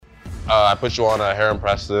I put you on a hair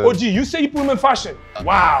impressive. OG, you say you put him in fashion.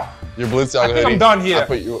 Wow. Your Balenciaga I think hoodie. I'm done here.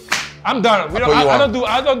 I'm done.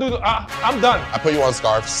 I'm done. I put you on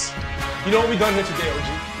scarves. You know what we done here today,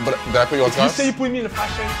 OG? But did I put you on You scarves? say you put me in the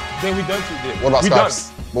fashion, then we done today. What about we scarves?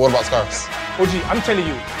 Done. But what about scarves? OG, I'm telling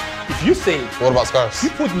you, if you say What about scarves? you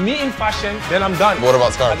put me in fashion, then I'm done. But what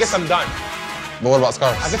about scarves? I guess I'm done. But what about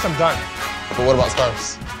scarves? I guess I'm done. But what about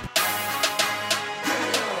scarves?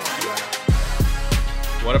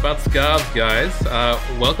 What about scarves, guys?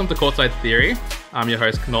 Welcome to Courtside Theory. I'm your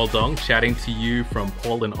host, Knoll Dong, chatting to you from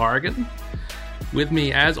Portland, Oregon. With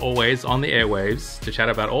me, as always, on the airwaves to chat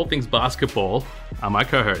about all things basketball are my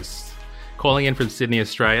co-hosts. Calling in from Sydney,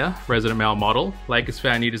 Australia, resident male model, Lakers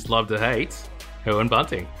fan you just love to hate, Owen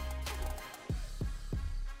Bunting.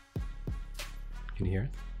 Can you hear it?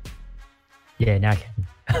 Yeah, now I can.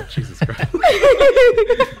 Jesus Christ.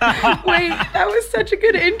 Wait, that was such a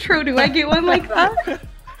good intro. Do I get one like that?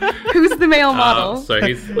 Who's the male model?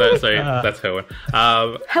 That's Owen.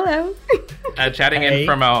 Hello. Chatting in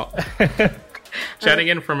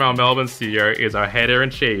from our Melbourne studio is our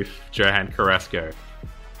editor-in-chief, Johan Carrasco.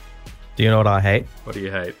 Do you know what I hate? What do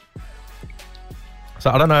you hate? So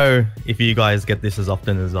I don't know if you guys get this as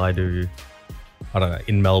often as I do, I don't know,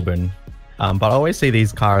 in Melbourne. But I always see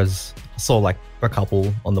these cars, I saw like a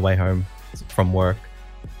couple on the way home from work,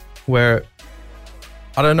 where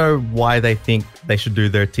I don't know why they think they should do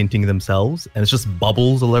their tinting themselves, and it's just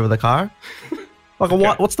bubbles all over the car. Like,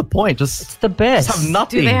 Okay. what's the point? It's the best. Just have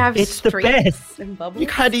nothing. Do they have It's the streaks best. and bubbles? You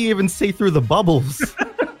can't even see through the bubbles.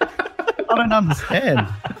 I don't understand.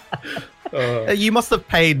 You must have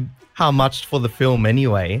paid how much for the film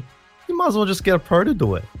anyway. You might as well just get a pro to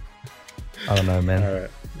do it. I don't know, man.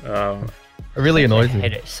 All right. It really annoys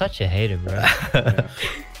me. Such a hater, bro.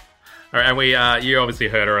 All right, and you obviously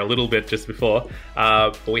heard her a little bit just before,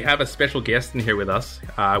 but we have a special guest in here with us,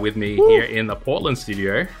 with me here in the Portland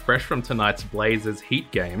studio, fresh from tonight's Blazers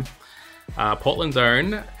Heat game. Portland's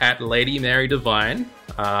own at Lady Mary Devine.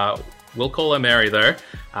 We'll call her Mary, though.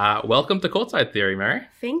 Welcome to Courtside Theory, Mary.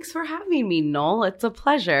 Thanks for having me, Noel. It's a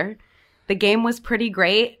pleasure. The game was pretty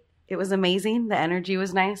great. It was amazing. The energy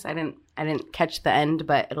was nice. I didn't catch the end,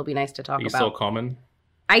 but it'll be nice to talk You about. saw Common?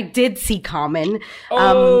 I did see Common.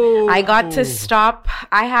 Oh. I got to stop.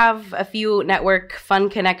 I have a few network fun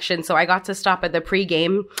connections, so I got to stop at the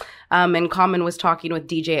pregame. And Common was talking with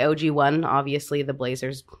DJ OG1, obviously the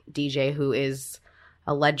Blazers DJ, who is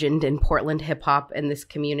a legend in Portland hip hop in this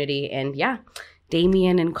community. And yeah,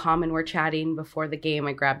 Damien and Common were chatting before the game.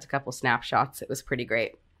 I grabbed a couple snapshots. It was pretty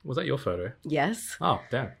great. Was that your photo? Yes. Oh,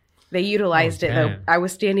 damn. They utilized it, though. damn. I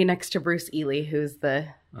was standing next to Bruce Ely, who's the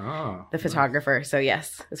Oh, photographer. So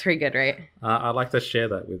yes, it's pretty good, right? I'd like to share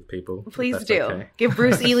that with people. if Please that's do. okay. Give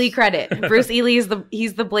Bruce Ely credit. Bruce Ely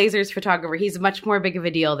he's the Blazers photographer. He's much more big of a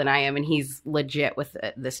deal than I am, and he's legit with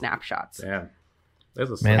the snapshots. Damn. There's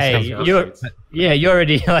a Man, Hey, sounds you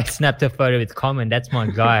already like snapped a photo with Common. That's my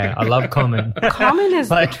guy. I love Common. Common is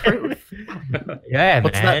the Like- truth. Yeah,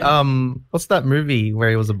 What's man. what's that movie where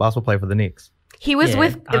he was a basketball player for the Knicks? He was Yeah,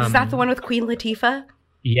 with. Is that the one with Queen Latifah?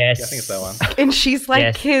 Yes. I think it's that one. And she's like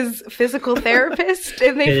Yes. his physical therapist,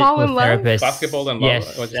 and they Physical fall in love. therapist. Basketball and love,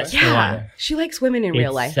 Yes, what'd you that's say? the Yeah, one. she likes women in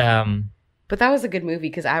real life. It's, But that was a good movie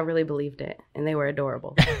because I really believed it, and they were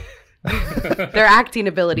adorable. Their acting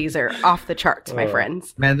abilities are off the charts, my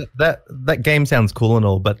friends. Man, that game sounds cool and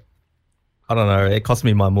all, but I don't know. It cost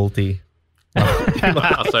me my multi.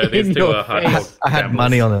 So these In two your are face. hardcore I had gamblers.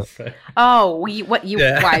 money on it. Oh,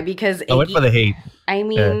 Yeah. why? Because I went for the Heat. I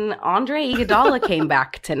mean, Andre Iguodala came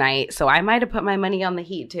back tonight, so I might have put my money on the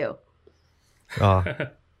Heat too. Oh.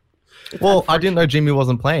 Well, I didn't know Jimmy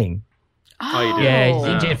wasn't playing. Oh, you did? yeah, he's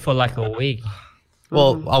Oh. injured for like a week.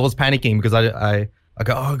 Well, I was panicking because I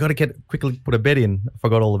go, I got to quickly put a bet in. I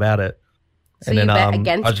forgot all about it. So you bet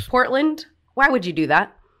against Portland? Why would you do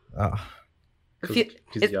that? If you-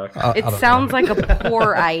 He's it yuck. I it don't sounds like a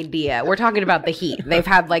poor idea. We're talking about the Heat. They've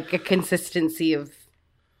had like a consistency of,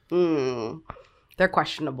 they're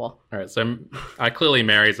questionable. All right, so clearly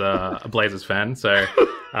Mary's a Blazers fan, so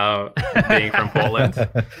being from Portland.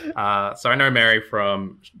 So I know Mary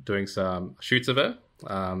from doing some shoots of her.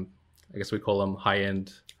 I guess we call them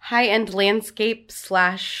high-end High-end landscape /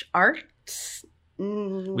 art.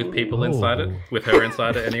 with people inside it, with her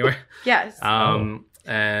inside it anyway. Yes.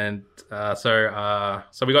 And so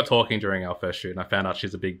we got talking during our first shoot, and I found out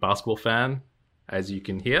she's a big basketball fan, as you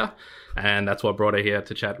can hear, and that's what brought her here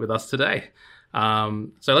to chat with us today.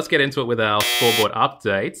 So let's get into it with our scoreboard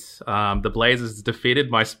update. The Blazers defeated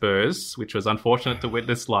my Spurs, which was unfortunate to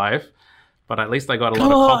witness live, but at least I got a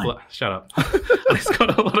lot of shut up. At least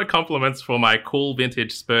got a lot of compliments for my cool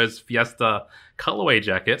vintage Spurs Fiesta colorway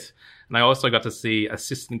jacket. And I also got to see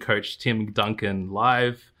assistant coach Tim Duncan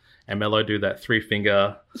live and Melo do that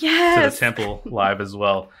 3-finger to the temple live as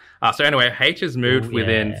well. So anyway, H has moved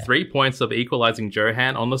within 3 points of equalizing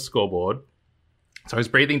Johan on the scoreboard. So he's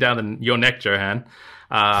breathing down your neck, Johan.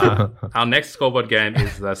 Our next scoreboard game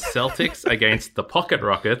is the Celtics against the Pocket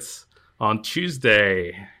Rockets on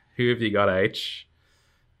Tuesday. Who have you got, H?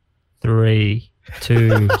 3,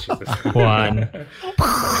 2, 1.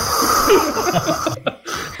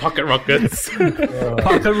 Pocket Rockets.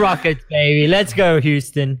 Pocket Rockets, baby. Let's go,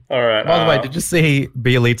 Houston. All right. By the way, did you see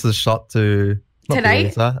Bielitsa's shot to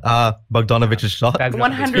Tonight? Bogdanovic's shot?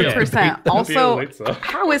 100%. Also,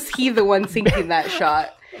 how is he the one sinking that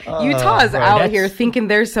shot? Utah is out here thinking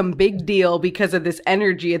there's some big deal because of this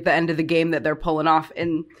energy at the end of the game that they're pulling off,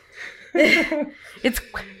 and it's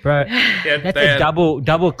that's a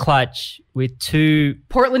double clutch with 2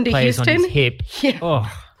 Portland to players Houston on his hip. Yeah.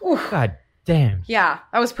 Oh, god damn. Yeah,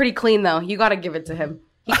 that was pretty clean though. You got to give it to him.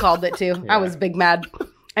 He called it too. I was big mad.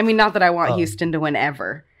 I mean, not that I want Houston to win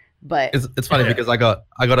ever, but it's funny because I got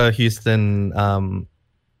a Houston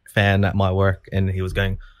fan at my work, and he was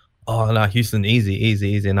going, "Oh no, Houston,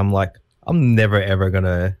 easy," and I'm like, I'm never ever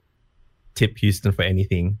gonna tip Houston for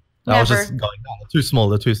anything. Never. I was just going, no, they're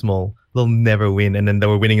too small. They'll never win. And then they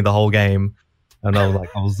were winning the whole game. And I was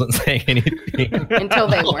like, I wasn't saying anything. Until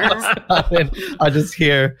they weren't. I just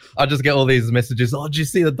get all these messages. Oh, did you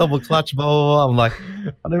see the double clutch? Blah, blah, blah. I'm like,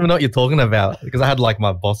 I don't even know what you're talking about. Because I had like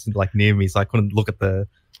my boss like near me, so I couldn't look at the...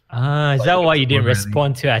 is that why you didn't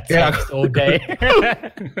respond to our text all day?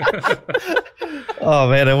 Oh,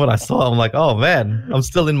 man. And when I saw it, I'm like, oh, man. I'm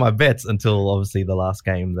still in my bets until obviously the last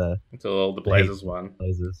game. Until the Blazers won.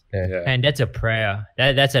 Yeah. And that's a prayer.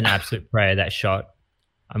 That's an absolute prayer, that shot.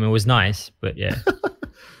 I mean, it was nice, but yeah.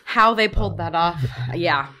 How they pulled that off.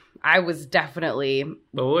 Yeah, I was definitely...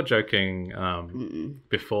 But we were joking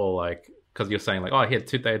before, like, because you're saying, like, oh, they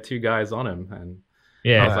had 2 guys on him. And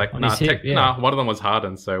yeah, I was like, one of them was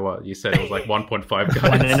Harden. So what? You said it was like 1.5 guys.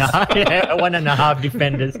 1.5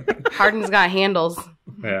 defenders. Harden's got handles.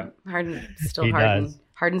 Yeah. Harden's still He Harden. does.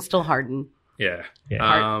 Harden's still Harden. Yeah.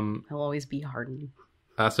 He'll always be Harden.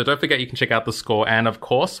 So don't forget you can check out the score and, of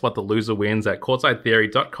course, what the loser wins at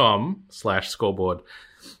courtsidetheory.com/scoreboard.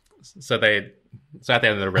 So at the end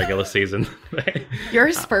of the regular season. You're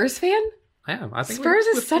a Spurs fan? I am. I think Spurs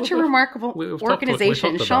is such a remarkable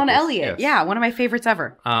organization. Sean Elliott. Yes. Yeah, one of my favorites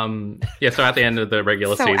ever. So at the end of the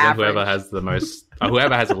regular So season, average. whoever has the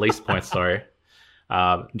least points,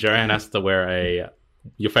 Joanne has to wear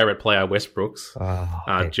your favorite player, Westbrook's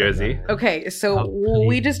jersey. Okay, so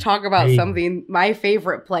we just talk about something. My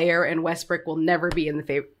favorite player and Westbrook will never be in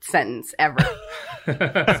the sentence ever.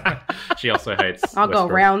 She also hates I'll go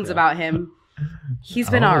Westbrook. rounds about him. He's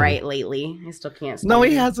been all right lately. I still can't stand No,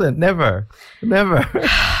 he him. hasn't. Never.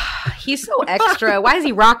 He's so extra. Why is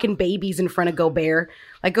he rocking babies in front of Gobert?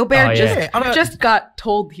 Like Gobert just got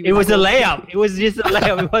told he was. It was a layup. It was just a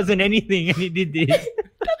layup. It wasn't anything, and he did this.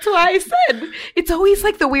 That's why I said it's always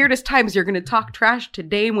like the weirdest times you're going to talk trash to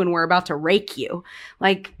Dame when we're about to rake you.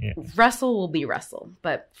 Like Russell will be Russell,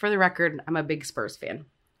 but for the record, I'm a big Spurs fan.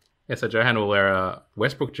 Yeah, so Johan will wear a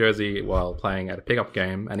Westbrook jersey while playing at a pickup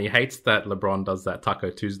game, and he hates that LeBron does that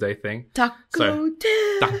Taco Tuesday thing. Taco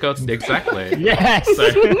Exactly. Yes.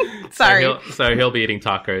 Sorry. So he'll be eating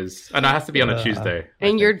tacos, and it has to be on a Tuesday.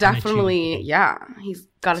 And you're definitely, he's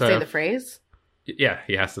got to say the phrase. Yeah,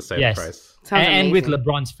 he has to say Yes. the phrase. Sounds And with amazing.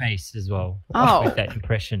 LeBron's face as well. Oh. With that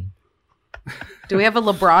impression. Do we have a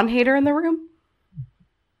LeBron hater in the room?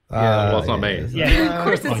 Well, it's not me. Yeah. Of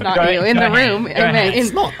course it's not you in the room.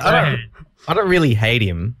 It's not. I don't really hate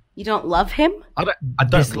him. You don't love him? I don't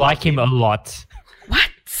Dislike him a lot. What?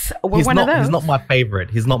 We're He's one of those. He's not my favorite.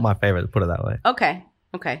 He's not my favorite, to put it that way. Okay.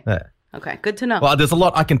 Yeah. Okay. Good to know. Well, there's a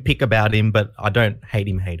lot I can pick about him, but I don't hate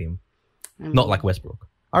him. Not like Westbrook.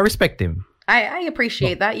 I respect him. I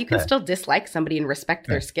appreciate that. You can still dislike somebody and respect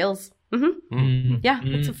their skills. Mm-hmm. Yeah,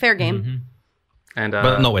 it's a fair game. Mm-hmm. And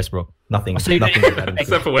But not Westbrook. Nothing. So you don't Nothing even about him. respect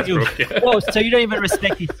Except for Westbrook, his yeah. skills. Whoa, so you don't even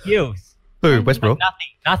respect his skills. Who? Westbrook?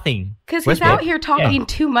 Nothing. Because he's Westbrook? out here talking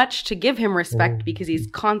too much to give him respect because he's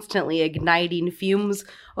constantly igniting fumes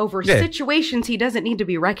over situations he doesn't need to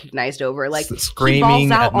be recognized over. Like Screaming he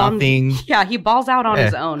balls out at nothing. Yeah, he balls out on Yeah.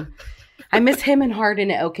 his own. I miss him and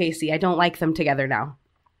Harden at OKC. I don't like them together now.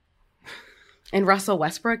 And Russell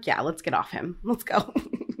Westbrook, let's get off him. Let's go.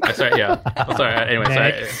 Sorry. Anyway,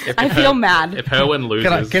 I feel mad. If Herwin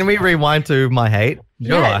loses, Can we rewind to my hate?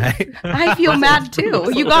 I feel mad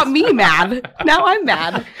too. You got me mad. Now I'm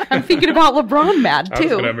mad. I'm thinking about LeBron mad I'm just too.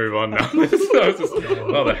 going to move on now.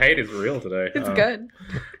 Well, the hate is real today. It's good.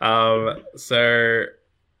 So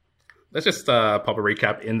let's just pop a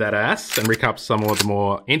recap in that ass and recap some of the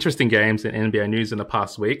more interesting games in NBA news in the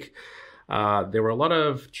past week. There were a lot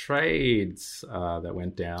of trades that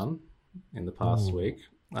went down in the past week.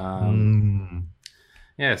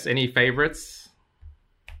 Yes, any favorites?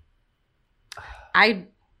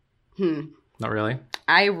 Not really.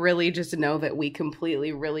 I really just know that we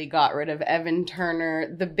completely really got rid of Evan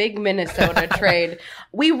Turner, the big Minnesota trade.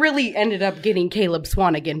 We really ended up getting Caleb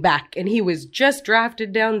Swanigan back, and he was just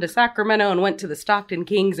drafted down to Sacramento and went to the Stockton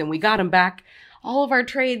Kings, and we got him back. All of our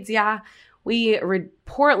trades,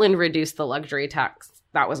 Portland reduced the luxury tax.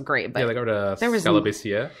 That was great. But they got rid of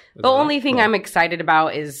Scalabicia. The only thing I'm excited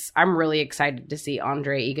about is I'm really excited to see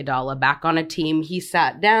Andre Iguodala back on a team. He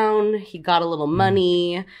sat down, he got a little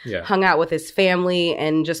money, hung out with his family,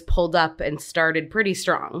 and just pulled up and started pretty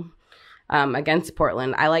strong against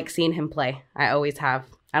Portland. I like seeing him play. I always have.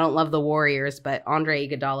 I don't love the Warriors, but Andre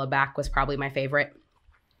Iguodala back was probably my favorite.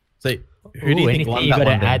 So, who do you think won that one?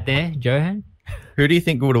 Anything you got to add there, Johan? Who do you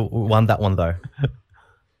think would have won that one, though?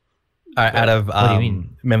 Out of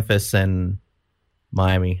Memphis and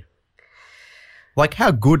Miami. Like,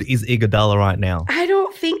 how good is Iguodala right now? I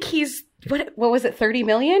don't think he's... What was it, 30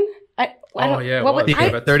 million?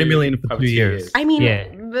 $30 million for 2 years. I mean,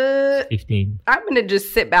 15. I'm going to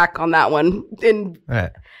just sit back on that one. And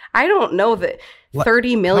I don't know that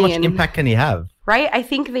 30 million... How much impact can he have? Right? I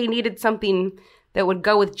think they needed something that would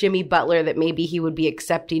go with Jimmy Butler that maybe he would be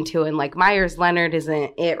accepting to. And like Myers Leonard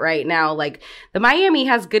isn't it right now. Like the Miami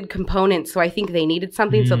has good components. So I think they needed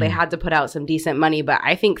something. So they had to put out some decent money. But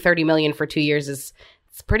I think 30 million for 2 years it's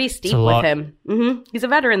pretty steep with him. He's a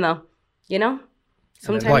veteran though, you know?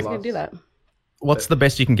 Sometimes you can do that. What's the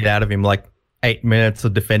best you can get out of him? Like 8 minutes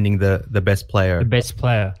of defending the best player. The best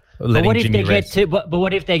player. But what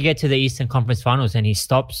if they get to the Eastern Conference Finals and he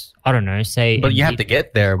stops? I don't know. But you have to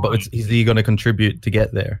get there. But is he going to contribute to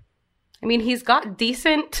get there? I mean, he's got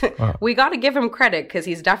decent. We got to give him credit because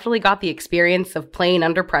he's definitely got the experience of playing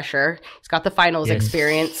under pressure. He's got the finals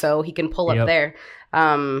experience, so he can pull up there.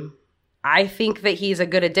 I think that he's a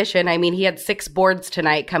good addition. I mean, he had 6 boards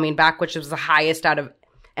tonight coming back, which was the highest out of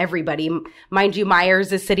everybody. Mind you,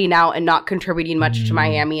 Myers is sitting out and not contributing much to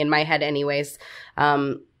Miami in my head, anyways.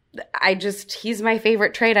 He's my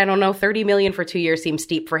favorite trade. I don't know, 30 million for 2 years seems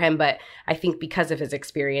steep for him, but I think because of his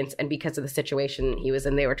experience and because of the situation he was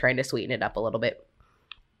in, they were trying to sweeten it up a little bit.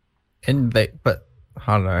 But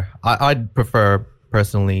I don't know. I'd prefer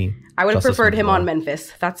personally. I would have preferred him on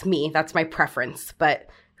Memphis. That's me. That's my preference. But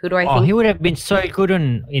who do I think? He would have been so good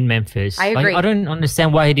in Memphis. I agree. I don't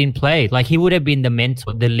understand why he didn't play. Like he would have been the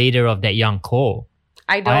mentor, the leader of that young core.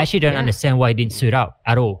 I actually don't understand why he didn't suit up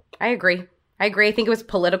at all. I agree. I think it was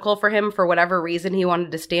political for him for whatever reason. He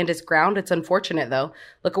wanted to stand his ground. It's unfortunate, though.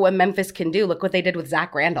 Look at what Memphis can do. Look what they did with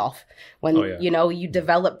Zach Randolph. When, you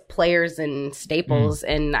develop players and staples,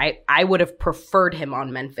 and I would have preferred him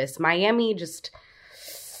on Memphis. Miami just...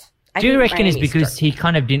 Do you reckon it's because he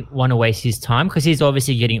kind of didn't want to waste his time? Because he's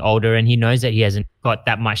obviously getting older and he knows that he hasn't got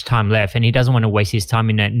that much time left and he doesn't want to waste his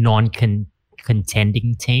time in a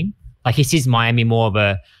non-contending team. Like he sees Miami more of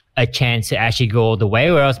a chance to actually go all the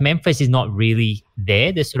way, whereas Memphis is not really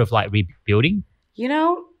there. They're sort of like rebuilding. You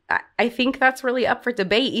know, I think that's really up for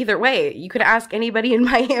debate either way. You could ask anybody in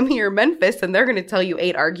Miami or Memphis and they're going to tell you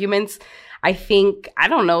 8 arguments. I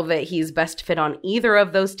don't know that he's best fit on either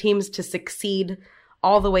of those teams to succeed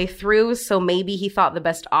all the way through. So maybe he thought the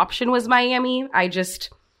best option was Miami.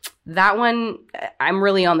 That one, I'm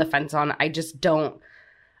really on the fence on.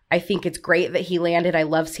 I think it's great that he landed. I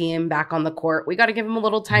love seeing him back on the court. We got to give him a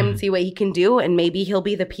little time and see what he can do. And maybe he'll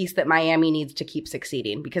be the piece that Miami needs to keep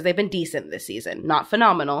succeeding because they've been decent this season. Not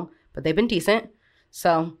phenomenal, but they've been decent.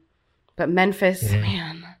 So, but Memphis,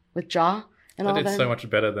 man, with Ja and all that. They did so much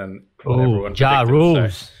better than everyone Ja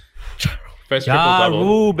rules. First triple-double.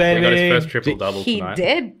 Rule, baby. He got his first triple-double he tonight. He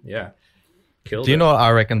did. Yeah. Killed Do you know what I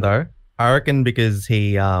reckon, though? I reckon because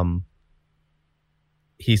he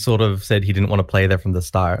sort of said he didn't want to play there from the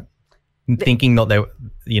start, thinking that they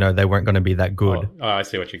weren't going to be that good. Oh, I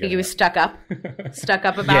see what you're getting. He was stuck up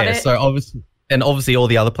about it. So obviously all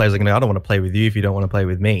the other players are going to, I don't want to play with you if you don't want to play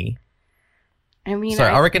with me. I mean,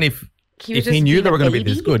 I reckon if he knew they were going to be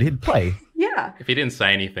this good, he'd play. Yeah. If he didn't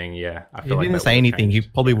say anything, yeah. If he didn't say anything, he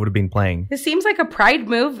probably would have been playing. It seems like a pride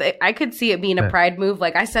move. I could see it being a pride move.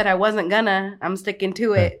 Like I said, I wasn't gonna. I'm sticking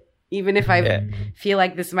to it. Even if I feel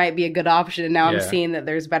like this might be a good option and now I'm seeing that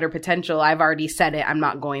there's better potential. I've already said it. I'm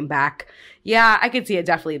not going back. Yeah, I could see it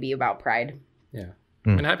definitely be about pride. Yeah.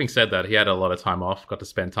 And having said that, he had a lot of time off, got to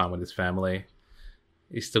spend time with his family.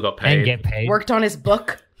 He still got paid. And get paid. Worked on his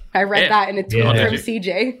book. I read that in a tweet from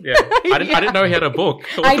CJ. Yeah, I didn't know he had a book.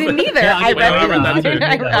 I didn't either. I read that too.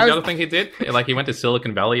 that. The other thing he did, like he went to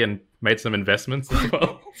Silicon Valley and made some investments as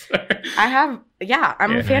well. So,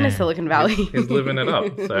 I'm a fan of Silicon Valley. He's living it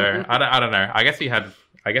up. So I don't know. I guess he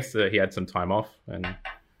had some time off and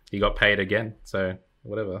he got paid again. So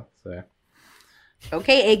whatever. So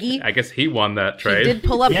okay, Iggy. I guess he won that trade. He did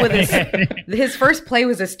pull up with his first play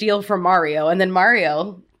was a steal from Mario, and then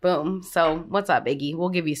Mario, boom. So what's up, Iggy? We'll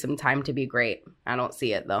give you some time to be great. I don't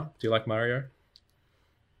see it though. Do you like Mario?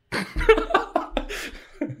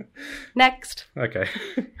 Next. Okay.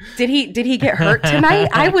 Did he get hurt tonight?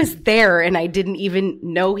 I was there and I didn't even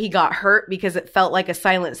know he got hurt because it felt like a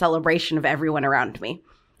silent celebration of everyone around me.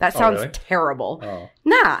 That sounds really? terrible. Oh.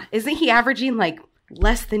 Nah, isn't he averaging like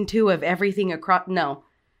less than 2 of everything across? No.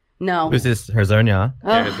 Who's this? Herzonia?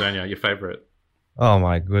 Yeah, Zonia, your favorite. Oh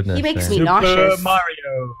my goodness. He makes me Super nauseous.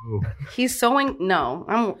 Mario. He's sewing.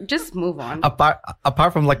 No, just move on.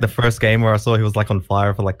 Apart from like the first game where I saw he was like on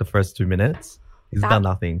fire for like the first 2 minutes, he's done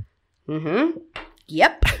nothing. Mm-hmm.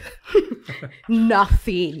 Yep.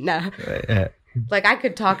 Nothing. Yeah. Like I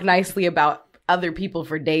could talk nicely about other people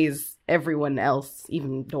for days, everyone else,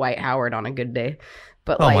 even Dwight Howard on a good day.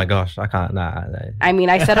 But Oh my gosh, I can't. Nah. I mean,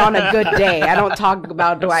 I said on a good day. I don't talk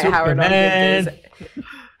about Dwight Howard on good days.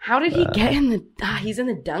 How did he get in the? He's in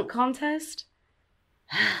the dunk contest.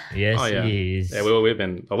 Yes, Oh yeah. he is. Yeah, we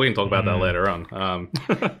can talk about that later on.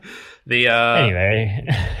 Anyway.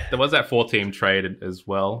 There was that 4-team trade as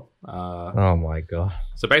well. Oh my god.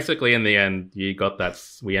 So basically, in the end, we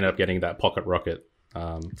ended up getting that Pocket Rocket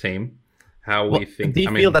team. Do you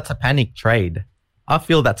feel that's a panic trade? I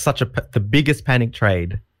feel that's the biggest panic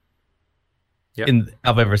trade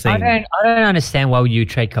I've ever seen. I don't understand why would you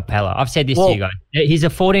trade Capella. I've said this to you guys. He's a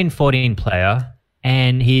 14-14 player,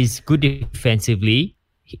 and he's good defensively.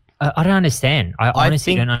 I don't understand. I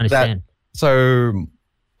honestly don't understand. So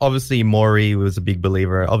obviously, Maury was a big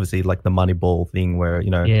believer. Obviously, like the Moneyball thing, where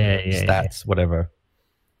stats, whatever.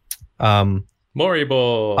 Maury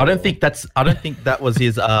ball. I don't think that was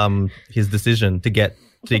his decision to get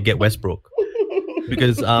Westbrook,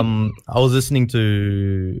 because I was listening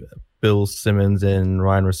to Bill Simmons and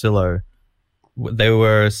Ryan Russillo. They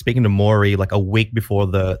were speaking to Maury like a week before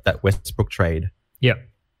that Westbrook trade. Yep.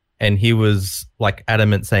 And he was like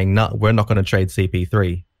adamant saying, no, we're not going to trade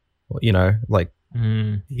CP3. He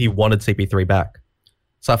wanted CP3 back.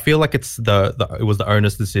 So I feel like it was the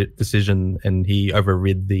owner's decision, and he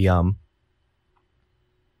overrid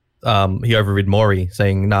Maury,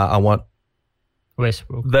 saying, nah, I want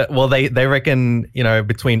Westbrook. They reckon,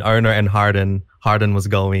 between owner and Harden was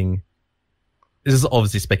going, this is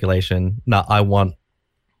obviously speculation. No, I want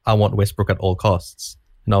Westbrook at all costs.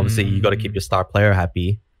 And obviously you got to keep your star player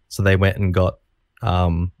happy. So they went and got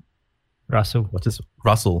Russell.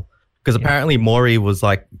 Russell. Because apparently Maury was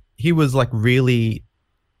really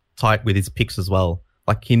tight with his picks as well.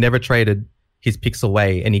 Like he never traded his picks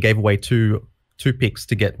away, and he gave away two picks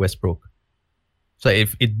to get Westbrook. So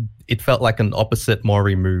it felt like an opposite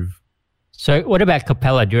Maury move. So what about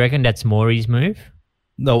Capella? Do you reckon that's Maury's move?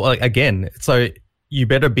 No, again. So you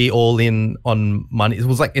better be all in on money. It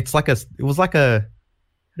was like a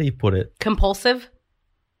how do you put it? Compulsive?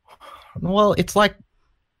 Well, it's like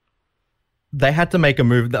they had to make a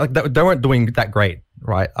move. Like they weren't doing that great,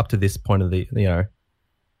 right, up to this point of the,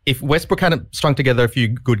 if Westbrook hadn't strung together a few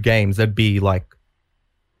good games, they'd be like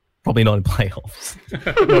probably not in playoffs.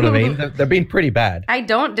 You know what I mean? They've been pretty bad. I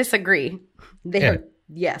don't disagree.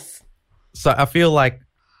 Yes. So I feel like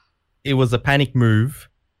it was a panic move,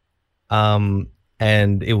 and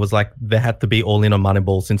it was like they had to be all in on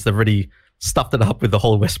Moneyball since they've already stuffed it up with the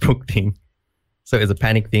whole Westbrook thing. So it was a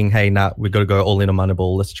panic thing. Hey, we've got to go all in on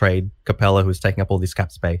Moneyball. Let's trade Capella, who's taking up all this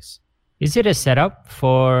cap space. Is it a setup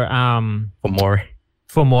for Maury?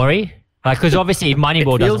 For Maury? Like, because obviously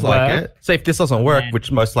Moneyball doesn't work. It. So if this doesn't work,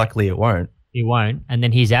 which most likely it won't. He won't. And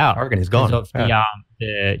then he's out. Oregon is gone. Of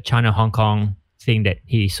the China-Hong Kong thing that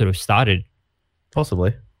he sort of started.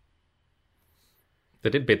 Possibly. They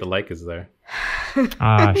did beat the Lakers, though.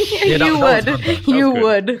 You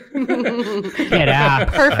would. Get out.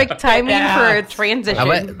 Perfect timing for a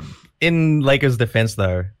transition. In Lakers' defense,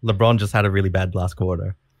 though, LeBron just had a really bad last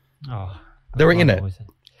quarter. Oh, they were in it.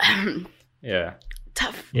 Yeah.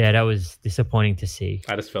 Tough. Yeah, that was disappointing to see.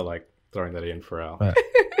 I just felt like throwing that in for Al. Right.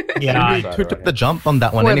 Yeah. Who took the jump on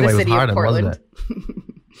that one For anyway? the Was city of Harden, wasn't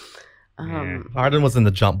Portland. it? Harden was in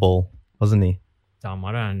the jump ball, wasn't he? Dumb.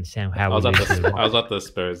 I don't understand how I was at the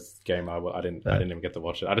Spurs game. I didn't even get to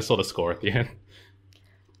watch it. I just saw the score at the end.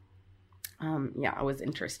 Yeah, it was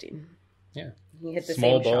interesting. Yeah. He hit the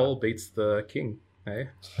Small same ball shot. beats the king. Hey.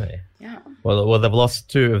 Yeah. Well, they've lost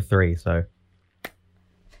 2 of 3, so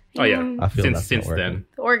Oh yeah. I feel that's Since not working. then,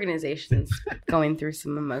 The organization's going through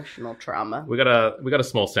some emotional trauma. we got a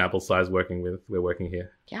small sample size we're working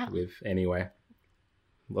here. Yeah. With anyway,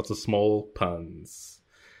 lots of small puns.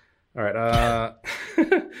 All right.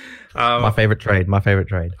 My favorite trade. All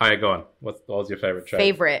right, go on. What was your favorite trade?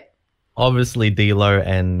 Favorite. Obviously, D'Lo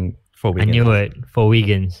and for I Wiggins. knew it for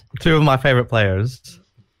Wiggins. 2 of my favorite players.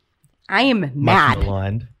 I am Much mad.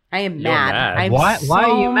 aligned. I am You're mad. mad. I'm Why are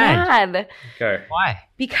so you mad? Okay. Why?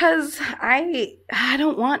 Because I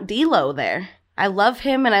don't want D'Lo there. I love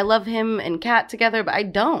him and Kat together, but I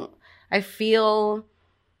don't. I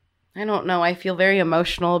don't know. I feel very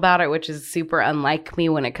emotional about it, which is super unlike me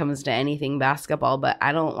when it comes to anything basketball, but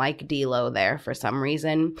I don't like D'Lo there for some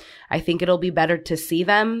reason. I think it'll be better to see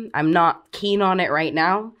them. I'm not keen on it right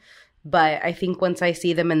now, but I think once I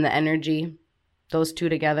see them in the energy, those 2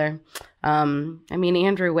 together.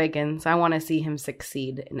 Andrew Wiggins, I want to see him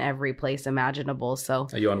succeed in every place imaginable. So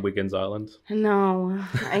Are you on Wiggins Island? no,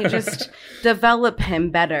 I just develop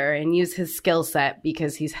him better and use his skill set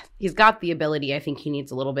because he's got the ability. I think he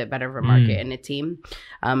needs a little bit better of a market in a team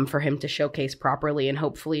for him to showcase properly and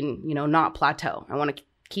hopefully, not plateau. I want to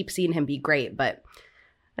keep seeing him be great, but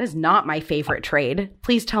that is not my favorite trade.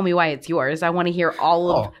 Please tell me why it's yours. I want to hear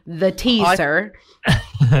all of the tea, sir.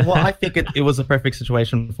 Well, I think it was a perfect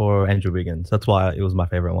situation for Andrew Wiggins. That's why it was my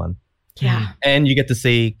favorite one. Yeah. And you get to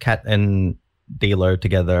see Kat and D'Lo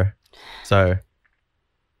together. So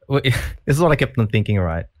this is what I kept on thinking,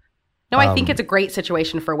 right? No, I think it's a great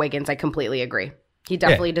situation for Wiggins. I completely agree. He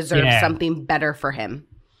definitely deserves something better for him.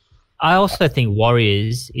 I also think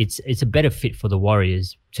Warriors. It's a better fit for the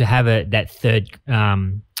Warriors to have that third.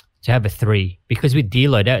 To have a 3 because with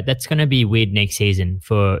D'Lo, that's going to be weird next season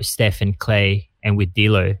for Steph and Clay, and with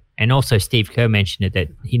D'Lo, and also Steve Kerr mentioned it that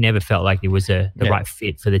he never felt like it was the right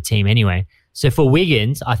fit for the team anyway. So for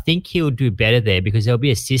Wiggins, I think he'll do better there because there'll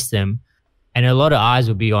be a system, and a lot of eyes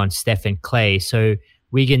will be on Steph and Clay. So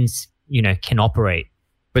Wiggins, can operate.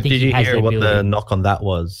 But did you hear what the knock on that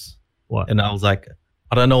was? What? And I was like,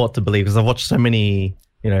 I don't know what to believe because I've watched so many,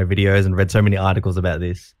 videos and read so many articles about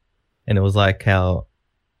this, and it was like how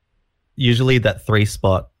usually that 3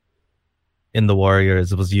 spot in the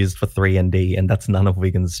Warriors was used for 3 and D, and that's none of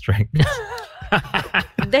Wiggins' strength.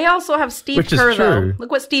 They also have Steve Which is Kerr, though. true.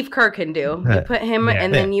 Look what Steve Kerr can do. You put him,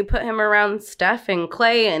 and then you put him around Steph and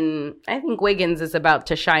Clay, and I think Wiggins is about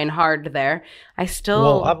to shine hard there. I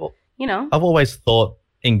still, I've always thought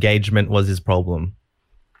engagement was his problem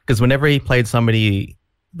because whenever he played somebody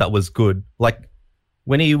that was good, like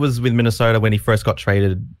when he was with Minnesota, when he first got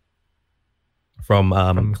traded from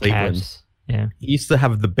Cleveland, Cavs. Yeah, he used to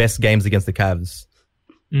have the best games against the Cavs.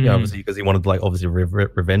 Obviously because he wanted obviously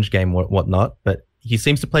revenge game or whatnot. But he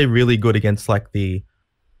seems to play really good against like the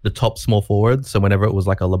top small forwards. So whenever it was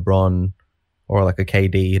like a LeBron or like a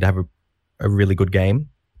KD, he'd have a really good game.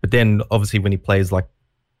 But then obviously when he plays like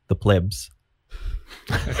the plebs,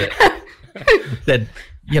 then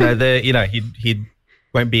he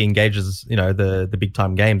won't be engaged as the big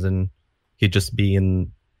time games, and he'd just be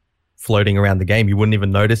floating around the game. You wouldn't even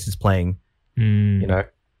notice he's playing.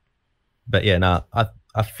 But yeah,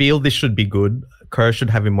 I feel this should be good. Kerr should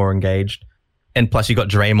have him more engaged. And plus you got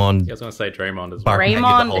Draymond. I was going to say Draymond as well.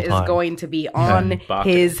 Draymond is going to be on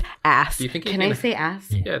his ass. Do you think Can I say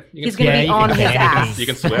ass? Yeah. He's going to be on his ass. You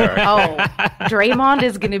can swear. Oh, Draymond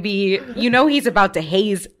is going to be, he's about to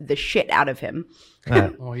haze the shit out of him.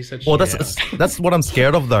 Oh, he said well, that's what I'm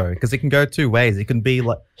scared of though, because it can go 2 ways. It can be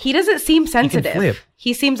like he doesn't seem sensitive. flip.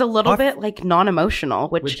 He seems a little bit like non-emotional,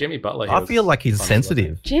 with which Jimmy Butler. I feel like he's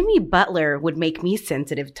sensitive. Jimmy Butler would make me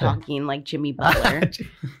sensitive talking like Jimmy Butler.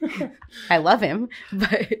 I love him,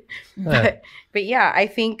 but yeah, I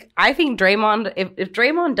think Draymond. If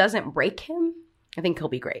Draymond doesn't break him, I think he'll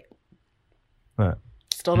be great.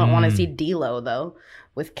 Still don't want to see D'Lo though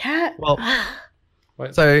with Kat. Well.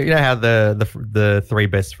 So you know how the 3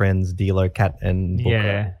 best friends, D'Lo, Kat, and Booker.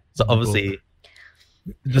 Yeah. So obviously,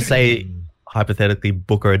 just say hypothetically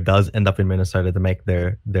Booker does end up in Minnesota to make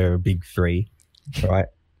their big 3, right?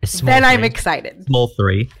 Then I'm excited. Small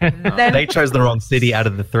 3. They chose the wrong city out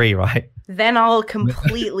of the 3, right? Then I'll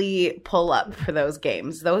completely pull up for those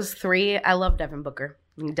games. Those 3, I love Devin Booker.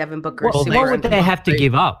 Devin Booker. What would they have to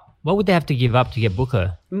give up? What would they have to give up to get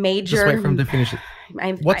Booker? Major. Just wait for him to finish it.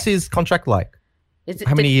 What's his contract like?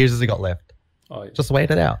 How many years has he got left? Oh, yeah. Just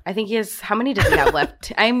wait it out. I think he has. How many does he have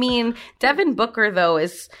left? I mean, Devin Booker though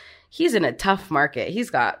he's in a tough market. He's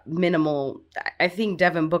got minimal. I think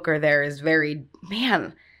Devin Booker there is very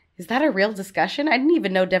Is that a real discussion? I didn't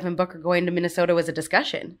even know Devin Booker going to Minnesota was a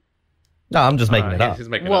discussion. No, I'm just making it up. He's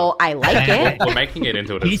making it Well, up. I like it. We're making it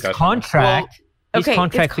into a His discussion. contract okay,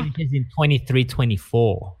 finishes in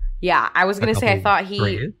 23-24. Yeah, I was going to say, I thought three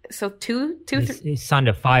he... years? So two, He signed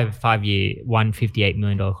a five-year, $158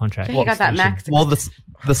 million contract. he got that max. Well,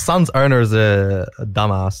 the Suns owner is a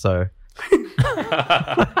dumbass, so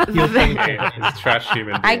He's trash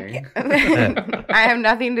human being. I have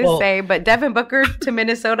nothing to say, but Devin Booker to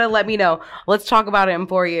Minnesota, let me know. Let's talk about it in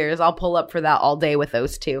 4 years. I'll pull up for that all day with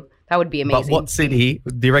those two. That would be amazing. But what city?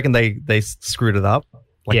 Do you reckon they screwed it up?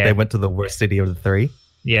 Like Yeah. they went to the worst city of the three?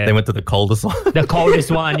 Yeah. They went to the coldest one. The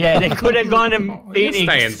coldest one. Yeah, they could have gone to You Phoenix.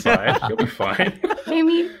 stay inside. You'll be fine. I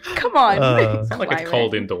mean, come on. Uh, It's not like it's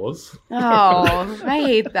cold indoors. Oh, I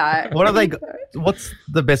hate that. What are they? What's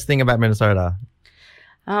the best thing about Minnesota?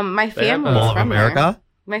 My They have, family's Mall of from America, there.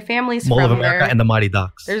 My family's Mall of from America, there. and the Mighty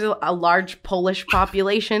Ducks. There's a large Polish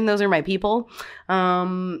population. Those are my people.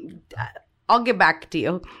 I'll get back to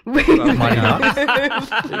you. Mighty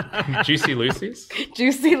Ducks. Juicy Lucy's?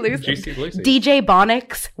 Juicy Lucy. Juicy Lucy's. DJ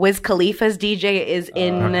Bonix, Wiz Khalifa's DJ is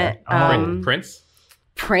in Prince?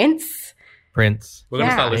 Prince. Prince. We're going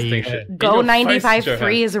to Yeah. start listing shit. In Go your 95 face,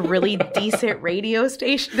 Free Johan. is a really decent radio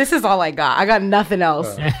station. This is all I got. I got nothing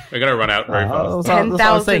else. We're going to run out very fast. That's what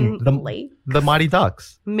I was saying. 10,000 late. The Mighty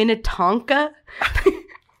Ducks. Minnetonka.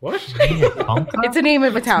 What? It's a name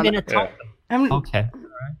of a town. Yeah. Okay.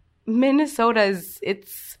 Minnesota's,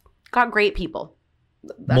 it's got great people.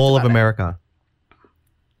 That's Mall of about it. America.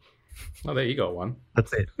 Oh, there you go, one.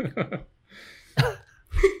 That's it.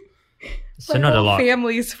 So My not a whole lot.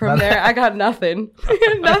 family's from there. I got nothing.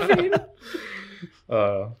 Nothing.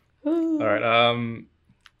 All right.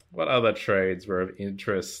 What other trades were of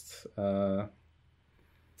interest? Marcus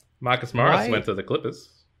Morris Why- went to the Clippers.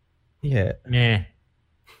 Yeah. Yeah.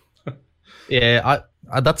 Yeah,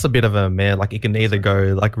 I that's a bit of a meh. Like it can either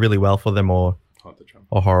go like really well for them or Oh, the drum.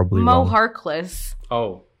 horribly Mo wrong. Harkless.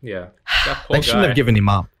 Oh, yeah. That poor They shouldn't guy. have given him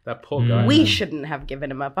up. That poor guy. We shouldn't have given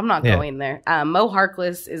him up. I'm not Yeah. going there. Mo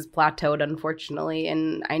Harkless is plateaued, unfortunately,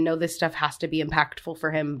 and I know this stuff has to be impactful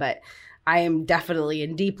for him, but I am definitely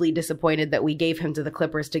and deeply disappointed that we gave him to the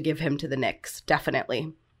Clippers to give him to the Knicks.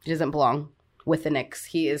 Definitely. He doesn't belong with the Knicks.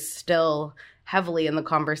 He is still heavily in the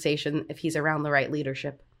conversation if he's around the right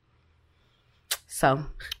leadership. So,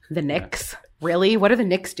 the Knicks? Really? What are the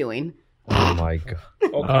Knicks doing? Oh my god.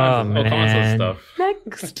 all kinds of man. stuff.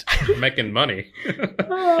 Next. Making money.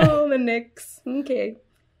 Oh, the Knicks. Okay.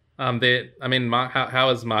 How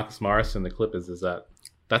is Marcus Morris in the Clippers?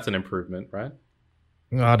 That's an improvement, right?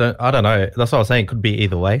 I don't know. That's what I was saying. It could be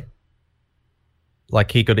either way.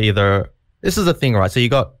 Like he could either. This is the thing, right? So you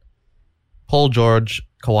got Paul George,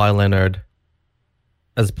 Kawhi Leonard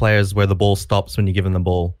as players where the ball stops when you give them the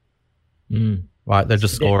ball. Mm. Right? They're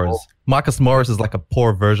just scorers. Marcus Morris is like a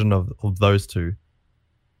poor version of those two.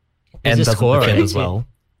 He's And a doesn't scorer, defend as isn't he? well.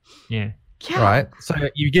 Yeah. Yeah. Right? So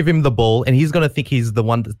you give him the ball and he's going to think he's the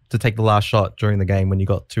one to take the last shot during the game when you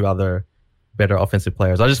got two other better offensive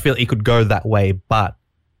players. I just feel it could go that way, but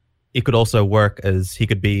it could also work as he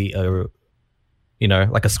could be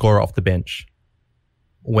like a scorer off the bench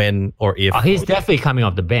when or if He's definitely coming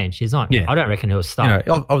off the bench. He's not. Yeah. I don't reckon he'll start.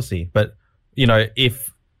 obviously, but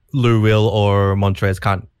if Lou Will or Montrez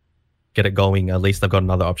can't get it going, at least they've got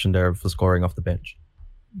another option there for scoring off the bench.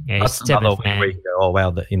 Yeah, he's That's another seventh way where man. you can go, oh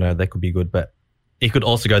wow, that they could be good, but it could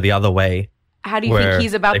also go the other way. How do you where think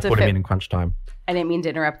he's about they to put him fit? in crunch time. I didn't mean to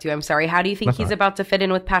interrupt you. I'm sorry. How do you think That's he's fine. about to fit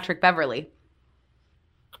in with Patrick Beverly?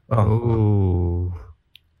 Oh Ooh.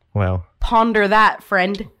 well, Ponder that,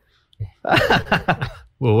 friend.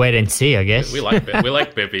 We'll wait and see, I guess. We like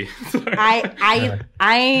Bibby.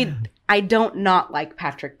 I don't not like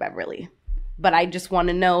Patrick Beverly, but I just want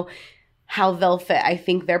to know how they'll fit. I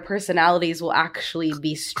think their personalities will actually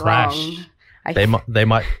be strong. Clash. they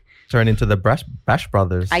might turn into the Bash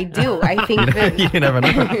Brothers. I do. I think that you never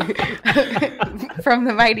know. from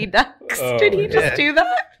the Mighty Ducks. Oh, Did he just do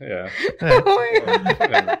that? Yeah. Oh my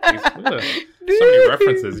God. So many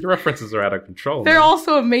references. Your references are out of control. They're man.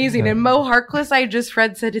 also amazing. And Mo Harkless, I just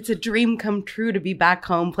read, said it's a dream come true to be back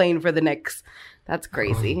home playing for the Knicks. That's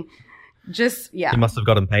crazy. Just, yeah. You must have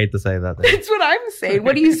gotten paid to say that. Then. That's what I'm saying.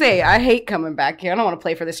 What do you say? I hate coming back here. I don't want to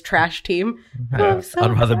play for this trash team. Oh, I'm so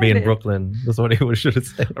I'd rather be in excited. Brooklyn. That's what he should have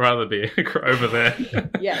said. I'd rather be over there.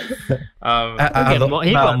 Yes.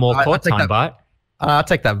 He got more court time, but I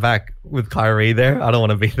take that back with Kyrie there. I don't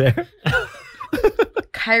want to be there.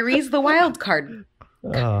 Kyrie's the wild card.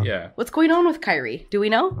 Oh, Yeah. What's going on with Kyrie? Do we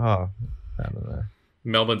know? I don't know.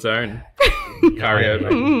 Melbourne's own. Kyrie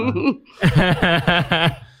Irving.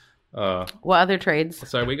 What other trades?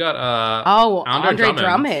 So we got Andre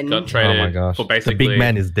Drummond got traded Oh my gosh. for basically The big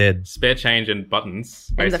man is dead. spare change and buttons,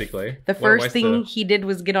 basically. The first thing he did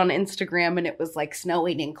was get on Instagram and it was like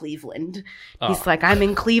snowing in Cleveland. He's like, I'm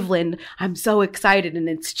in Cleveland. I'm so excited and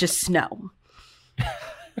it's just snow.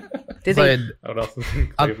 Did So, they? What else is in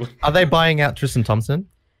Cleveland? are they buying out Tristan Thompson?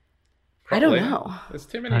 I don't Probably. know. There's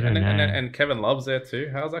too many. I don't know. And Kevin Love's there too.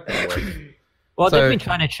 How's that going to work? Well, So- they've been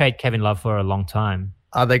trying to trade Kevin Love for a long time.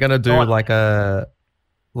 Are they going to do Oh. like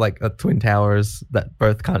a Twin Towers that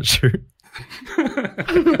both can't shoot?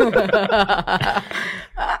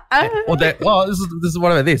 Or this is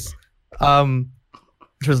what about this?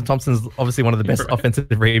 Tristan Thompson's obviously one of the best offensive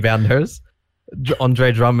rebounders.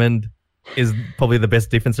 Andre Drummond is probably the best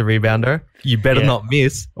defensive rebounder. You better not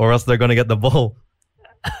miss, or else they're going to get the ball.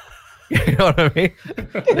 You know what I mean?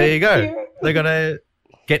 There you go. They're going to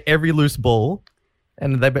get every loose ball,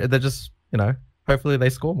 and they're just, hopefully they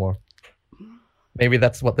score more. Maybe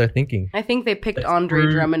that's what they're thinking. I think they picked Andre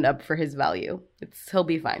Drummond up for his value. He'll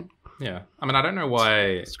be fine. Yeah. I mean, I don't know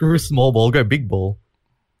why. Screw small ball, go big ball.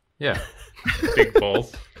 Yeah. Big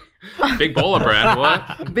balls. Big baller brand.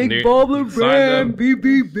 What? Big New- baller signed brand, them.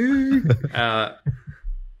 BBB.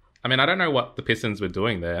 I mean, I don't know what the Pistons were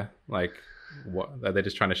doing there. Like, what are they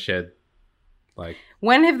just trying to shed? Like,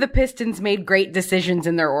 When have the Pistons made great decisions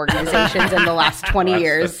in their organizations in the last 20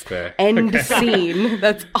 years? that's fair. End scene.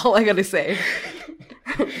 That's all I gotta say.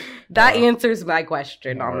 That answers my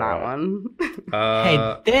question on that one.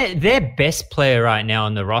 Hey, their best player right now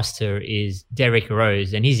on the roster is Derrick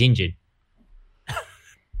Rose, and he's injured.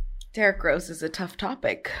 Derrick Rose is a tough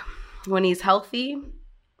topic. When he's healthy,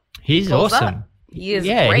 He's pulls awesome. up. He is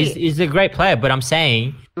Yeah, great. he's a great player, but I'm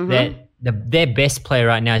saying that their best player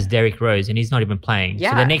right now is Derrick Rose, and he's not even playing. So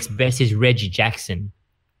Yeah. the next best is Reggie Jackson.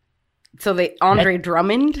 So Andre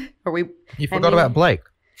Drummond? Are we? You forgot about Blake.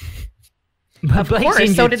 But Of Blake's course, so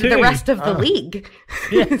injured did too. the rest of the league.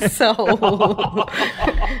 So,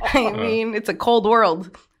 I mean, it's a cold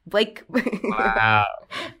world. Blake, Wow.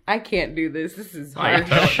 I can't do this. This is oh, yeah,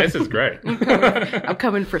 hard. this is great. I'm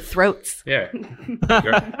coming for throats. Yeah.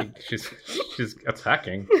 She's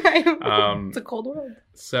attacking. It's a cold world.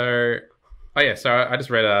 So I just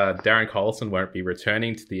read Darren Collison won't be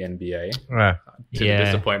returning to the NBA to the Yeah.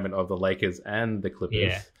 disappointment of the Lakers and the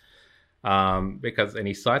Clippers. Because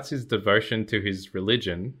he cites his devotion to his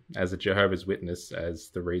religion as a Jehovah's Witness as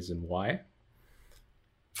the reason why.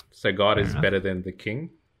 So God is better than the king.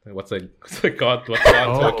 What's a God to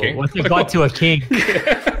a king? What's a god to a king?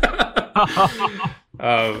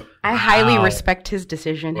 I highly respect his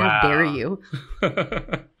decision. How Wow. dare you?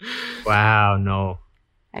 Wow, no.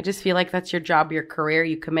 I just feel like that's your job, your career.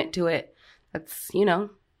 You commit to it. That's,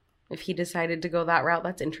 if he decided to go that route,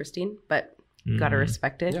 that's interesting, but you got to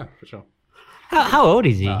respect it. Yeah, for sure. How old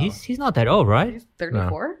is he? He's not that old, right?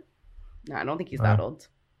 34? No, I don't think he's that old.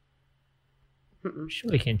 I'm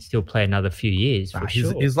sure he can still play another few years for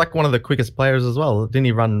sure. He's like one of the quickest players as well. Didn't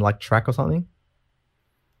he run like track or something?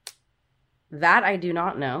 That I do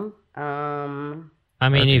not know. I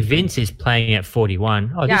mean, if Vince is playing at 41,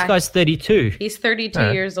 this Yeah. guy's 32. He's 32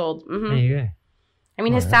 Yeah. years old. There you go. I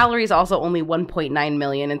mean, his salary is also only 1.9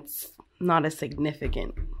 million. It's not a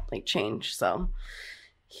significant change. So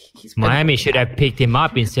he's Miami should have picked him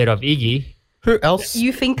up instead of Iggy. Who else?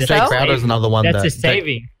 You think Jay so? Crowder's another one. That's that, a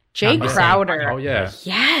saving. Jay I'm just Crowder. Oh yeah.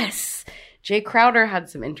 Yes. Jay Crowder had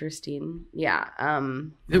some interesting. Yeah.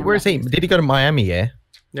 Where is he? Did he go to Miami? Yeah.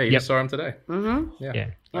 Yeah, you just saw him today. Mm-hmm. Yeah. Yeah.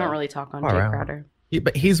 You don't really talk on Oh, Jay wow. Crowder. Yeah,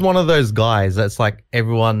 but he's one of those guys that's like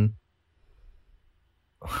everyone.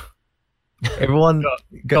 Everyone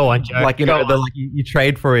Go on, Joe. like Go they're on. like you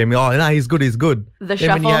trade for him. Oh no, he's good. He's good. The Then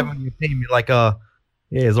when you have shuffle. him on your team, you're like, yeah,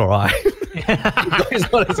 he's all right. He's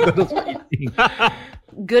not as good as what you think.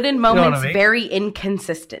 Good in what I moments, mean? very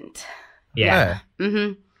inconsistent. Yeah.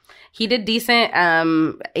 Mm-hmm. He did decent.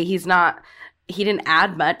 He didn't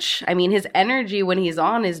add much. I mean, his energy when he's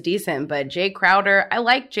on is decent, but Jay Crowder, I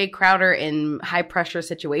like Jay Crowder in high pressure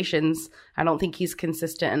situations. I don't think he's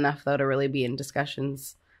consistent enough though to really be in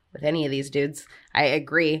discussions with any of these dudes. I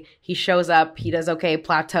agree. He shows up, he does okay,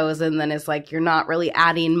 plateaus, and then is like, you're not really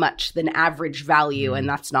adding much than average value, and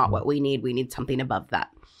that's not what we need. We need something above that.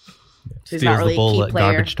 So he's Steals not really the ball a key at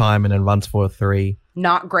player. garbage time and then runs for a three.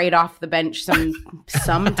 Not great off the bench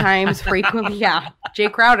sometimes, frequently. Yeah, Jay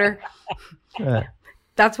Crowder. Yeah.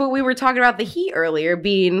 That's what we were talking about the Heat earlier,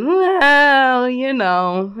 being, well,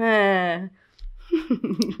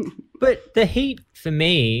 But the Heat, for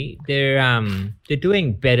me, they're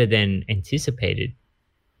doing better than anticipated.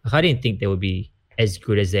 Like, I didn't think they would be as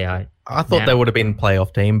good as they are. I thought now. they would have been a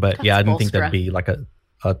playoff team, but That's yeah, I didn't think Spoelstra. they'd be like a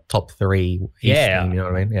a top 3 East team, you know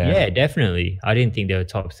what I mean? Yeah, definitely. I didn't think they were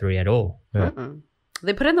top 3 at all. Yeah.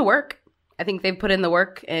 They put in the work. I think they've put in the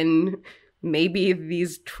work, and maybe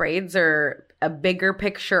these trades are a bigger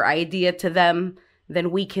picture idea to them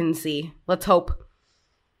than we can see. Let's hope.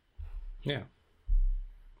 Yeah.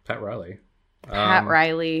 Pat Riley. Pat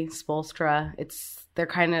Riley, Spoelstra. They're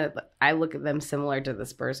kind of, I look at them similar to the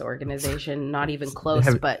Spurs organization. Not even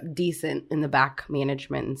close, but decent in the back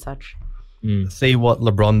management and such. See what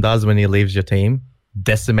LeBron does when he leaves your team?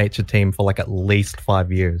 Decimates your team for like at least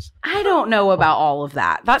 5 years. I don't know about all of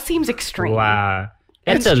that. That seems extreme. Wow.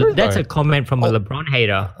 That's a comment from a LeBron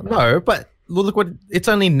hater. No, but look what it's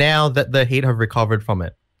only now that the Heat have recovered from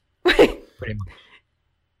it. Pretty much.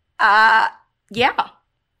 Yeah.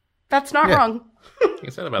 That's not wrong. You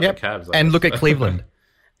said about the Cavs. And look at Cleveland.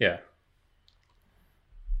 Yeah.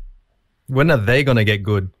 When are they going to get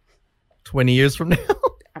good? 20 years from now?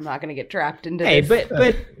 I'm not going to get trapped into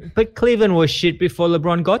this. But Cleveland was shit before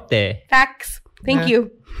LeBron got there. Facts. Thank you.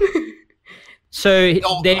 So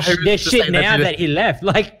they're shit now that he left.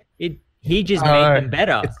 Like, he just made them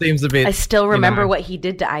better. It seems a bit... I still remember what he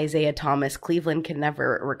did to Isaiah Thomas. Cleveland can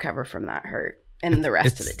never recover from that hurt. And the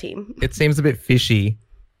rest of the team. It seems a bit fishy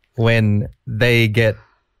when they get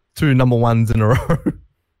 2 number 1s in a row.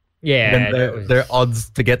 Yeah. Their odds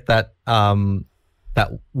to get that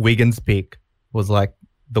Wiggins pick was like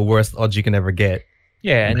the worst odds you can ever get.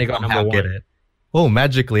 Yeah, and they got number 1. Get it. Oh,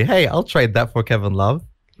 magically. Hey, I'll trade that for Kevin Love.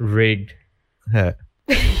 Rigged. Yeah.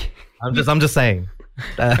 I'm just saying.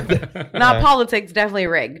 Not politics, definitely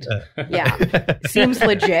rigged. Yeah. Seems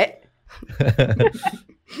legit.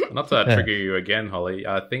 Not to trigger you again, Holly.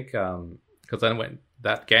 I think because I went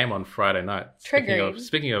that game on Friday night.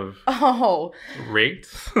 Speaking of rigged,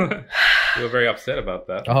 you were very upset about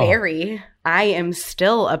that. Very. I am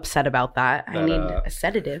still upset about that. I need a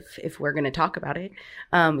sedative if we're going to talk about it.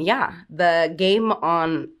 The game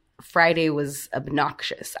on Friday was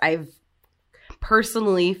obnoxious. I've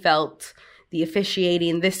personally felt the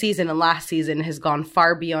officiating this season and last season has gone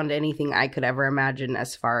far beyond anything I could ever imagine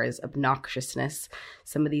as far as obnoxiousness.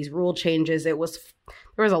 Some of these rule changes, there was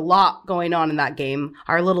a lot going on in that game.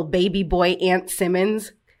 Our little baby boy, Ant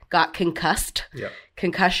Simmons, got concussed. Yep.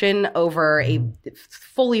 Concussion over a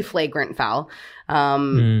fully flagrant foul.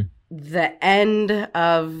 The end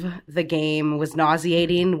of the game was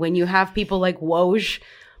nauseating when you have people like Woj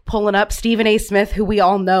pulling up Stephen A. Smith, who we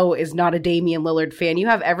all know is not a Damian Lillard fan. You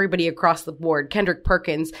have everybody across the board, Kendrick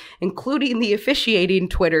Perkins, including the officiating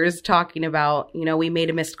Twitters talking about, we made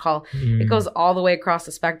a missed call. It goes all the way across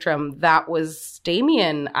the spectrum. That was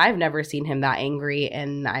Damian. I've never seen him that angry,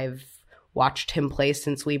 and I've watched him play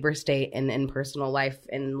since Weber State and in personal life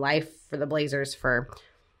and life for the Blazers for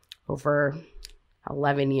over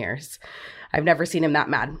 11 years. I've never seen him that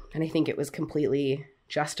mad, and I think it was completely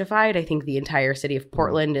justified. I think the entire city of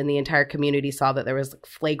Portland and the entire community saw that there was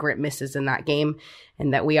flagrant misses in that game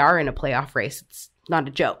and that we are in a playoff race. It's not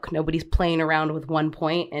a joke. Nobody's playing around with 1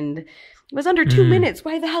 point, and it was under 2 minutes.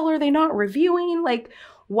 Why the hell are they not reviewing?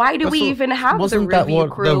 Why do we even have the review that what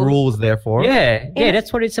crew? The rule was there for? Yeah,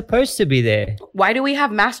 that's what it's supposed to be there. Why do we have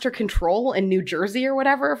master control in New Jersey or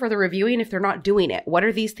whatever for the reviewing if they're not doing it? What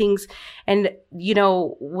are these things? And,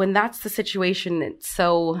 when that's the situation, it's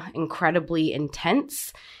so incredibly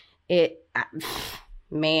intense.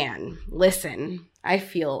 Listen, I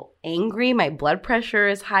feel angry. My blood pressure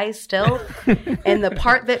is high still. And the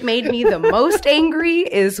part that made me the most angry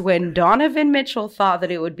is when Donovan Mitchell thought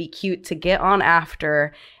that it would be cute to get on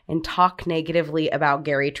after and talk negatively about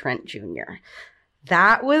Gary Trent Jr.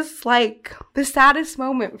 That was like the saddest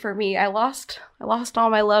moment for me. I lost all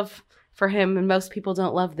my love for him, and most people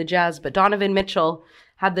don't love the Jazz, but Donovan Mitchell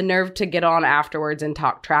had the nerve to get on afterwards and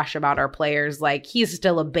talk trash about our players. Like, he's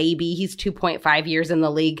still a baby. He's 2.5 years in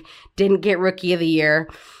the league. Didn't get Rookie of the Year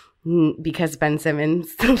because Ben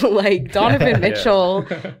Simmons. Donovan Mitchell,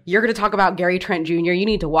 you're going to talk about Gary Trent Jr. You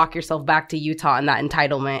need to walk yourself back to Utah in that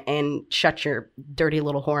entitlement and shut your dirty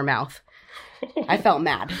little whore mouth. I felt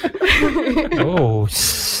mad. Oh,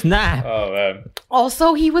 snap. Oh, man.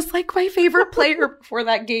 Also, he was my favorite player before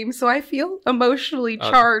that game, so I feel emotionally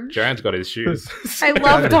charged. Jaren's got his shoes. I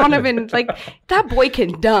love Donovan. That boy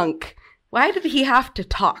can dunk. Why did he have to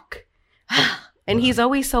talk? And he's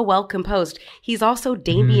always so well composed. He's also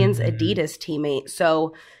Damian's Adidas teammate.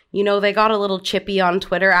 So, they got a little chippy on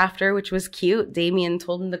Twitter after, which was cute. Damian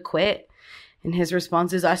told him to quit. And his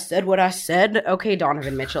response is, I said what I said. Okay,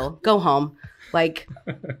 Donovan Mitchell, go home.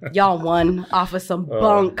 Y'all won off of some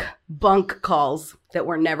bunk calls that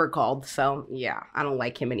were never called. So, yeah, I don't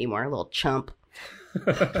like him anymore. A little chump.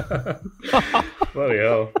 Bloody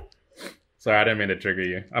hell. Sorry, I didn't mean to trigger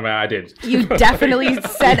you. I mean, I did. You definitely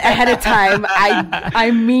said ahead of time, I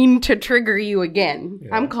mean to trigger you again.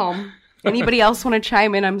 Yeah. I'm calm. Anybody else want to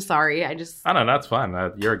chime in? I'm sorry. I don't know. That's fine.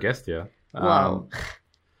 You're a guest here. Well,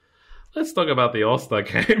 let's talk about the All-Star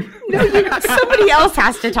game. No, somebody else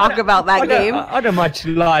has to talk about that game. On a much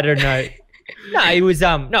lighter note. No, it was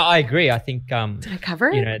no, I agree. I think did I cover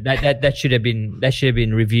it? That should have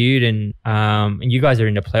been reviewed, and you guys are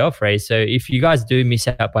in the playoff race. So if you guys do miss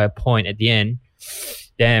out by a point at the end,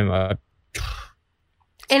 damn, it's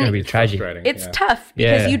gonna be tragic. It's tough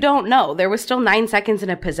because you don't know. There was still 9 seconds in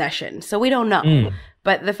a possession, so we don't know.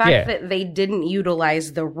 But the fact that they didn't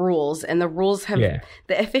utilize the rules, and the rules have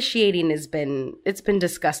the officiating has been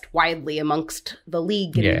discussed widely amongst the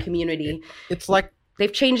league and the community. It's like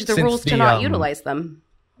they've changed the rules to not utilize them.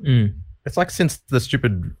 It's like since the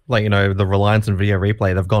stupid, the reliance on video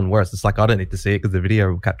replay, they've gone worse. It's like, I don't need to see it because the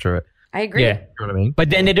video will capture it. I agree. You know what I mean? But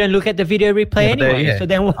then they don't look at the video replay anyway. So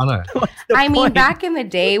then I know. I mean, back in the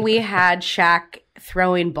day, we had Shaq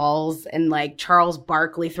throwing balls and Charles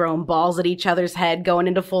Barkley throwing balls at each other's head, going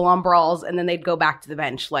into full-on brawls, and then they'd go back to the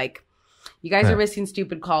bench. You guys are missing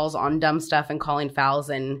stupid calls on dumb stuff and calling fouls,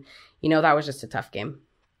 and, that was just a tough game.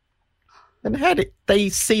 And how did they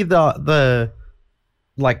see the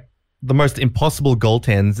most impossible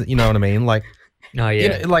goaltends? You know what I mean? Oh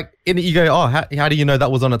yeah. You go, oh, how do you know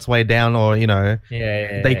that was on its way down? Or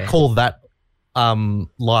they call that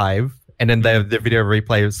live, and then the video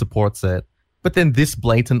replay supports it. But then this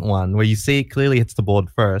blatant one where you see it clearly hits the board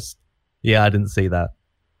first. Yeah, I didn't see that.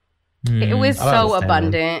 It was so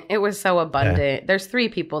abundant. It was so abundant. There's 3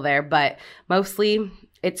 people there, but mostly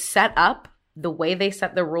it's set up. The way they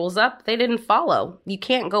set the rules up, they didn't follow. You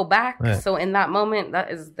can't go back. Right. So in that moment,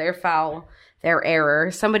 that is their foul, their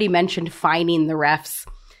error. Somebody mentioned fining the refs.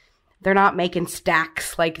 They're not making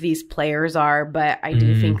stacks like these players are, but I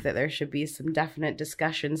do think that there should be some definite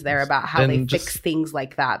discussions there about how they fix things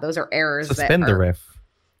like that. Those are errors. Suspend the ref.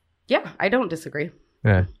 Yeah, I don't disagree.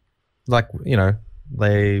 Yeah.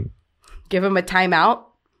 They give him a timeout.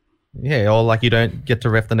 Yeah, or you don't get to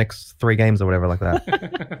ref the next 3 games or whatever like that.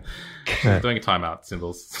 Doing a timeout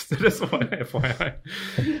symbols. FYI.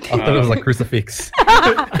 I thought it was like crucifix.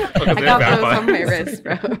 I got those on my wrist,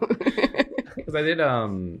 bro. Because I did,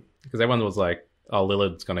 because everyone was like, oh,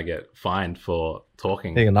 Lillard's going to get fined for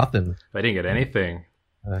talking. They got nothing. They didn't get anything.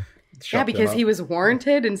 Yeah, because he was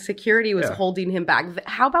warranted and security was holding him back.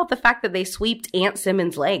 How about the fact that they sweeped Ant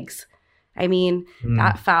Simmons' legs? I mean,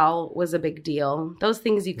 that foul was a big deal. Those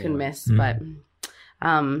things you can miss, but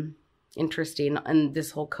interesting. And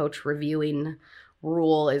this whole coach reviewing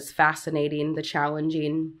rule is fascinating, the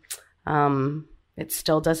challenging. It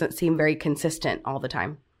still doesn't seem very consistent all the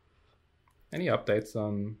time. Any updates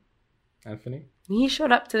on Anthony? He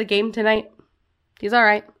showed up to the game tonight. He's all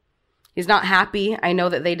right. He's not happy. I know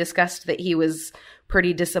that they discussed that he was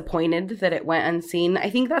pretty disappointed that it went unseen. I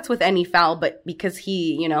think that's with any foul, but because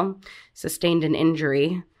he, sustained an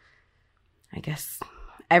injury, I guess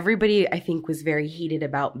everybody, I think, was very heated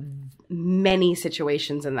about many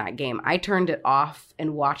situations in that game. I turned it off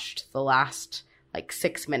and watched the last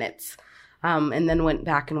 6 minutes, and then went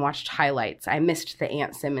back and watched highlights. I missed the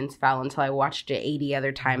Ant Simmons foul until I watched it 80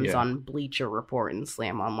 other times on Bleacher Report and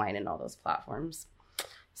Slam Online and all those platforms.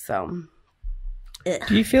 So,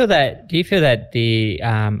 do you feel that the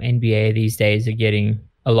NBA these days are getting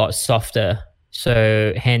a lot softer?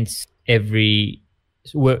 So hence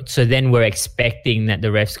so then we're expecting that the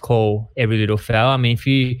refs call every little foul. I mean, if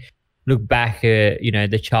you look back at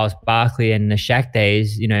the Charles Barkley and the Shaq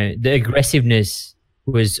days, the aggressiveness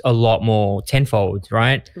was a lot more tenfold,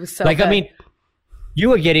 right? It was so good. I mean,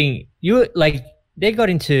 they got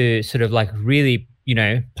into sort of really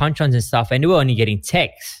punch-ons and stuff, and they were only getting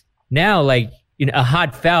texts. Now, a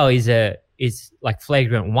hard foul is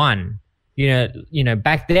flagrant 1.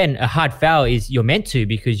 Back then a hard foul is you're meant to,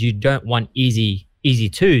 because you don't want easy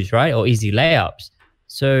 2s, right? Or easy layups.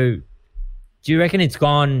 So do you reckon it's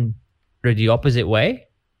gone the opposite way?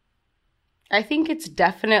 I think it's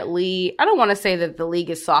definitely, I don't want to say that the league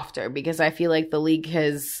is softer, because I feel like the league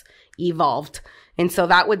has evolved. And so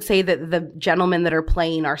that would say that the gentlemen that are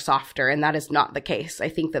playing are softer, and that is not the case. I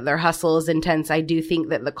think that their hustle is intense. I do think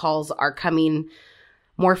that the calls are coming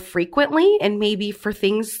more frequently, and maybe for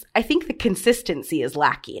things, I think the consistency is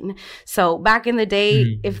lacking. So back in the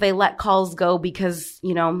day, if they let calls go because,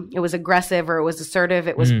 you know, it was aggressive or it was assertive,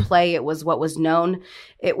 it was play, it was what was known,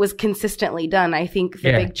 it was consistently done. I think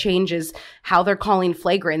the big change is how they're calling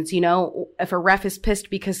flagrants. You know, if a ref is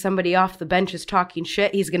pissed because somebody off the bench is talking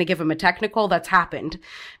shit, he's going to give him a technical. That's happened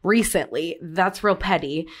recently. That's real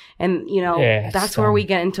petty. And, you know, that's where we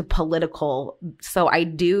get into political. So I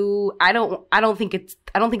don't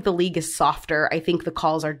think the league is softer. I think the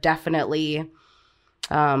calls are definitely,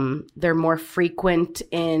 they're more frequent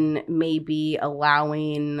in maybe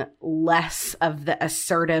allowing less of the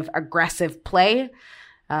assertive, aggressive play.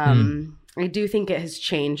 I do think it has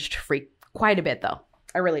changed quite a bit, though.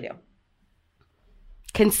 I really do.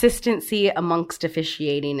 Consistency amongst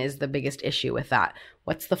officiating is the biggest issue with that.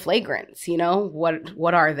 What's the flagrants? You know,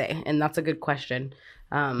 what are they? And that's a good question.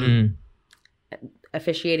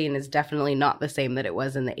 Officiating is definitely not the same that it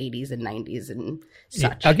was in the 80s and 90s and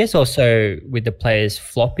such. I guess also with the players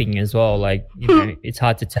flopping as well, like, you know, it's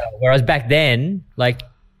hard to tell. Whereas back then, like,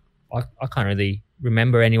 I can't really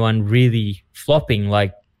remember anyone really flopping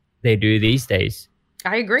like they do these days.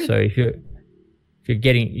 I agree. So if you're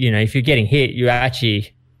getting hit, you're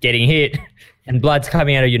actually getting hit and blood's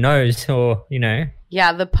coming out of your nose, or, you know.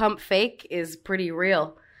 Yeah, the pump fake is pretty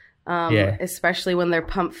real. Especially when they're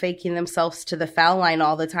pump faking themselves to the foul line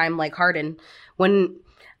all the time, like Harden. When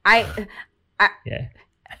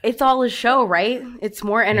it's all a show, right? It's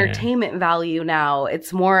more entertainment value now.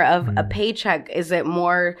 It's more of a paycheck. Is it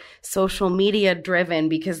more social media driven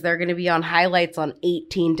because they're going to be on highlights on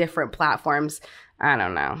 18 different platforms? I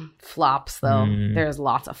don't know. Flops, though. There's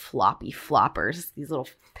lots of floppy floppers. These little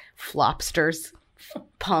flopsters.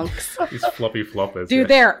 Punks. These floppy floppers. Dude,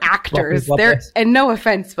 they're actors. And no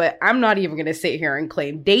offense, but I'm not even going to sit here and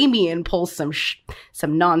claim Damian pulls some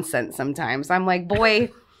nonsense sometimes. I'm like,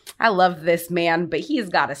 boy, I love this man, but he's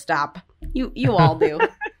got to stop. You all do.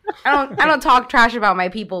 I don't talk trash about my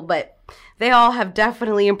people, but they all have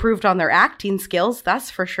definitely improved on their acting skills.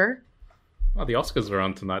 That's for sure. Oh, the Oscars are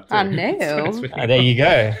on tonight too. I know. There you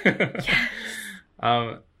go. Yes.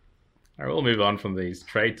 I will move on from these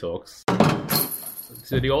trade talks.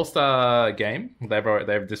 So the All-Star game,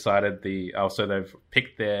 they've decided so they've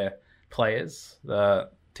picked their players, the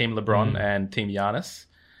Team LeBron and Team Giannis.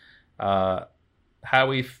 How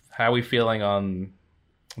are we feeling on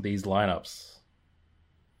these lineups?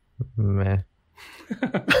 Meh.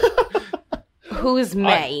 Who's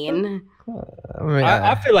main?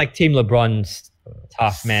 I feel like Team LeBron's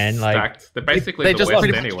tough, man. Like, stacked. They're basically they the just West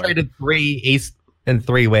pretty anyway. much traded 3 East and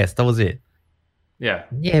 3 West. That was it. Yeah.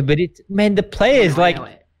 Yeah, but the players, like,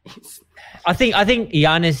 I think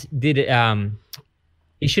Giannis did it.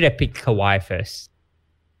 He should have picked Kawhi first.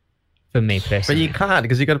 For me personally. But you can't,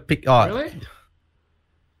 because you got to pick. Oh, Really?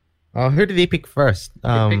 Oh, who did he pick first? He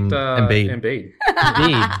picked Embiid. Indeed.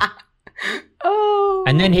 Oh.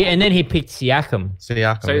 And then he picked Siakam. So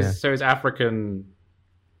his African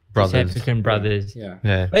brothers. African brothers.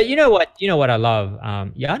 Yeah. But you know what I love?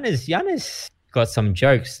 Giannis got some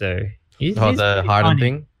jokes though. He's the Harden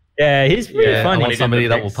thing? Yeah, he's pretty funny. I want somebody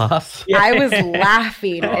that will pass. Yeah. I was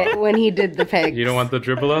laughing when he did the pick. You don't want the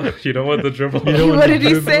dribbler? You don't want the dribbler? What did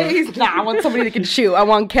he say? Nah, I want somebody that can shoot. I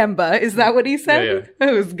want Kemba. Is that what he said? Yeah.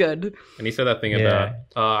 It was good. And he said that thing about,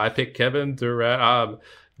 I picked Kevin Durant,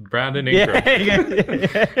 Brandon Ingram.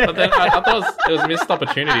 But then I thought it was a missed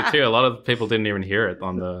opportunity too. A lot of people didn't even hear it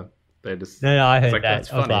on the... They just... No, I heard like, that. That's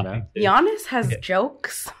funny, man. Giannis has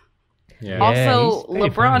jokes. Yeah. Also,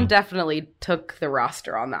 LeBron funny. Definitely took the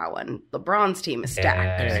roster on that one. LeBron's team is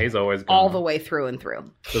stacked. Yeah, he's always all the way through and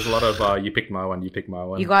through. There's a lot of you pick my one, you pick my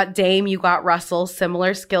one. You got Dame, you got Russell,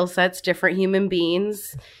 similar skill sets, different human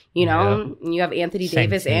beings. You know, you have Anthony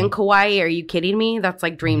Davis and Kawhi. Are you kidding me? That's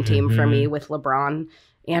like dream team for me with LeBron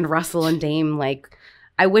and Russell and Dame. Like,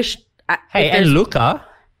 I wish. And Luka.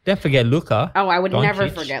 Don't forget Luka. Oh, I would never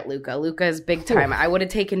forget Luka. Luka is big time. I would have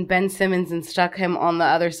taken Ben Simmons and stuck him on the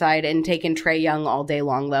other side and taken Trae Young all day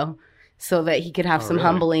long, though, so that he could have some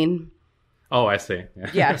humbling. Oh, I see. Yeah.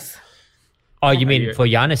 Yes. Oh, you mean for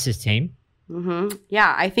Giannis's team? Mm-hmm.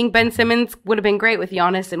 Yeah, I think Ben Simmons would have been great with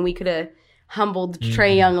Giannis, and we could have humbled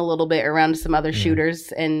Trae Young a little bit around some other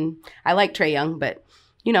shooters. And I like Trae Young, but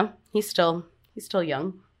you know, he's still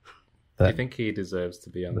young. Do you think he deserves to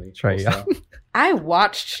be on the Trae Young? I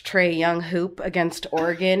watched Trae Young hoop against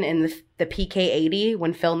Oregon in the PK 80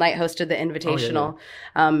 when Phil Knight hosted the Invitational.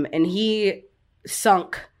 And he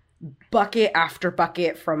sunk bucket after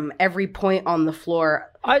bucket from every point on the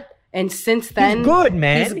floor. And since then, he's good,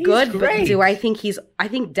 man. He's good, great. but I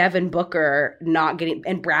think Devin Booker not getting,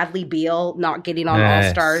 and Bradley Beal not getting on Yes.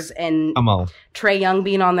 All-Stars, and Come on. Trae Young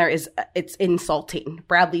being on there it's insulting.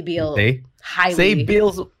 Bradley Beal See? highly. See,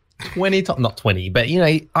 Beal's 20, not 20, but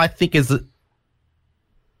I think is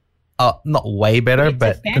not way better, It's a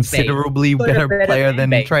but fan base. considerably But a better better player fan than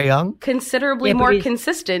base. Trae Young. considerably Yeah, but more he's-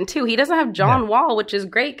 consistent too. He doesn't have John Wall, which is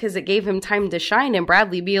great because it gave him time to shine. And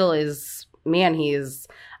Bradley Beal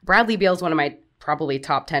Bradley Beal is one of my probably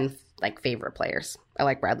top 10 favorite players. I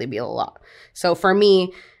like Bradley Beal a lot. So for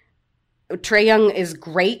me, Trae Young is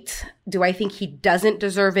great. Do I think he doesn't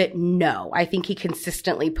deserve it? No. I think he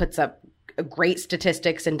consistently puts up great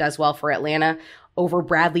statistics and does well for Atlanta. Over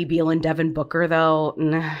Bradley Beal and Devin Booker, though,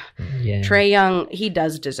 Yeah. Trae Young, he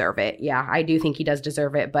does deserve it. Yeah, I do think he does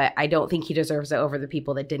deserve it, but I don't think he deserves it over the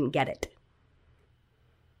people that didn't get it.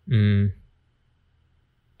 Mm.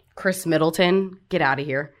 Chris Middleton, get out of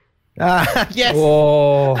here. Yes.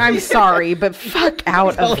 Oh. I'm sorry, but fuck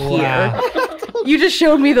out of Wow. here. You just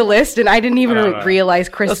showed me the list, and I didn't even I don't know. realize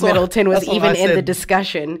Chris That's what- Middleton was that's what even I in the said.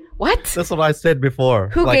 discussion. What? That's what I said before.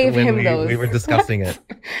 Who gave when him those? We were discussing it.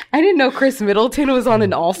 I didn't know Chris Middleton was on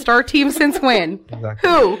an all-star team since when? Exactly.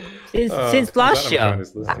 Who? Since last I'm trying year.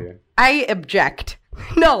 this list here. I object.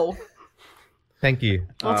 No. Thank you.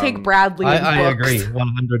 I'll take Bradley and I Books.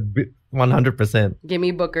 agree. 100%. Give me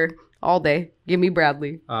Booker all day. Give me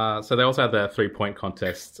Bradley. So they also had the 3-point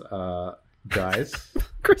contest, guys.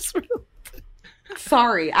 Chris Middleton.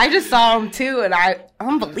 Sorry. I just saw him too, and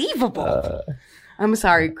unbelievable. I'm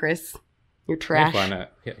sorry, Chris. You're We'll trash. find out.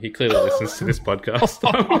 He clearly listens to this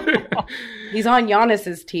podcast. He's on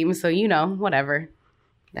Giannis's team, so whatever.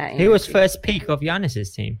 He was first pick of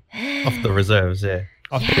Giannis's team. Off the reserves, yeah.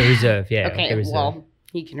 Of the reserve, yeah. of Okay, the reserve. well,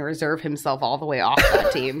 he can reserve himself all the way off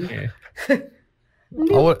that team. Yeah.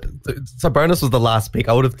 Sabonis was the last pick.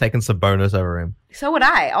 I would have taken Sabonis over him. So would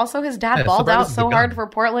I. Also, his dad Yeah, balled Sabonis out is so the hard gun. for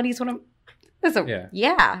Portland. He's one of. Yeah.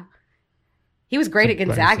 Yeah. He was great at Sabonis is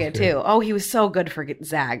Gonzaga, good. too. Oh, he was so good for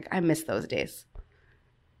Gonzaga. I miss those days.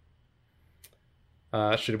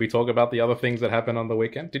 Should we talk about the other things that happened on the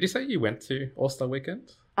weekend? Did you say you went to All-Star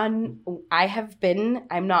Weekend? I have been.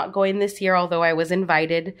 I'm not going this year, although I was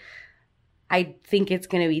invited. I think it's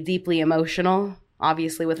going to be deeply emotional,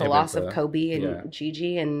 obviously, with the Yeah, loss with of Kobe and yeah.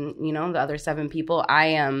 Gigi and, the other 7 people.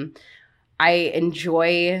 I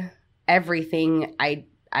enjoy everything.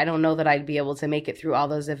 I don't know that I'd be able to make it through all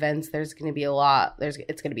those events. There's going to be a lot.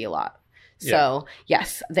 It's going to be a lot. So,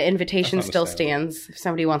 yes, the invitation That's still understandable. stands. If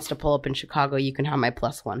somebody wants to pull up in Chicago, you can have my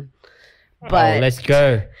 +1. Oh, But let's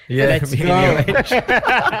go. Yeah, Let's me go. and you.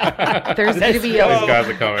 there's going to be These guys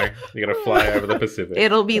are coming. You're going to fly over the Pacific.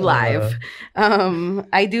 It'll be live.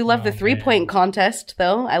 I do love the 3-point contest,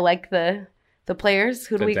 though. I like the players.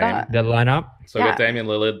 Who do The we Dame. got? The lineup. So we've Yeah. got Damian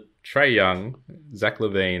Lillard, Trae Young, Zach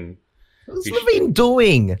LaVine. What's Levine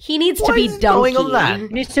doing? He needs to What be is going on dunky.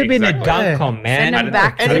 that? Needs to be in the Exactly. dunk on, man. Send him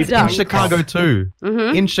back And to it's in dunk. Chicago too.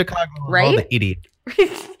 Mhm. In Chicago, Right? the idiot.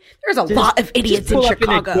 There's a lot of idiots Just in pull up in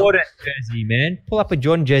a Chicago. Jordan jersey, man. Pull up a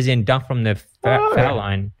Jordan jersey and dunk from the foul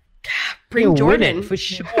line. Bring You'll Jordan. win it for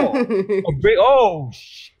sure.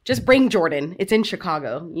 Just bring Jordan. It's in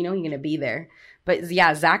Chicago. You're going to be there. But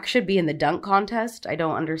yeah, Zach should be in the dunk contest. I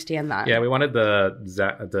don't understand that. Yeah, we wanted the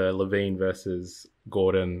LaVine versus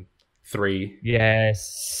Gordon 3.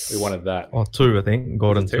 Yes. We wanted that. Or 2, I think.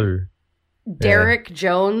 Gordon Was it 2. Derek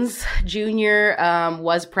Jones Jr.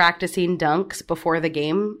 Was practicing dunks before the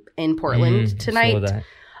game in Portland Saw tonight.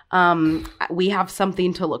 that. We have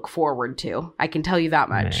something to look forward to. I can tell you that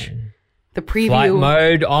much. Man. The preview, Flight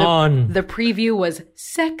mode on. the preview was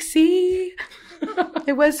sexy.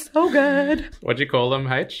 It was so good. What'd you call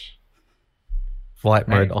them, H? Flight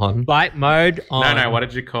mode on. Flight mode on. No. What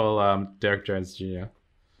did you call Derek Jones Jr.?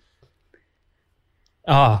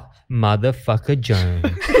 Oh, motherfucker Jones.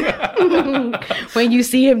 When you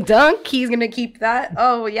see him dunk, he's gonna keep that.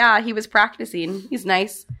 Oh yeah, he was practicing. He's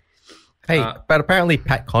nice. Hey, but apparently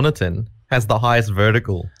Pat Connaughton has the highest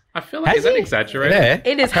vertical. I feel like, is that exaggerated? Yeah.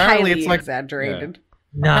 It is apparently highly it's like, exaggerated.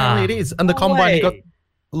 Nah. apparently it is. And the combine, you got way.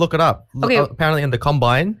 look it up. Okay. Apparently in the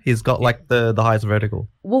combine, he's got like the highest vertical.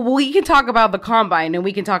 Well, we can talk about the combine and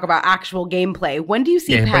we can talk about actual gameplay. When do you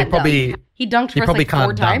see Yeah, but Pat he probably- dunk? He dunked He for us probably like 4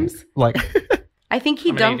 can't dunk. times. Like I think he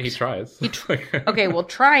I mean, dunked. he tries. Okay, well,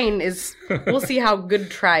 trying is. We'll see how good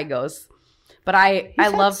try goes. But I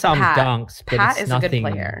had love some Pat. dunks, but Pat it's is a good nothing-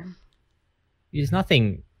 player. There's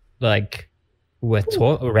nothing like worth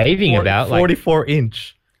raving about. Like 44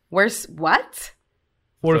 inch. Where's what?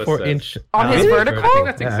 44 says. inch. On his Really? vertical? I think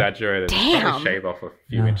that's Yeah. exaggerated. Damn. Probably shave off a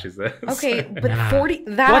few No. inches there. Okay, but Nah. 40.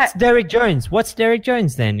 That what's Derek Jones? What's Derek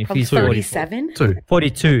Jones then? If from he's 37. 2.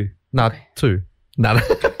 42. No, Okay. 2. No.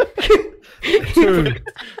 2.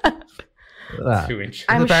 2 inches.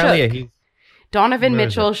 I'm apparently, shook. he's Donovan Where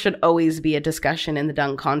is Mitchell should always be a discussion in the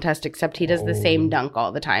dunk contest, except he does the same dunk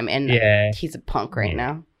all the time, and Yeah. he's a punk right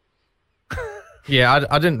now. Yeah,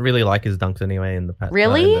 I didn't really like his dunks anyway in the past.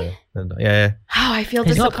 Really? Yeah. Oh, I feel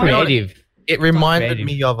He's not disappointed. creative. It reminded creative.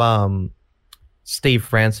 me of Steve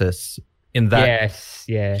Francis in that Yes,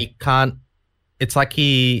 yeah. he can't. It's like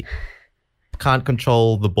he can't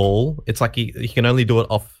control the ball. It's like he can only do it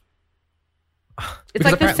off. It's Because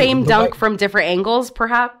like the apparently same the dunk way- from different angles,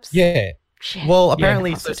 perhaps. Yeah. Shit. Well, Yeah,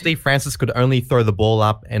 apparently, so possibly. Steve Francis could only throw the ball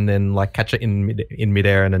up and then like catch it in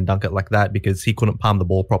midair and then dunk it like that because he couldn't palm the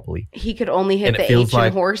ball properly. He could only hit And it the feels H in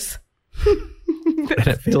like- horse. And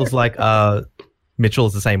it feels like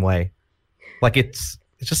Mitchell's the same way. Like it's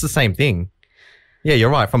just the same thing. Yeah, you're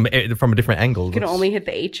right. From a different angle. You can It's- only hit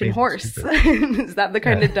the H in it's horse. stupid. Is that the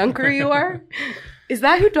kind of dunker you are? Is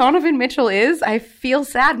that who Donovan Mitchell is? I feel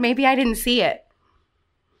sad. Maybe I didn't see it.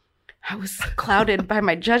 I was clouded by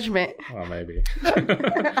my judgment. Oh, maybe.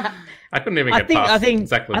 I couldn't even get I past think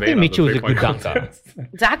Zach Levine. think on the Mitchell's a three-point good dunker. contest.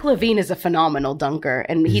 Zach Levine is a phenomenal dunker,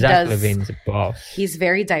 and he Zach does. Levine's a boss. He's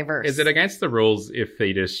very diverse. Is it against the rules if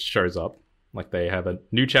he just shows up? Like they have a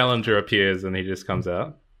new challenger appears and he just comes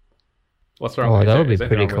out? What's wrong Oh, with that it? would be Is there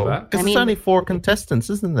anything pretty wrong with cool. that? Because I mean- it's only 4 contestants,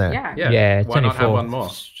 isn't there? Yeah. Yeah, it's why only not have 4. one more?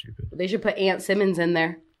 Stupid. They should put Ant Simmons in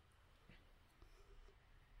there.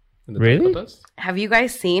 In the Really? dunk contest? Have you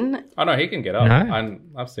guys seen Oh no, he can get up. No.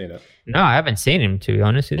 I've seen it. No, I haven't seen him, to be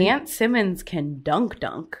honest with you. Ant Simmons can dunk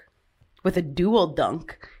with a dual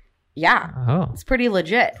dunk? Yeah, Oh, it's pretty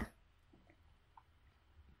legit.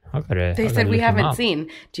 They said we haven't seen.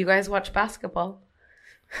 Do you guys watch basketball?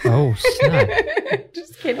 Oh, snap.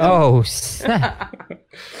 Just kidding. Oh, snap.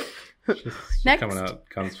 She's Next. coming out,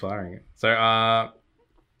 guns firing. So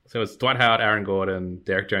it's Dwight Howard, Aaron Gordon,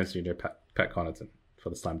 Derek Jones Jr., Pat Connaughton for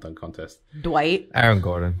the slam dunk contest. Dwight. Aaron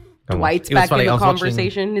Gordon. Come on. Dwight's It was back funny, in the I was watching-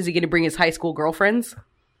 conversation. Is he going to bring his high school girlfriends?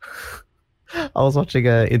 I was watching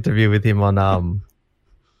an interview with him on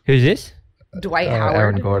Who's this? Dwight Howard.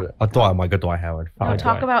 Aaron Gordon. Oh my god, Dwight Howard. No, Fuck.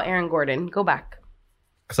 talk about Aaron Gordon. Go back.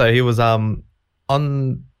 So he was on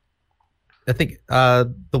I think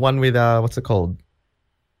the one with what's it called?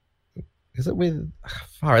 Is it with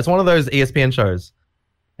it's one of those ESPN shows.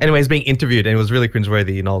 Anyway, he's being interviewed and it was really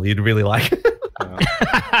cringeworthy and all. You'd really like it.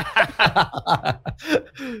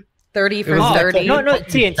 30 for It was- 30. No,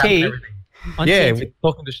 TNT. On Yeah, TNT.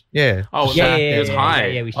 we're talking to yeah. Oh, Yeah, he was high.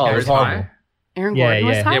 yeah, we Oh, it he was was horrible. high. Aaron Yeah, Gordon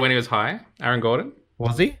was yeah. high? Yeah, when he was high, Aaron Gordon.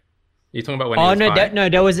 Was he? You talking about when he was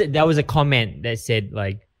high? That was a comment that said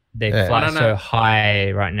like they Yeah. fly I don't so know.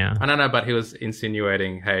 high right now. I don't know, but he was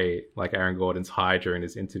insinuating, hey, like Aaron Gordon's high during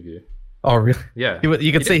his interview. Oh really? Yeah.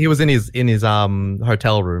 You could see he was in his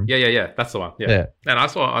hotel room. Yeah. That's the one. Yeah. Yeah. And I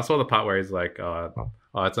saw the part where he's like, oh,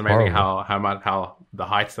 it's amazing how the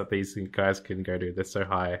heights that these guys can go to. They're so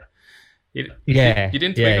high. You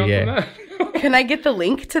didn't tweet on from that? Can I get the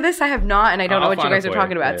link to this? I have not, and I don't know I'll what you find it guys are for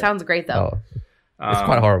talking you. about. Yeah. It sounds great, though. Oh, it's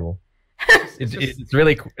quite horrible. It's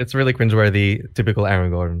really cringeworthy. Typical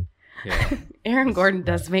Aaron Gordon. Yeah. Aaron Gordon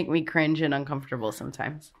does make me cringe and uncomfortable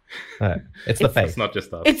sometimes. It's the face. It's not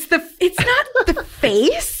just us. It's not the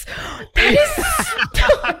face. That is.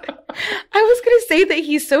 I was going to say that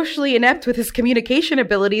he's socially inept with his communication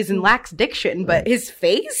abilities and lacks diction, but his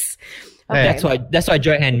face. Okay. That's why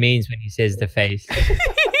Johan means when he says the face.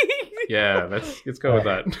 Yeah, let's go with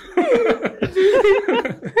that.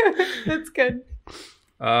 That's good.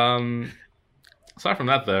 Aside from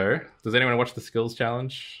that, though, does anyone watch the skills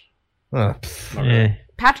challenge? Oh, Not really. Yeah.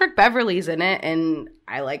 Patrick Beverley's in it, and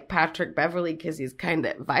I like Patrick Beverley because he's kind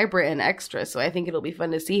of vibrant and extra. So I think it'll be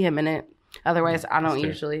fun to see him in it. Otherwise, I don't That's true.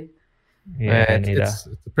 usually. Yeah, neither. it's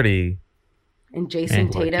a pretty. And Jason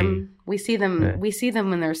Yeah. Tatum, we see them. Yeah. We see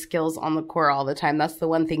them in their skills on the court all the time. That's the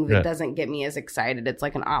one thing that Yeah. doesn't get me as excited. It's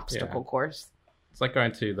like an obstacle course. It's like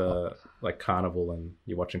going to the carnival and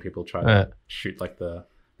you're watching people try Yeah. to shoot like the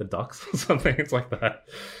ducks or something. It's like that.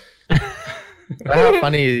 How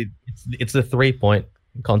funny! It's a 3-point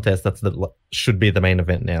contest. Should be the main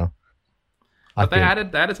event now. But they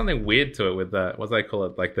added something weird to it with the what do they call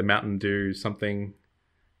it? Like the Mountain Dew something.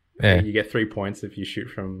 Yeah. You get 3 points if you shoot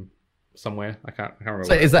from somewhere. I can't remember.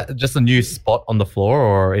 So is that just a new spot on the floor,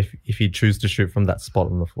 or if you choose to shoot from that spot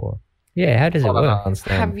on the floor? Yeah, how does it I don't work?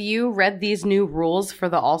 understand. Have you read these new rules for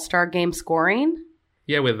the All-Star Game scoring?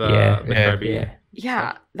 Yeah, with the Yeah. Kobe. Yeah.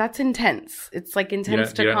 Yeah, that's intense. It's like intense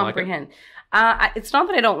You don't to like it? comprehend. It's not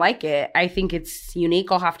that I don't like it. I think it's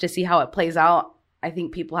unique. I'll have to see how it plays out. I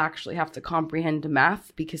think people actually have to comprehend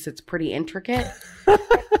math because it's pretty intricate. You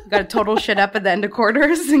got to total shit up at the end of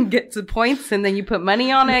quarters and get some points, and then you put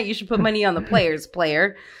money on it. You should put money on the player's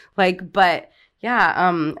player. But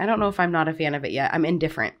yeah, I don't know if I'm not a fan of it yet. I'm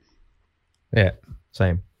indifferent. Yeah,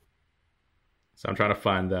 same. So I'm trying to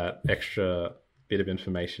find that extra bit of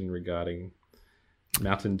information regarding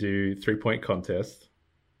Mountain Dew 3-point contest.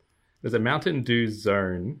 There's a Mountain Dew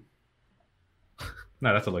zone.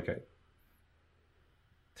 No, that's a locate.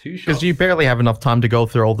 2 shots. Because you barely have enough time to go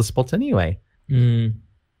through all the spots anyway.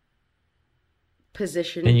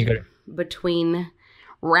 Positioned between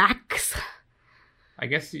racks. I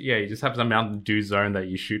guess, yeah, you just have some Mountain Dew zone that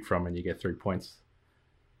you shoot from and you get 3 points.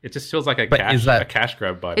 It just feels like a cash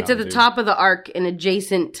grab by It's Mountain at the Dew. top of the arc and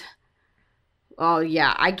adjacent. Oh,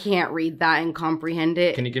 yeah, I can't read that and comprehend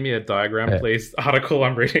it. Can you give me a diagram, please? Article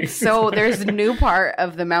I'm reading. So there's a new part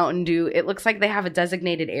of the Mountain Dew. It looks like they have a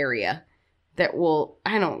designated area that will...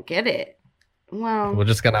 I don't get it. Well, we're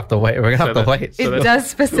just going to have to wait. We're going to have to wait. It does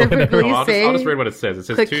specifically say... I'll just read what it says. It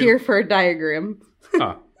says click here for a diagram.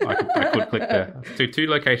 I could click there. Two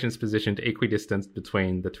locations positioned equidistant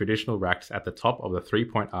between the traditional racks at the top of the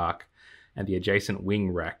 3-point arc and the adjacent wing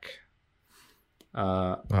rack.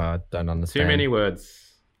 I don't understand. Too many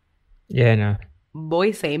words. Yeah, no.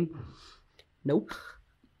 Boy, same. Nope.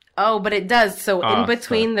 Oh, but it does. So in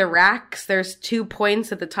between the racks, there's 2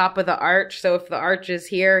 points at the top of the arch. So if the arch is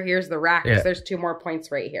here, here's the racks. Yeah. There's 2 more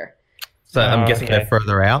points right here. So I'm guessing they're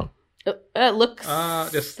further out? It looks...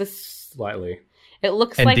 just slightly. It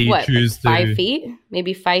looks like, what, 5 feet?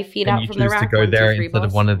 Maybe 5 feet out from the rack? And do you choose to go there instead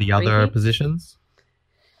of one of the other positions?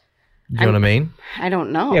 Do you know what I mean? I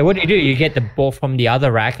don't know. Yeah, what do? You get the ball from the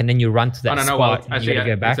other rack and then you run to that spot. Well, actually, you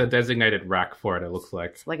go back. It's a designated rack for it, it looks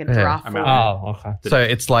like. It's like a draw. Oh, okay. So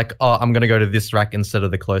it's like, I'm going to go to this rack instead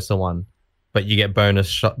of the closer one. But you get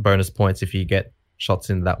bonus points if you get shots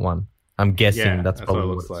in that one. I'm guessing that's probably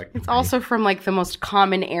what it looks like. It's also from like the most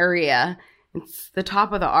common area. It's the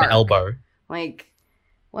top of the arc. The elbow. Like,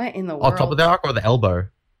 what in the world? Oh, top of the arc or the elbow?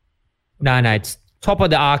 No, it's top of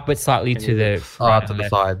the arc, but slightly to the to the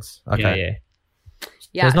sides. Okay.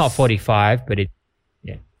 Yeah. So it's not 45, but it.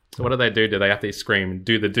 Yeah. So what do they do? Do they have to scream,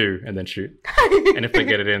 do the do, and then shoot? And if they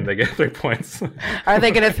get it in, they get 3 points. Are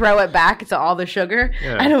they going to throw it back to all the sugar?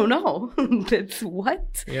 Yeah. I don't know. It's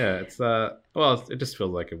what? Yeah, it's well, it just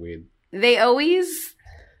feels like a weird. They always,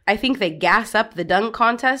 I think they gas up the dunk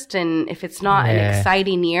contest, and if it's not an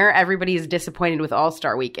exciting year, everybody is disappointed with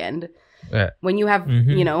All-Star Weekend. Yeah. When you have,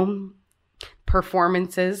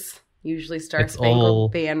 performances, usually Star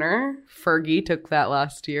Spangled Banner. Fergie took that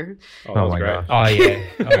last year. Oh my God. Oh, yeah.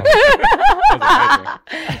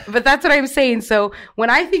 But that's what I'm saying. So when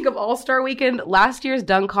I think of All-Star Weekend, last year's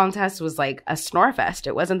dunk contest was like a snore fest.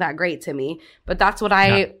 It wasn't that great to me, but that's what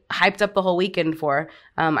I hyped up the whole weekend for.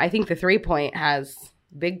 I think the 3-point has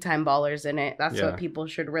big time ballers in it. That's what people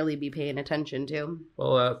should really be paying attention to.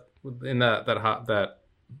 Well, in that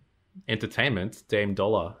entertainment, Dame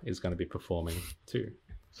Dollar is going to be performing too.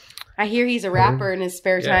 I hear he's a rapper in his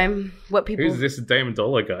spare time. What people? Who's this Dame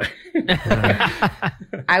Dollar guy?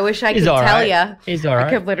 I wish I could tell you. He's all right. I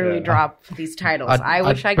could literally drop these titles. I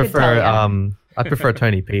wish I could tell you. I prefer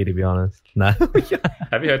Tony P, to be honest. No.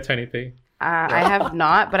 Have you heard Tony P? I have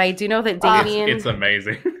not, but I do know that Damien. It's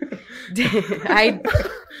amazing.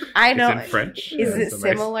 I know. It's in French. Is it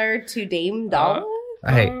similar to Dame Dollar?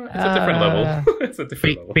 Hey, it's a different level. It's a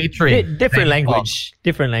different level. Featuring different language.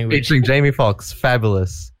 Different language. Featuring Jamie Foxx,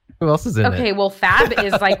 fabulous. Who else is in it? Okay, well, Fab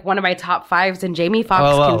is like one of my top 5s, and Jamie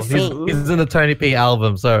Foxx can sing. He's in the Tony P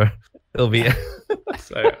album, so it'll be.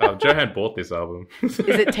 So Johan bought this album. Is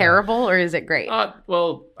it terrible or is it great?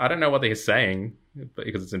 Well, I don't know what he's saying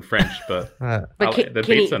because it's in French, but the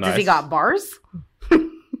beats are nice. Does he got bars?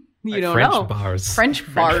 You don't French know. Bars.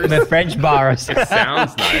 French bars. The French bars. It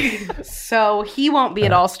sounds nice. So he won't be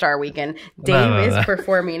at All-Star Weekend. Dame is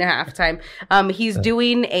performing at halftime. He's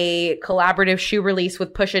doing a collaborative shoe release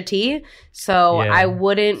with Pusha T. So I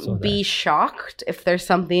wouldn't be shocked if there's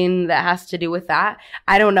something that has to do with that.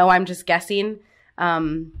 I don't know. I'm just guessing.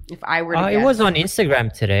 If I were to guess. It was on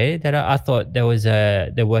Instagram today that I thought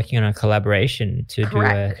they're working on a collaboration to do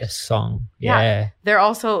a song. Yeah.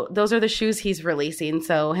 Those are the shoes he's releasing.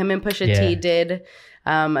 So him and Pusha T did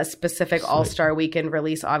a specific All-Star Weekend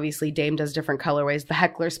release. Obviously, Dame does different colorways. The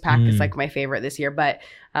Heckler's Pack is like my favorite this year, but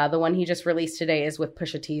the one he just released today is with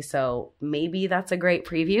Pusha T. So maybe that's a great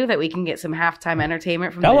preview that we can get some halftime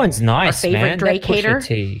entertainment from. That one's nice, our favorite man. Drake hater.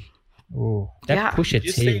 Ooh, that Pusha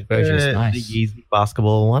T version is nice. The Yeezy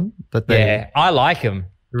basketball one. I like him.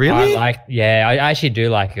 Really? I actually do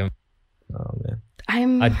like him. Oh man.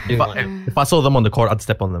 If I saw them on the court, I'd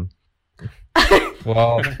step on them.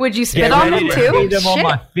 Well, Would you spit Get on ready them to see too? them on Shit.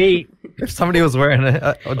 my feet. if somebody was wearing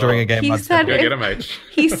it during a game, He I'd said Go if- get him, H.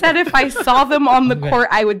 He said if I saw them on the court,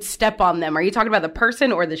 I would step on them. Are you talking about the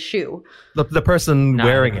person or the shoe? the person No,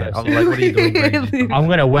 wearing the it. I'm person. like, what are you doing? wearing it? I'm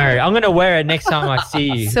gonna wear it. I'm gonna wear it next time I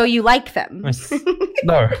see you. So you like them?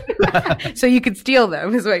 No, So you could steal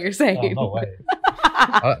them, is what you're saying. no way.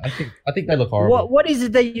 I think they look horrible. What is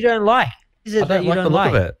it that you don't like? Is it I that don't you like the don't look like?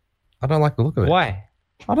 of it. I don't like the look of it. Why?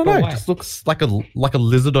 I don't But know. It why? just looks like a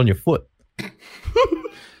lizard on your foot.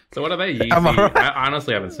 So what are they? Yeezy? Am I right? I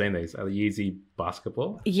honestly haven't seen these. Are they Yeezy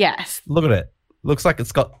basketball? Yes. Look at it. Looks like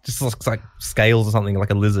it's got just looks like scales or something, like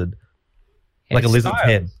a lizard, like a It's lizard's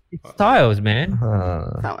styles. head. It's styles, man.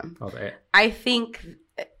 That one. Oh, they, I think.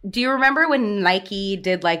 Do you remember when Nike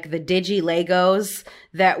did like the Digi Legos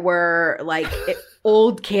that were like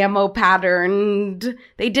old camo patterned?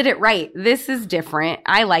 They did it right. This is different.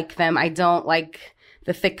 I like them. I don't like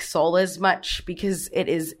the thick sole as much because it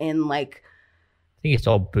is in like I think it's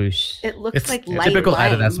all boost. it looks It's like light typical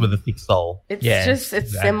lime. Adidas with a thick sole. It's Yeah, just it's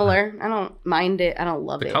exactly. similar. I don't mind it. I don't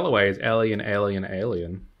love the it. colorway is alien, alien,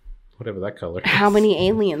 alien. Whatever that color is. How many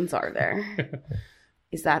aliens are there?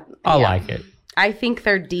 Is that? I yeah. like it. I think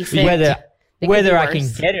they're decent. Whether They could whether be I can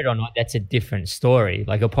worse. get it or not, that's a different story.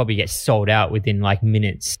 Like it'll probably get sold out within like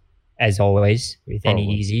minutes, as always with any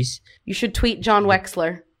Probably. Yeezys. You should tweet John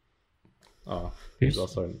Wexler. Oh, he's Who's-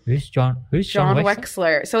 also. Who's John? Who's John Wexler?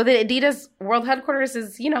 Wexler. So the Adidas World Headquarters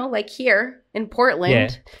is, like here in Portland.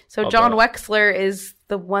 Yeah. So Oh, John but- Wexler is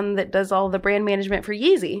the one that does all the brand management for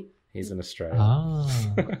Yeezy. He's in Australia. Ah,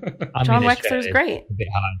 I'm John in Wexler's Australia. great. A bit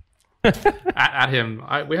hard. At him,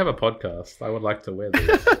 we have a podcast. I would like to wear these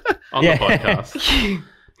on Yeah. the podcast.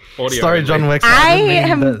 Audio Sorry, only. John Wexler. I didn't mean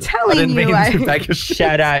am that- telling I didn't you, mean I- to bag your shit.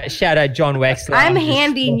 Shout out, John Wexler. I'm just-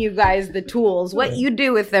 handing you guys the tools. What you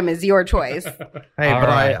do with them is your choice. Hey, All but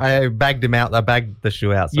right. I bagged him out. I bagged the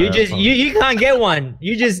shoe out. So You just you can't get one.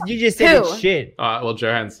 You just said Who? it's shit. Well,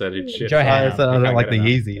 Johan said he'd shit. Johan. I said I You don't can't like the get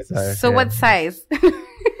it Yeezy. So, So yeah. what size?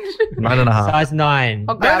 9.5. Size 9.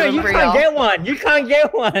 I'll grab no, them you for can't y'all. get one. You can't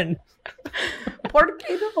get one. Por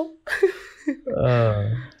qué no?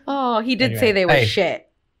 Oh, he did Anyway. say they were Hey. shit.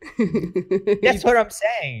 That's what I'm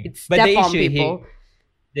saying. You'd But step the on issue people. here,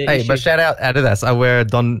 the Hey, issue- but shout out Adidas. I wear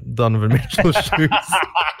Donovan Mitchell shoes.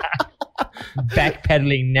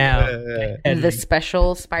 backpedaling now. Yeah. The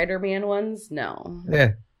special Spider-Man ones? No.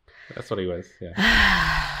 Yeah. That's what he was.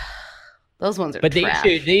 Yeah. Those ones are But the trash.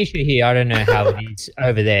 issue here, I don't know how it is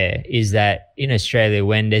over there, is that in Australia,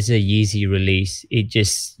 when there's a Yeezy release,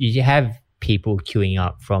 you have people queuing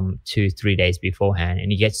up from 2-3 days beforehand,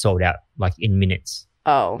 and you get sold out like in minutes.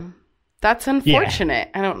 Oh, that's unfortunate.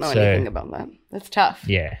 I don't know So- anything about that. That's tough.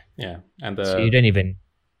 Yeah, Yeah. And so you the don't even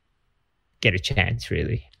get a chance,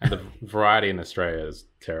 really. variety in Australia is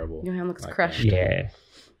terrible. Johan looks Like, crushed. Yeah,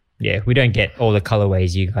 we don't get all the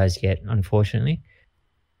colorways you guys get, unfortunately.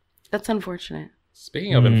 That's unfortunate.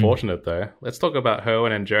 Speaking of unfortunate, though, let's talk about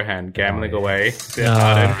Herwin and Johan gambling away their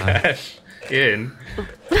Ah. hard-earned cash in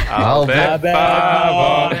I'll Bet bet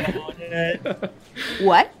Five on.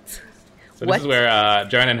 What? So What? this is where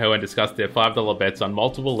Johan and Herwin discuss their $5 bets on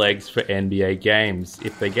multiple legs for NBA games.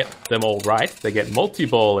 If they get them all right, they get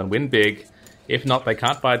multi-ball and win big. If not, they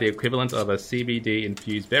can't buy the equivalent of a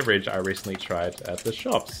CBD-infused beverage I recently tried at the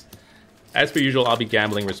shops. As per usual, I'll be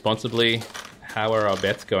gambling responsibly. How are our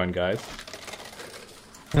bets going, guys?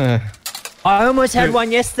 I almost had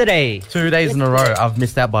one yesterday. 2 days in a row, I've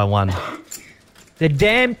missed out by one. The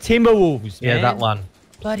damn Timberwolves, Yeah, man. that one.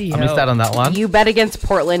 Bloody I hell. missed out on that one. You bet against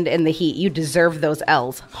Portland in the Heat. You deserve those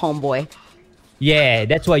L's, homeboy. Yeah,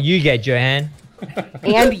 that's what you get, Johan.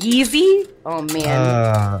 And Yeezy? Oh,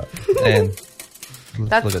 man. Man.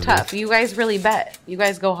 That's Look at tough. You guys really bet. You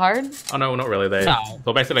guys go hard? Oh, no, not really. They No.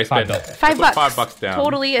 Well, basically, they spent $5. $5 bucks. $5 down.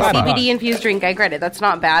 Totally a $5 CBD-infused drink. I get it. That's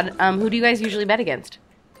not bad. Who do you guys usually bet against?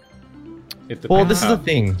 It Well, depends this is how- the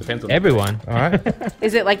thing. Depends on Everyone. All right.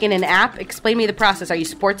 Is it like in an app? Explain me the process. Are you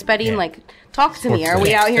sports betting? Yeah. Like, talk to me. Sports Are we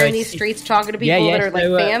betting. out here So in these it's- streets talking to people that are like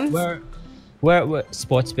so, fans? We're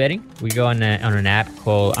sports betting. We go on an app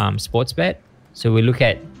called Sportsbet. So we look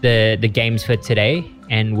at the games for today,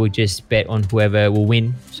 and we'll just bet on whoever will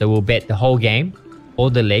win. So we'll bet the whole game, all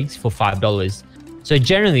the legs for $5. So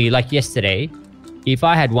generally, like yesterday, if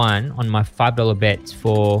I had won on my $5 bets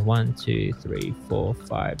for 1, 2, 3, 4,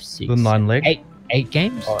 5, 6, The 9 legs? eight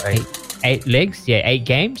games, Oh, eight. eight legs, yeah, 8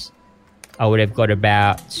 games, I would have got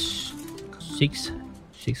about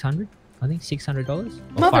 $600. I think $600. or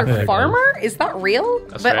Mother $500. farmer? Is that real?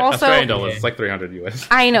 But also, Australian dollars. It's like 300 US.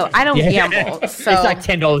 I know I don't Yeah. gamble, so It's like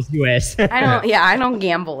 $10 US. I don't. Yeah, I don't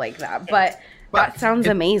gamble like that. But that sounds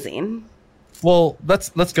amazing. Well, let's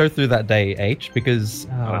go through that day, H, because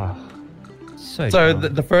So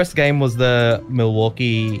the first game was the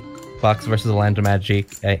Milwaukee Bucks versus Orlando Magic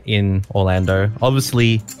in Orlando.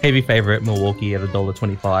 Obviously, heavy favorite Milwaukee at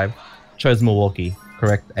 $1.25. Chose Milwaukee,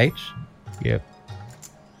 correct, H? Yep.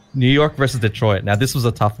 New York versus Detroit. Now, this was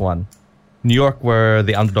a tough one. New York were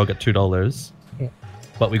the underdog at $2,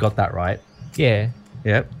 but we got that right. Yeah.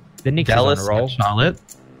 Yep. The Knicks Dallas is on a roll. at Charlotte.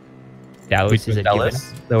 Dallas is a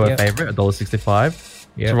Dallas. They were a favorite, $1.65.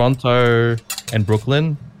 Yep. Toronto and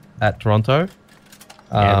Brooklyn at Toronto.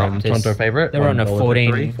 Raptors. Toronto favorite. They're on a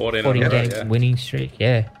 14 14 game winning streak.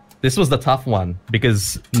 Yeah. This was the tough one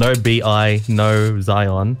because no BI, no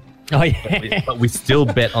Zion. Oh yeah. But we still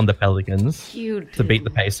bet on the Pelicans Cute. to beat the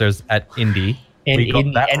Pacers at Indy. And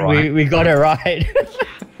we got it right.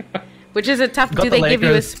 Which is a tough. Got Do the they give you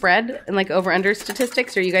a Lakers. spread and like over under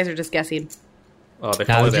statistics, or you guys are just guessing? Oh, they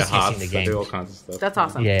No, follow we're their just guessing hearts. the They game. do all kinds of stuff. That's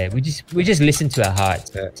awesome. Yeah, we just listen to our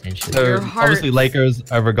hearts essentially. So Your heart. obviously Lakers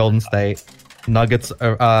over Golden State, Nuggets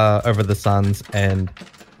over the Suns, and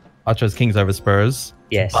I chose Kings over Spurs.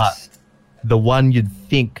 Yes. But the one you'd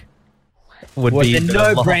think would was be a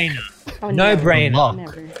no-brainer. Oh, No-brainer. lock.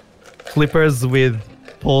 Never. Clippers with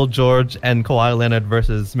Paul George and Kawhi Leonard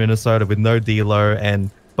versus Minnesota with no D'Lo and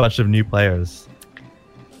a bunch of new players.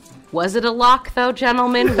 Was it a lock though,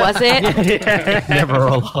 gentlemen? Was it? Never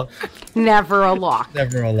a lock. Never a lock.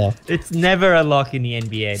 Never a lock. It's never a lock in the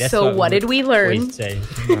NBA. That's So what did we learn? always say.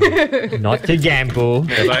 Not to gamble.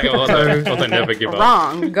 It's like, also never give up.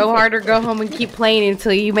 Wrong. Go hard or go home and keep playing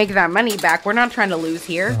until you make that money back. We're not trying to lose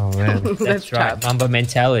here. Oh man. That's right. tough. Mamba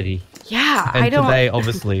mentality. Yeah, And I don't. today,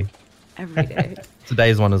 obviously, Every day.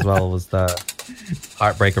 today's one as well was the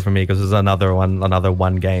heartbreaker for me because there's another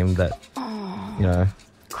one game that, you know,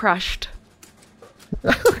 Crushed.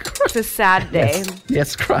 It's a sad day.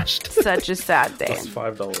 yes, crushed. Such a sad day. It's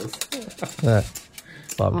 $5.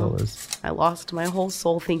 $5. I lost my whole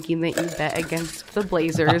soul thinking that you bet against the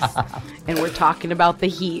Blazers, and we're talking about the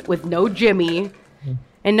Heat with no Jimmy.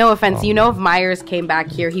 And no offense, you know, if Myers came back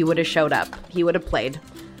here, he would have showed up. He would have played.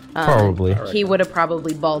 Probably. He would have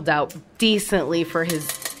probably balled out decently for his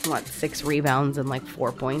 6 rebounds and like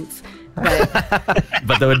 4 points. But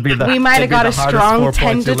But there would be the we might have got a strong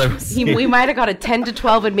 10 to to we might have got a 10 to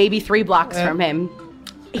 12 and maybe 3 blocks from him.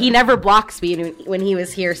 He never blocks me when he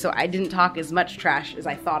was here, so I didn't talk as much trash as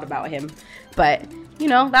I thought about him. But you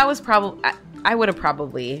know, that was probably I would have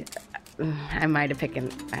probably. I might have picked.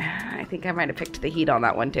 I think I might have picked the Heat on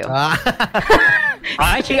that one too.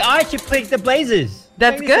 I actually picked the Blazers.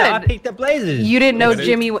 That's Check this out, good. I picked the Blazers. You didn't know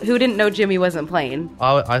Jimmy. Who didn't know Jimmy wasn't playing?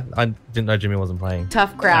 I didn't know Jimmy wasn't playing.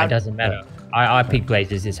 Tough It crowd. doesn't matter. I picked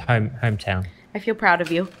Blazers. It's hometown. I feel proud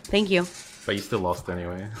of you. Thank you. But you still lost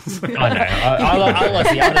anyway. I know. I lost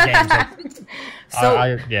the other games.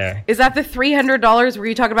 So yeah. is that the $300? Were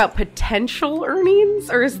you talking about potential earnings,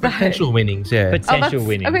 or is that Potential winnings, yeah. Potential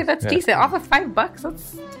winning. Okay, that's decent. Off of $5,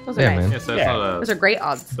 those are Yeah, nice. man. Yeah, so Yeah. Those are great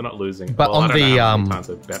odds. they're not losing. But Well, on I don't know the, how many times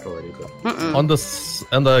they've bet already, but on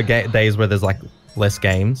the days where there's like less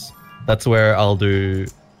games, that's where I'll do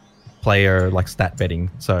player like stat betting.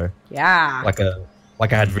 So Yeah. like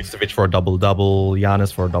I had Vucevic for a double-double,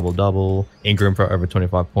 Giannis for a double-double, Ingram for over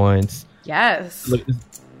 25 points, Yes.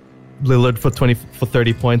 Lillard for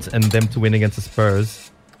 30 points, and them to win against the Spurs.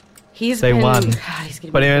 They won. God, he's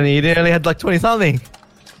gonna But be- he only had like 20 something.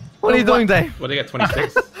 What are you doing, Dave? what do they get?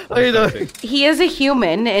 26. What are you doing? he is a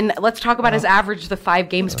human, and let's talk about his average the 5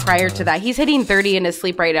 games prior to that. He's hitting 30 in his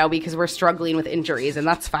sleep right now because we're struggling with injuries, and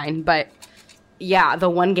that's fine. But yeah, the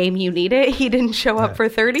one game you need it, he didn't show up for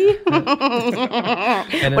 30.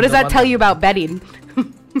 What does that tell you about betting?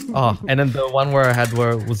 Oh, and then the one where I had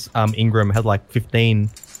was Ingram had like 15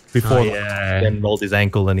 before, then rolled his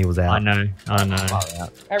ankle and he was out. I know. I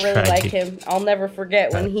really Tragic. like him. I'll never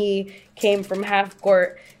forget when he came from half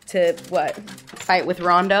court to fight with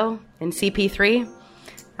Rondo and CP3.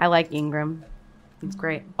 I like Ingram. It's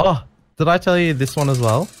great. Oh, did I tell you this one as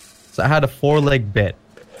well? So I had a 4-leg bet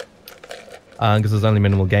because there's only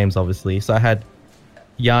minimal games, obviously. So I had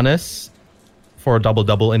Giannis for a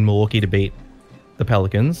double-double in Milwaukee to beat the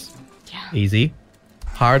Pelicans. Yeah. Easy.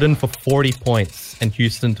 Harden for 40 points and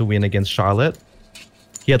Houston to win against Charlotte.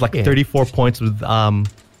 He had like 34 points with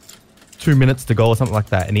 2 minutes to go or something like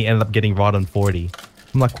that, and he ended up getting right on 40.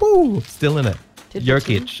 I'm like, whoo, still in it. Did the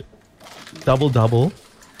Jokic, double-double,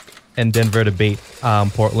 and Denver to beat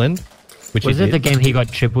Portland. Which Was he it the did. game he got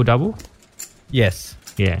triple-double? Yes.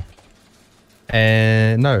 Yeah.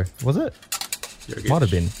 And no, was it? Might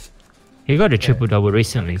have been. He got a triple-double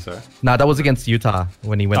recently. So No, that was against Utah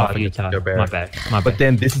when he went Oh, off against Utah. Gobert. My bad. But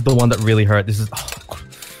then this is the one that really hurt. This is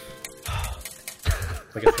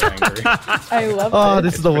They get so angry. I love Oh, it.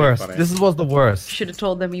 this is the worst. funny. This was the worst. Should have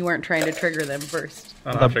told them you weren't trying to trigger them first.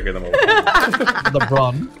 I'll trigger them all.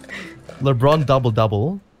 LeBron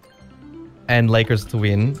double, and Lakers to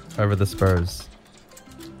win over the Spurs.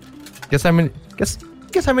 Guess how many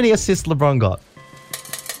assists LeBron got?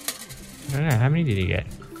 I don't know. How many did he get?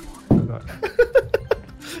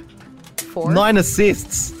 4? 9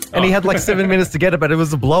 assists, and he had like 7 minutes to get it, but it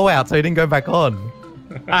was a blowout, so he didn't go back on.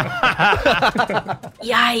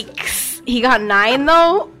 Yikes. He got 9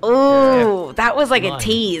 though? Ooh, that was like 9. a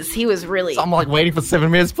tease. He was really... So I'm like waiting for 7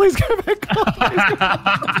 minutes. Please go back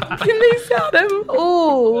on. They shot him.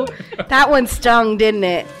 Ooh, that one stung, didn't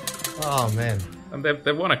it? Oh man. And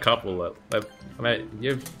they've won a couple.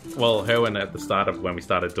 Herwin, at the start of when we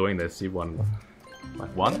started doing this, you won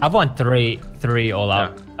like 1? I've won three all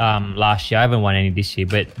up last year. I haven't won any this year,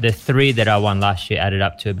 but the 3 that I won last year added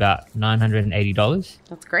up to about $980.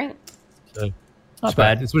 That's great. So not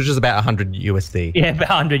bad. This was just about 100 USD. Yeah, about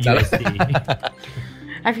 100 USD.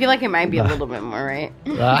 I feel like it might be a little bit more, right?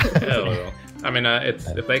 Yeah, well, I mean,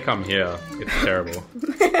 if they come here, it's terrible.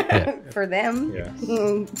 For them. Yeah,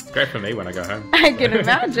 it's great for me when I go home. I can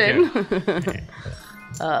imagine.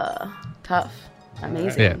 Yeah. Tough.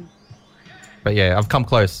 Amazing. Yeah. But yeah, I've come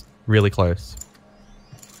close, really close.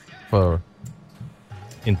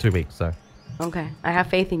 In 2 weeks, so. Okay. I have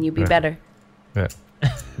faith in you. Be Yeah. better. Yeah.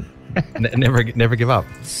 Never give up.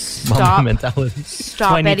 Stop. Mama mentality.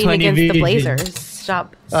 Stop betting 2020 against the vision. Blazers.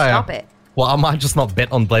 Stop it. Well, I might just not bet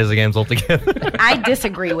on Blazer games altogether. I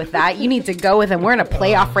disagree with that. You need to go with them. We're in a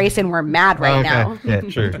playoff race and we're mad right now. Yeah,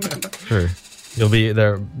 true. True. You'll be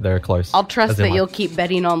they're close. I'll trust As in, that you'll keep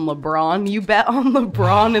betting on LeBron. You bet on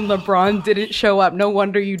LeBron and LeBron didn't show up. No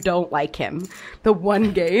wonder you don't like him. The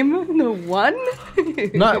one game? The one?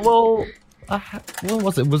 No, well, what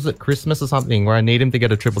was it? Was it Christmas or something where I need him to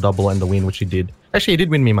get a triple-double and the win, which he did. Actually, he did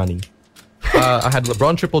win me money. I had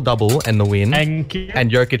LeBron triple-double and the win. Thank you. And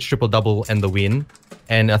Jokic triple-double and the win.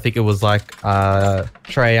 And I think it was like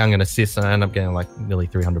Trae Young an assist, and I ended up getting like nearly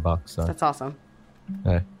 $300. So That's awesome.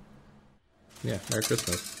 yeah. Yeah, Merry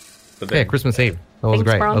Christmas. But Yeah, Christmas Eve. That was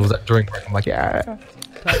Thanks, great. Bron. I was during work. I'm like, yeah.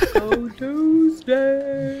 Taco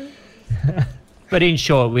Tuesday. But in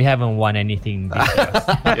short, we haven't won anything this year.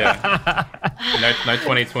 yeah. No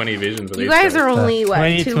 2020 vision for these You guys are only, 2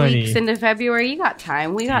 2020. weeks into February? You got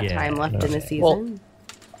time. We got Yeah, time left in the season. Well,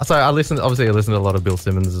 So I listened to a lot of Bill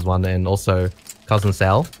Simmons as one, and also Cousin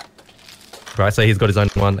Sal. Right, so he's got his own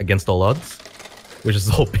one, Against All Odds, which is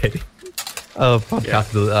all betting.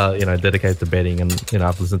 Podcast, dedicated to betting, and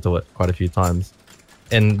I've listened to it quite a few times.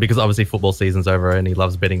 And because obviously football season's over, and he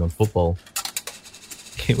loves betting on football,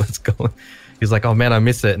 he was going. He's like, oh man, I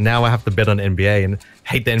miss it. Now I have to bet on NBA, and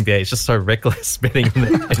hate the NBA. It's just so reckless betting on the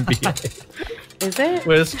NBA. Is it?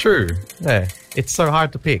 Well, it's true. Yeah, it's so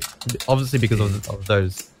hard to pick. Obviously, because of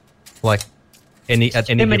those, like any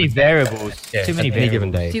Too many given- variables. yeah, Too many at any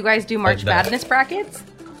given variables. day. Do you guys do March Like that. Madness brackets?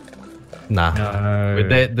 Nah, No.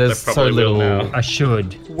 there's so probably will little. now. I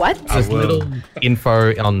should. What? There's will. little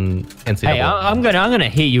info on NCAA. Hey, I'm gonna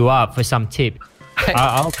hit you up for some tip.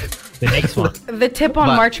 The next one. The tip on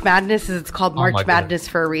But- March Madness is it's called March my Madness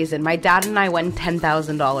for a reason. My dad and I won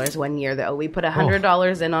 $10,000 one year, though. We put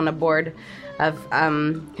 $100 in on a board of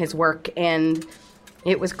his work, and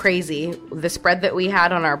it was crazy. The spread that we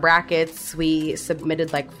had on our brackets, we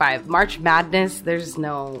submitted like 5. March Madness, there's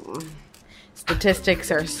no...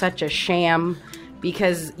 Statistics are such a sham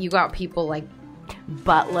because you got people like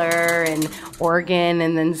Butler and Oregon,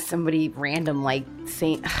 and then somebody random like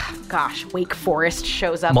Wake Forest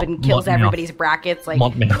shows up and kills Monmouth. everybody's brackets. Like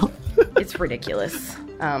Monmouth. it's ridiculous.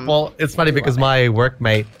 Well, it's funny because my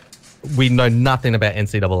workmate, we know nothing about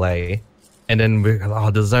NCAA, and then we're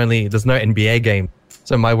like, there's no NBA game.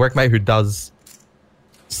 So my workmate who does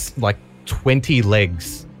like 20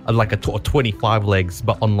 legs, like 25 legs,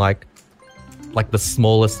 but on like the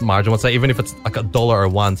smallest margin one. So even if it's like $1 or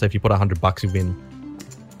 $1, so if you put $100, you win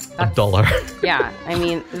 $1. Yeah, I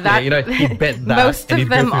mean that. he bet that. Most and of he'd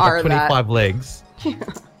go them through are like 25 legs.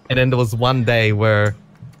 And then there was one day where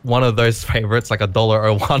one of those favorites, like $1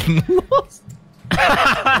 or $1, lost.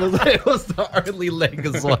 It was the only leg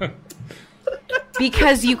as well.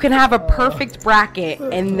 Because you can have a perfect bracket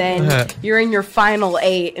and then you're in your final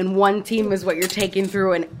 8 and one team is what you're taking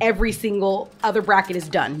through and every single other bracket is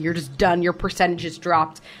done. You're just done. Your percentage is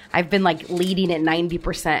dropped. I've been like leading at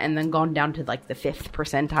 90% and then gone down to like the 5th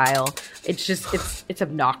percentile. It's just, it's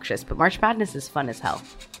obnoxious, but March Madness is fun as hell.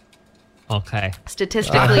 Okay.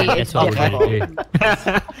 Statistically, it's That's what we're difficult.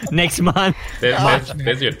 gonna do. Next month.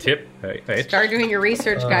 There's your tip. Hey. Start doing your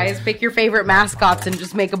research, guys. Pick your favorite mascots and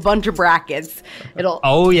just make a bunch of brackets. It'll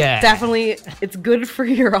definitely. It's good for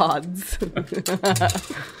your odds.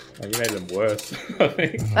 Oh, you made them worse. I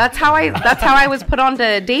think. That's how I was put on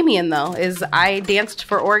to Damien though. Is I danced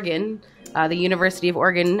for Oregon, the University of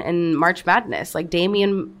Oregon in March Madness. Like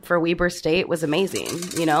Damien for Weber State was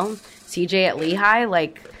amazing. You know, CJ at Lehigh,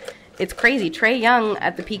 like. It's crazy. Trae Young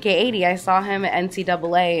at the PK80, I saw him at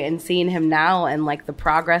NCAA, and seeing him now and like the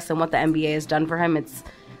progress and what the NBA has done for him,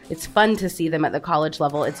 it's fun to see them at the college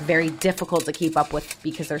level. It's very difficult to keep up with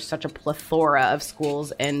because there's such a plethora of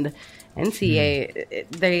schools, and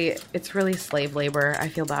NCAA it's really slave labor. I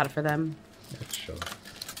feel bad for them. That's sure.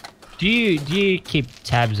 Do you keep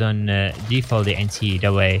tabs on? Do you follow the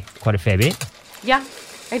NCAA quite a fair bit? Yeah,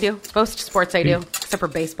 I do. Most sports I do, except for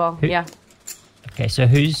baseball. Yeah. Okay, so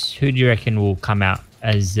who do you reckon will come out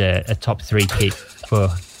as a top 3 pick for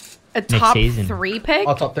a next top season? 3 pick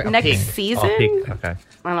top 3 next pick. season? Okay.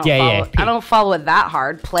 I don't follow it that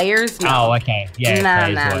hard. Players, no. Oh, okay. Yeah.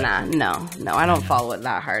 No. I don't follow it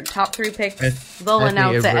that hard. Top 3 picks. They'll I think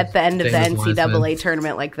announce it at the end of the James NCAA Wiseman.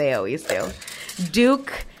 tournament like they always do.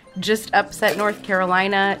 Duke just upset North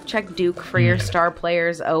Carolina. Check Duke for your star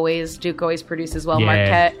players. Always Duke always produces well.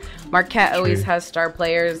 Yeah. Marquette always has star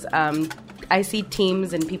players. I see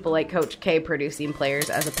teams and people like Coach K producing players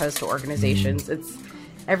as opposed to organizations. It's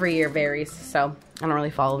every year varies, so I don't really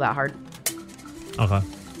follow that hard. Okay.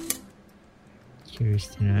 Curious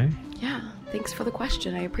to know. Yeah, thanks for the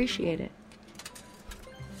question. I appreciate it.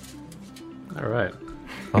 All right.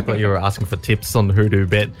 I thought you were asking for tips on who to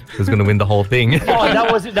bet who's going to win the whole thing. Oh,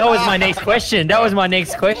 that was my next question. I was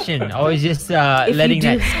just letting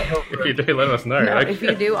do- that. If you do, let us know. No, Okay. if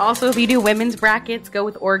you do women's brackets, go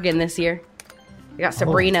with Oregon this year. We got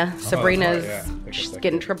Sabrina. Sabrina's she's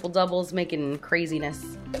getting triple doubles, making craziness.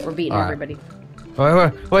 We're beating everybody.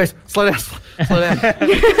 Wait, slow down. It's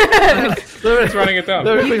running it down.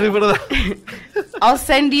 Let me quickly put it. I'll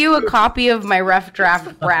send you a copy of my rough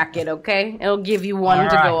draft bracket, okay? It'll give you one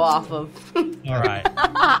to go off of. All right.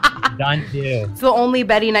 Done deal. It's the only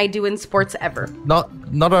betting I do in sports ever. Not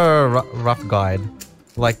a rough guide,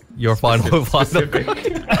 like your final. Specific.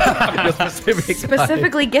 Your specific guide.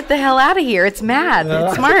 Specifically, get the hell out of here. It's mad.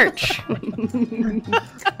 It's March.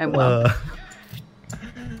 I'm well.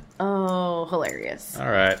 Oh, hilarious.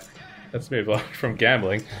 All right. Let's move on from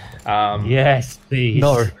gambling. Yes, please.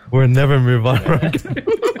 No, we'll never move on.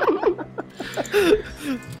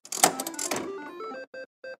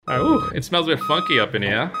 Oh, it smells a bit funky up in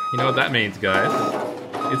here. You know what that means, guys?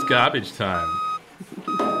 It's garbage time.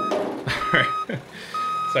 Alright.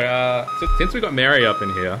 So, since we got Mary up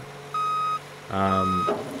in here,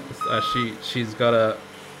 she's got a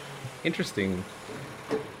interesting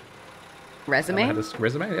Resume?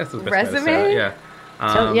 resume. That's the best way to say it. Yeah.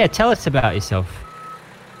 Tell us about yourself.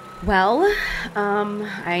 Well,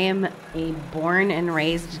 I am a born and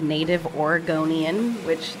raised native Oregonian,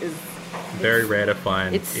 which is Very rare to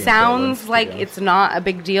find. It in sounds Portland, like to be honest. it's not a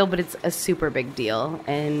big deal, but it's a super big deal.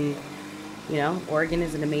 And, you know, Oregon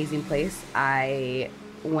is an amazing place. I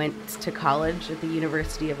went to college at the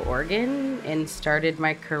University of Oregon and started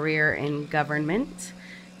my career in government.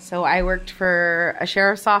 So I worked for a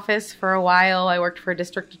sheriff's office for a while. I worked for a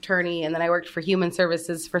district attorney, and then I worked for human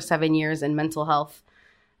services for 7 years in mental health.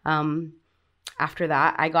 After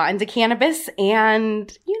that, I got into cannabis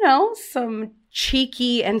and, you know, some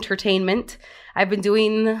cheeky entertainment. I've been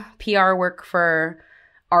doing PR work for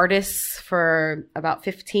artists for about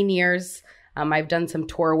 15 years. I've done some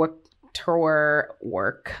tour work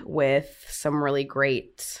with some really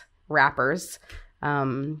great rappers.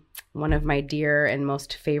 One of my dear and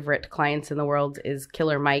most favorite clients in the world is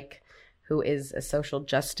Killer Mike, who is a social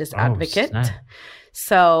justice advocate. Snap.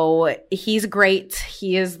 So he's great.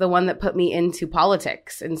 He is the one that put me into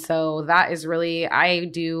politics. And so that is really, I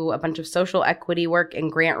do a bunch of social equity work and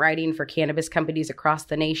grant writing for cannabis companies across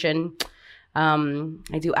the nation.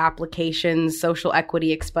 I do applications, social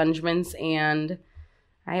equity expungements, and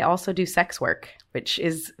I also do sex work, which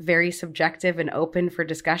is very subjective and open for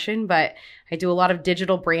discussion. But I do a lot of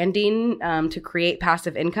digital branding to create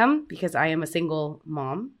passive income because I am a single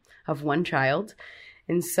mom of one child.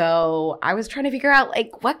 And so I was trying to figure out,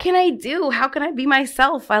 like, what can I do? How can I be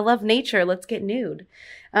myself? I love nature. Let's get nude.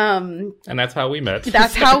 And that's how we met.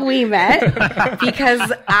 That's how we met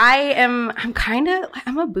because I'm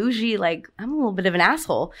a bougie, like I'm a little bit of an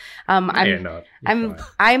asshole.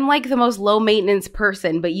 I'm like the most low maintenance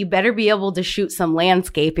person, but you better be able to shoot some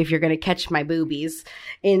landscape if you're going to catch my boobies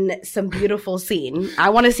in some beautiful scene. I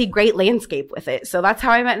want to see great landscape with it. So that's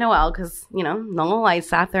how I met Noelle because, Noelle, I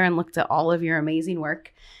sat there and looked at all of your amazing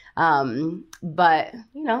work. But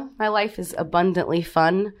my life is abundantly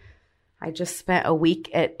fun. I just spent a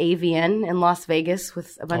week at AVN in Las Vegas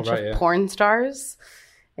with a bunch of porn stars.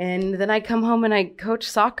 And then I come home and I coach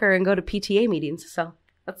soccer and go to PTA meetings. So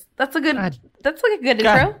that's a good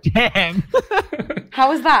intro. Damn.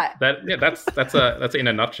 How was that? That's in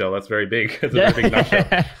a nutshell. That's very big. It's a very big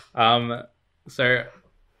nutshell. So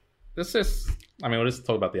this is, we'll just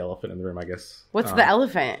talk about the elephant in the room, I guess. What's the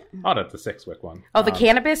elephant? Oh, that's the sex work one. Oh, the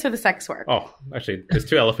cannabis or the sex work? Oh, actually, there's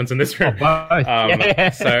two elephants in this room.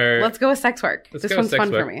 Both. So let's go with sex work. This one's fun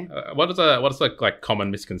for me. What are the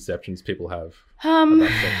common misconceptions people have about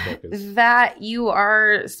sex workers? That you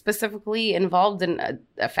are specifically involved in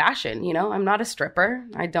a fashion. I'm not a stripper.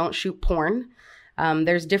 I don't shoot porn.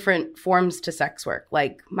 There's different forms to sex work.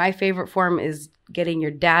 Like my favorite form is getting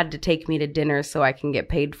your dad to take me to dinner so I can get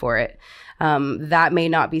paid for it. That may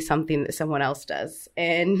not be something that someone else does.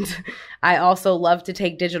 And I also love to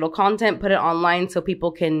take digital content, put it online so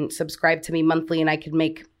people can subscribe to me monthly and I can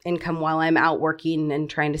make income while I'm out working and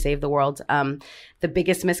trying to save the world. The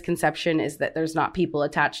biggest misconception is that there's not people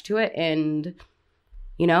attached to it. And,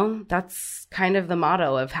 that's kind of the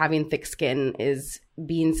motto of having thick skin is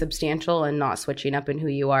being substantial and not switching up in who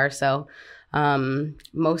you are. So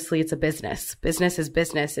mostly it's a business. Business is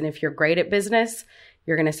business. And if you're great at business,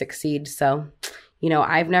 you're going to succeed. So,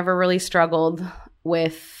 I've never really struggled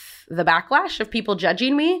with the backlash of people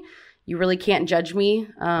judging me. You really can't judge me.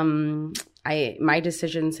 My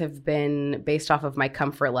decisions have been based off of my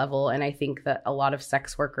comfort level. And I think that a lot of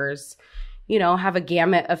sex workers, have a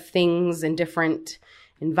gamut of things in different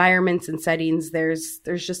environments and settings. There's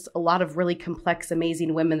just a lot of really complex,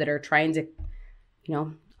 amazing women that are trying to,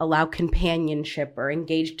 allow companionship or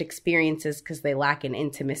engaged experiences because they lack in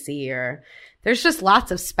intimacy, or there's just lots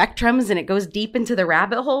of spectrums and it goes deep into the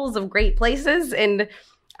rabbit holes of great places. And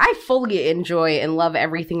I fully enjoy and love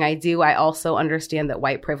everything I do. I also understand that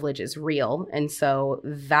white privilege is real. And so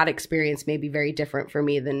that experience may be very different for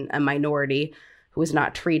me than a minority who is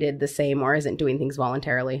not treated the same or isn't doing things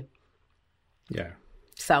voluntarily. Yeah.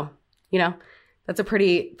 So, that's a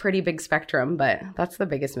pretty big spectrum, but that's the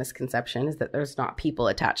biggest misconception is that there's not people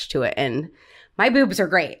attached to it. And my boobs are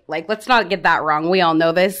great. Like, let's not get that wrong. We all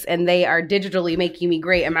know this, and they are digitally making me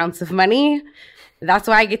great amounts of money. That's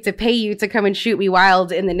why I get to pay you to come and shoot me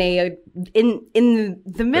wild in the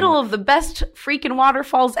middle of the best freaking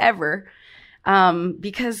waterfalls ever.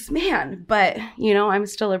 Because man, but I'm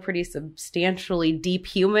still a pretty substantially deep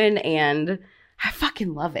human and I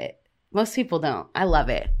fucking love it. Most people don't. I love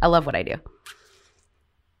it. I love what I do.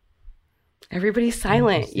 Everybody's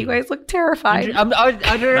silent. You guys look terrified. I don't know.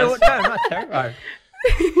 No, I'm not terrified.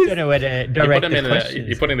 I don't know where to direct the questions.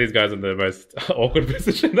 You're putting these guys in the most awkward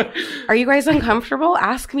position. Are you guys uncomfortable?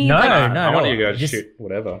 Ask me. No. I want you guys to shoot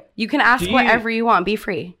whatever. You can ask whatever you want. Be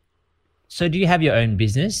free. So do you have your own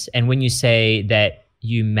business? And when you say that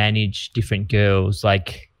you manage different girls,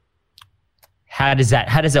 like how does that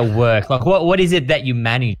work? Like what is it that you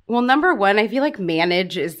manage? Well, number one, I feel like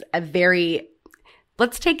manage is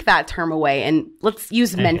let's take that term away and let's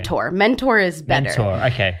use mentor. Okay. Mentor is better.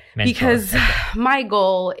 Mentor. Because my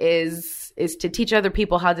goal is to teach other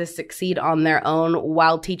people how to succeed on their own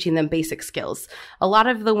while teaching them basic skills. A lot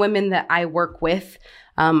of the women that I work with,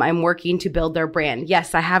 I'm working to build their brand.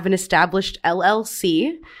 Yes, I have an established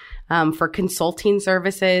LLC for consulting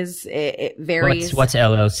services. It varies. What's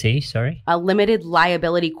LLC? Sorry. A limited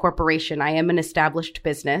liability corporation. I am an established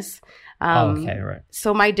business. Okay, right.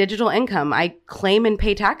 So my digital income, I claim and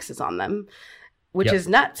pay taxes on them, which is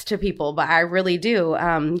nuts to people, but I really do.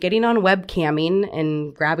 Getting on webcamming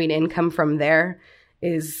and grabbing income from there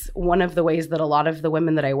is one of the ways that a lot of the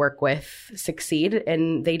women that I work with succeed,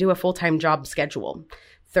 and they do a full-time job schedule,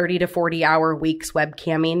 30 to 40-hour weeks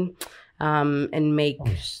webcamming, and make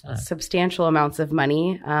substantial amounts of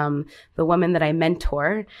money. The women that I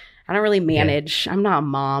mentor, I don't really manage. Yeah. I'm not a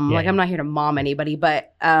mom. Yeah. Like I'm not here to mom anybody,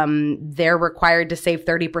 but they're required to save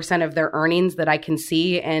 30% of their earnings that I can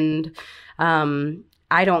see, and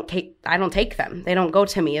I don't take them. They don't go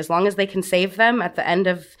to me. As long as they can save them at the end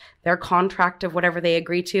of their contract of whatever they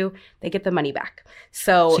agree to, they get the money back.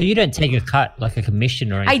 So you don't take a cut, like a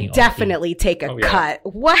commission or anything? I definitely take a cut.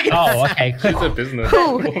 What? Oh, okay. It's a business.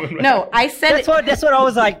 No, I said that's what I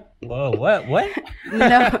was like. Whoa, what?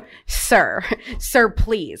 No, sir,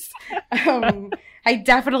 please. I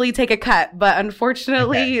definitely take a cut, but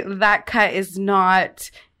unfortunately that cut is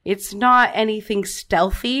not, it's not anything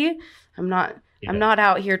stealthy. I'm not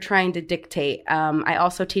out here trying to dictate. I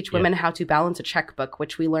also teach women how to balance a checkbook,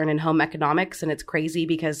 which we learn in home economics. And it's crazy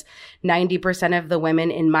because 90% of the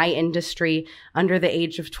women in my industry under the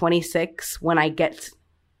age of 26, when I get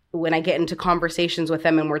into conversations with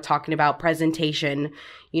them and we're talking about presentation,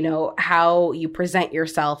 you know, how you present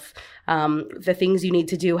yourself, the things you need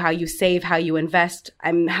to do, how you save, how you invest.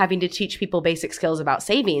 I'm having to teach people basic skills about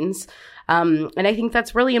savings. And I think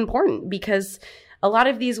that's really important because a lot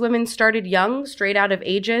of these women started young, straight out of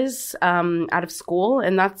ages, out of school,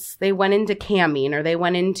 and they went into camming or they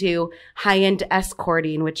went into high-end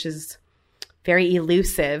escorting, which is very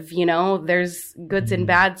elusive. You know, there's goods and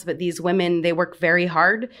bads, but these women, they work very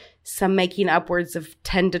hard, some making upwards of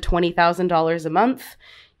 $10,000 to $20,000 a month.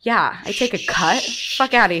 Yeah, I take a cut.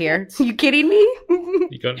 Fuck out of here. You kidding me?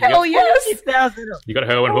 Hell yes. You got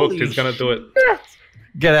Herwin hooked. Who's going to do it?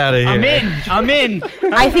 Get out of here. I'm in.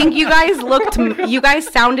 I think you guys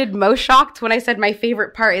sounded most shocked when I said my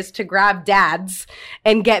favorite part is to grab dads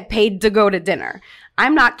and get paid to go to dinner.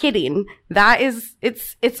 I'm not kidding.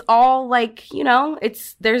 It's all like, you know,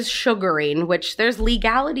 there's sugaring, which there's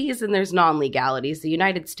legalities and there's non-legalities. The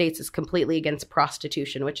United States is completely against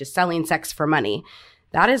prostitution, which is selling sex for money.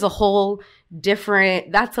 That is a whole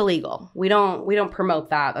different, that's illegal. We don't promote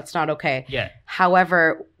that. That's not okay. Yeah.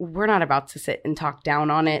 However, we're not about to sit and talk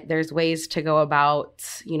down on it. There's ways to go about,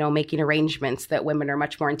 you know, making arrangements that women are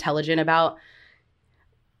much more intelligent about.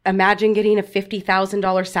 Imagine getting a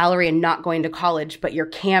 $50,000 salary and not going to college, but you're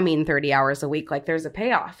camming 30 hours a week. Like there's a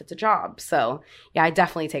payoff. It's a job. So yeah, I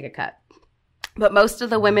definitely take a cut. But most of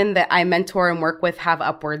the women that I mentor and work with have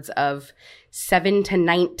upwards of 7 to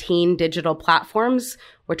 19 digital platforms,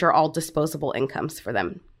 which are all disposable incomes for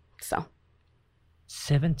them. So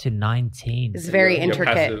 7 to 19. It's very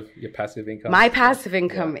intricate. Your passive income. My passive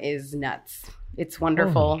income is nuts. It's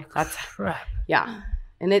wonderful. That's crap. Yeah.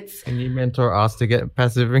 And it's. Can you mentor us to get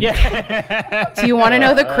passive income? Yeah. Do you want to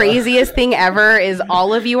know the craziest thing ever? Is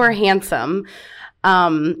all of you are handsome.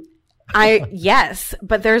 Yes,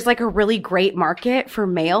 but there's like a really great market for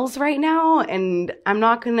males right now, and I'm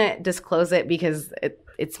not going to disclose it because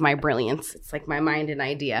it's my brilliance. It's like my mind and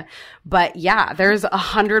idea. But yeah, there's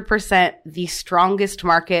 100% the strongest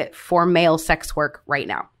market for male sex work right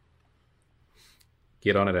now.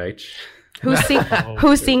 Get on it, H. Who's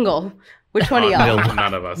single? Which one of y'all?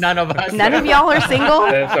 None of us. None of us. None of y'all are single?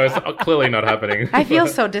 So it's clearly not happening. I feel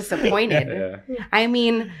so disappointed. Yeah. I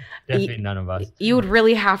mean, definitely none of us. You would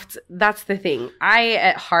really have to. That's the thing.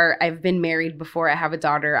 At heart, I've been married before. I have a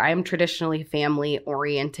daughter. I am traditionally family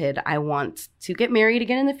oriented. I want to get married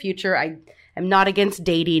again in the future. I am not against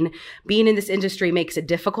dating. Being in this industry makes it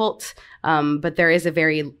difficult. But there is a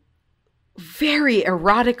very, very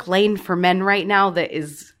erotic lane for men right now that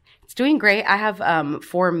is, it's doing great. I have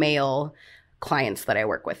 4 male clients that I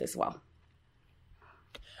work with as well.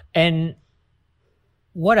 And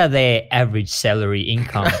what are their average salary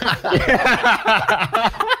income?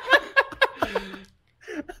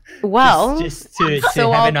 Well, just to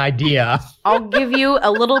have an idea. I'll give you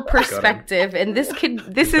a little perspective, and this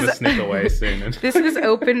is sneak away soon. This is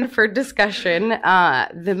open for discussion.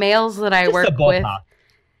 The males that I work with,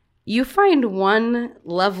 you find one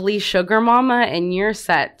lovely sugar mama and you're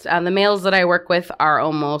set. The males that I work with are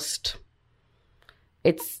almost.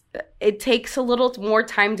 It takes a little more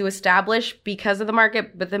time to establish because of the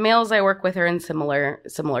market, but the males I work with are in similar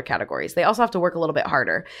categories. They also have to work a little bit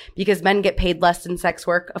harder because men get paid less in sex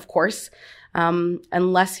work, of course,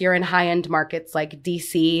 unless you're in high-end markets like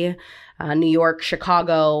DC, New York,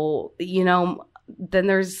 Chicago, you know, then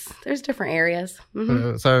there's different areas.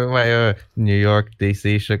 Mm-hmm. So wait, New York,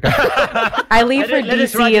 DC, Chicago. I leave for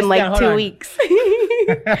DC in like 2 weeks.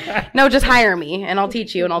 No, just hire me and I'll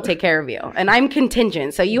teach you and I'll take care of you. And I'm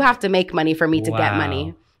contingent, so you have to make money for me to get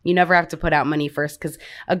money. You never have to put out money first because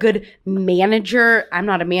a good manager, I'm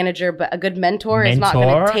not a manager, but a good mentor is not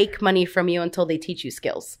going to take money from you until they teach you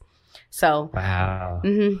skills. So, wow.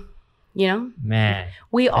 Mm-hmm, you know, man,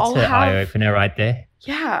 we all have eye opener right there.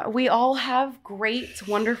 Yeah, we all have great,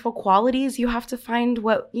 wonderful qualities. You have to find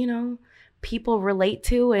what, you know, people relate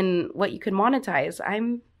to and what you can monetize.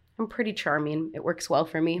 I'm pretty charming. It works well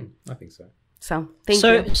for me. I think so. So thank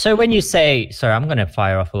you. So when you say, sorry, I'm going to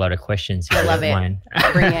fire off a lot of questions. I love it.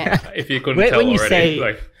 Bring it. If you couldn't tell you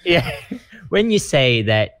already. Say, when you say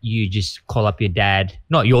that you just call up your dad,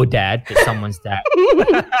 not your dad, but someone's dad.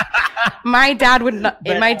 My dad would not,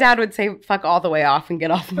 my dad would say fuck all the way off and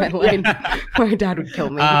get off my line. My dad would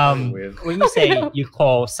kill me. When you say you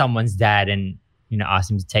call someone's dad and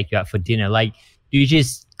ask him to take you out for dinner, like do you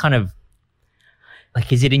just kind of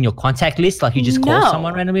like, is it in your contact list? Like you just call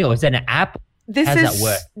someone randomly, or is that an app? How does that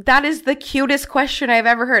work? That is the cutest question I've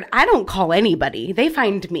ever heard. I don't call anybody. They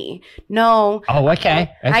find me. No. Oh, okay.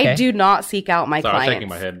 I do not seek out my clients. I'm shaking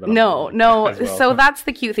my head. But no. Well. So that's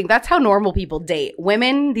the cute thing. That's how normal people date.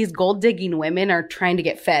 Women, these gold digging women are trying to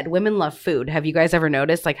get fed. Women love food. Have you guys ever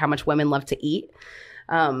noticed like how much women love to eat?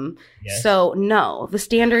 Yes. So no, the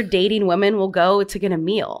standard dating women will go to get a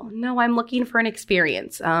meal. No, I'm looking for an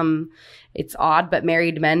experience. It's odd, but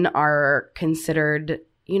married men are considered,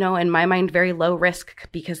 in my mind, very low risk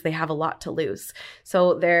because they have a lot to lose.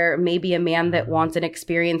 So there may be a man that wants an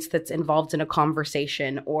experience that's involved in a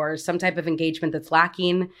conversation or some type of engagement that's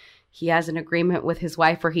lacking. He has an agreement with his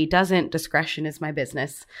wife or he doesn't. Discretion is my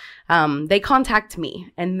business. They contact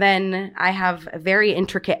me, and then I have a very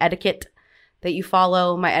intricate etiquette that you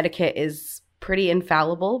follow. My etiquette is pretty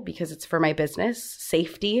infallible because it's for my business,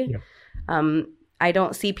 safety. Yeah. I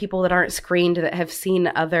don't see people that aren't screened that have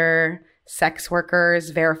seen other sex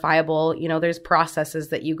workers, verifiable. There's processes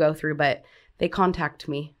that you go through, but they contact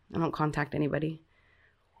me. I don't contact anybody.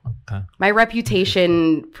 Okay. My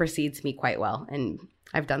reputation precedes me quite well, and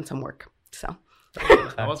I've done some work. So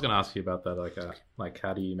I was going to ask you about that. Like,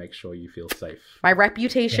 how do you make sure you feel safe? My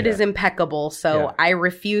reputation is impeccable, so I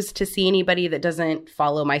refuse to see anybody that doesn't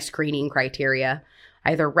follow my screening criteria,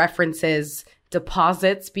 either references,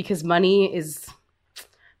 deposits, because money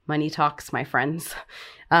talks, my friends.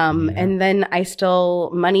 And then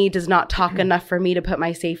money does not talk enough for me to put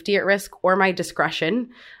my safety at risk or my discretion,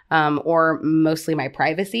 or mostly my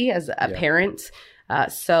privacy as a parent.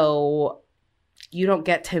 So you don't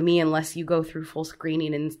get to me unless you go through full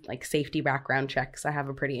screening and like safety background checks. I have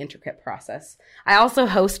a pretty intricate process. I also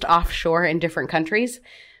host offshore in different countries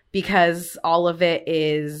because all of it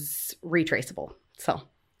is retraceable. So,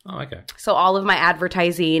 So all of my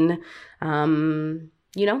advertising, I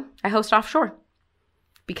host offshore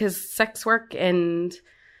because sex work and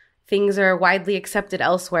things are widely accepted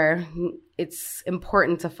elsewhere. It's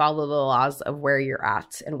important to follow the laws of where you're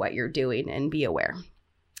at and what you're doing and be aware.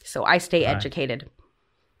 So I stay educated.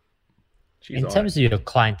 In terms of your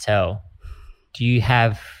clientele, do you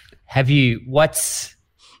what's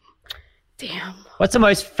the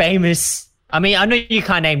most famous? I mean, I know you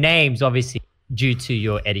can't name names, obviously, due to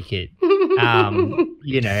your etiquette.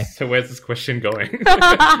 So where's this question going?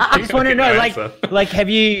 I just want to know, like, have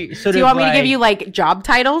you do you want me to give you like job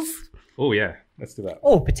titles? Oh yeah, let's do that.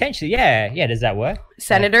 Oh, potentially, yeah. Does that work?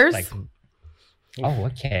 Senators.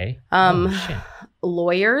 Okay.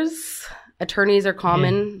 Lawyers, attorneys are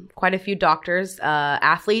common. Quite a few doctors,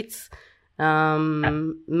 athletes. My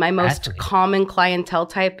most common clientele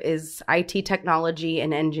type is IT technology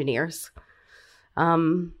and engineers.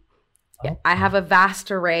 I have a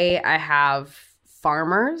vast array. I have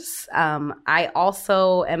farmers. I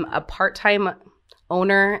also am a part-time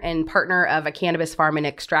owner and partner of a cannabis farm and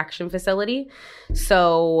extraction facility.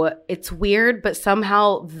 So it's weird, but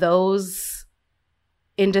somehow those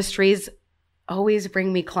industries always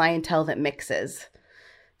bring me clientele that mixes.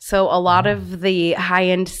 So a lot of the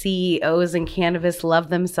high-end CEOs in cannabis love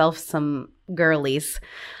themselves some girlies.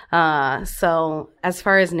 So as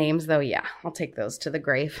far as names, though, I'll take those to the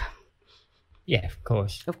grave. Yeah, of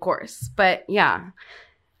course. Of course. But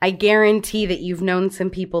I guarantee that you've known some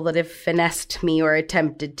people that have finessed me or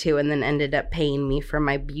attempted to and then ended up paying me for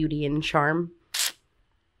my beauty and charm.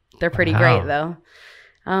 They're pretty great, though.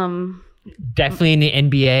 Definitely in the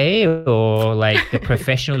NBA or like the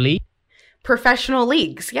professional league? Professional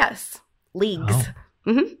leagues, yes. Leagues. Oh.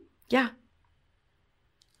 Mm-hmm. Yeah.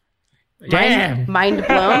 Damn. Mind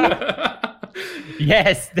blown?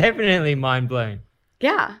 Yes, definitely mind blown.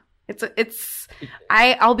 Yeah.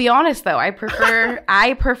 I'll be honest though, I prefer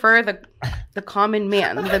the common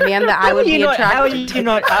man, the man that I would be attracted to. How are you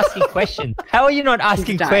not asking questions? How are you not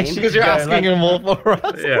asking questions? Because you're asking him all for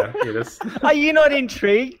us. Yeah, it is. Are you not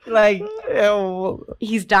intrigued? Like,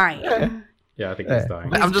 he's dying. Yeah, I think he's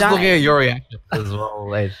dying. I'm just looking at your reaction as well.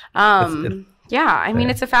 It's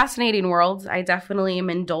a fascinating world. I definitely am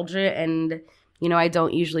indulgent and I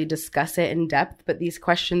don't usually discuss it in depth, but these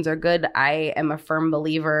questions are good. I am a firm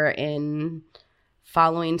believer in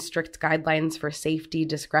following strict guidelines for safety,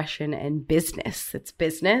 discretion, and business. It's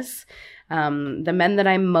business. The men that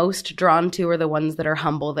I'm most drawn to are the ones that are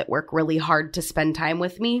humble, that work really hard to spend time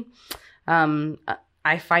with me.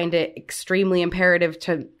 I find it extremely imperative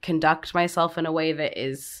to conduct myself in a way that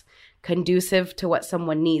is conducive to what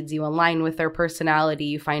someone needs. You align with their personality.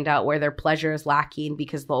 You find out where their pleasure is lacking,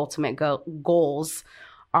 because the ultimate goals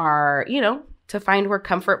are, you know, to find where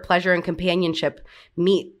comfort, pleasure, and companionship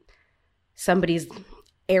meet somebody's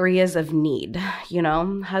areas of need. You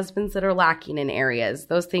know, husbands that are lacking in areas.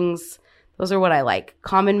 Those things, those are what I like.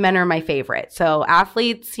 Common men are my favorite. So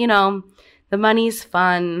athletes, you know, the money's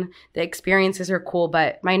fun, the experiences are cool,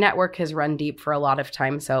 but my network has run deep for a lot of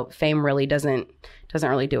time, so fame really doesn't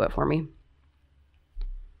really do it for me.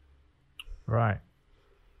 Right.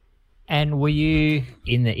 And were you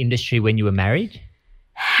in the industry when you were married?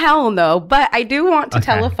 Hell no, but I do want to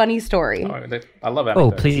tell a funny story. Oh, I love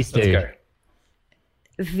anecdotes. Oh, please do. Let's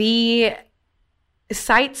go. The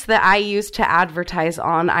sites that I used to advertise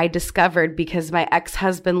on, I discovered because my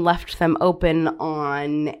ex-husband left them open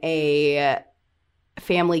on a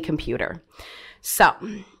family computer. So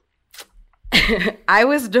I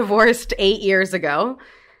was divorced 8 years ago,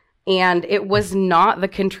 and it was not the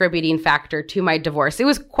contributing factor to my divorce. It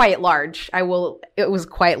was quite large. It was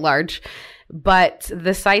quite large. But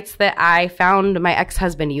the sites that I found, my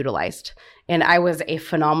ex-husband utilized. And I was a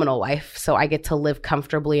phenomenal wife, so I get to live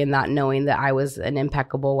comfortably in that, knowing that I was an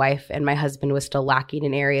impeccable wife and my husband was still lacking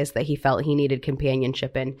in areas that he felt he needed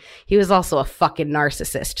companionship in. He was also a fucking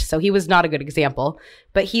narcissist, so he was not a good example.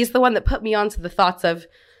 But he's the one that put me onto the thoughts of,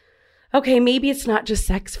 okay, maybe it's not just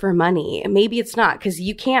sex for money. Maybe it's not, because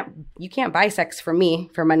you can't buy sex for me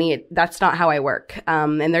for money. That's not how I work.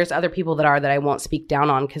 And there's other people that I won't speak down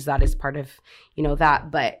on, because that is part of, you know,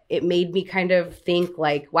 that. But it made me kind of think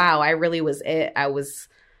like, wow, I really was it. I was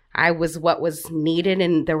what was needed,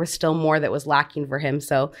 and there was still more that was lacking for him.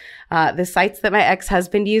 So the sites that my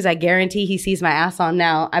ex-husband used, I guarantee he sees my ass on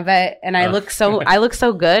now. I bet, and I look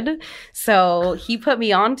so good. So he put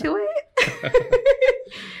me onto it.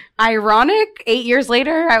 Ironic, 8 years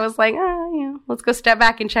later, I was like, let's go step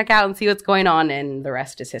back and check out and see what's going on. And the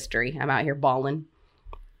rest is history. I'm out here balling.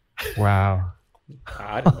 Wow.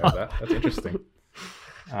 I didn't know that. That's interesting.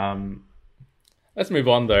 Let's move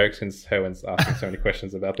on, though, since Herwin's asking so many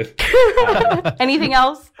questions about this. Anything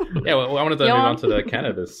else? Yeah, well, I wanted to move on to the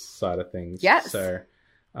cannabis side of things. Yes. So,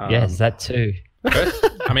 yes, that too.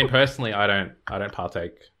 Personally, I don't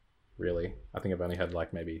partake, really. I think I've only had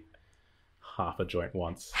like maybe half a joint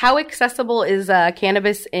once. How accessible is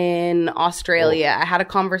cannabis in Australia? I had a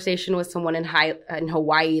conversation with someone in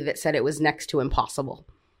Hawaii that said it was next to impossible.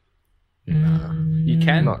 You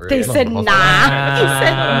can. Not really. They said nah. He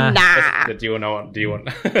said nah. Do you want?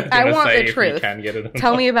 I want say the if truth. You can get it.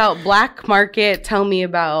 Tell me about black market. Tell me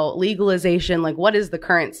about legalization. Like, what is the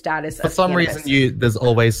current status of For some cannabis? reason, there's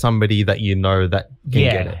always somebody that you know that can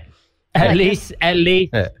get it. At least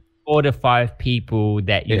Yeah. 4 to 5 people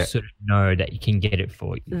that you Yeah. sort of know that you can get it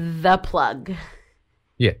for you. The plug.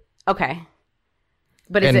 Yeah. Okay.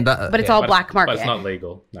 But And is it? that- But it's yeah, all black market. But it's not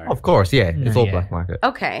legal. No. Of course, yeah. It's all Yeah. black market.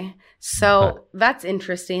 Okay. So that's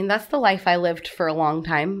interesting. That's the life I lived for a long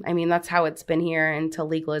time. I mean, that's how it's been here until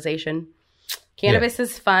legalization. Cannabis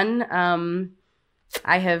is fun.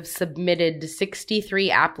 I have submitted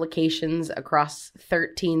 63 applications across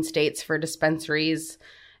 13 states for dispensaries,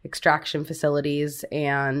 extraction facilities,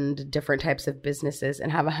 and different types of businesses,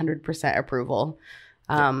 and have 100% approval.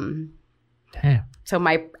 Damn. So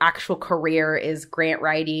my actual career is grant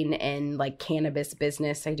writing and like cannabis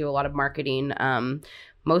business. I do a lot of marketing.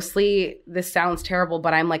 Mostly, this sounds terrible,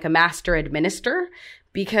 but I'm like a master administrator,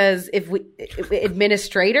 because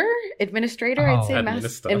administrator, I'd say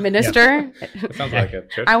administer. It sounds like a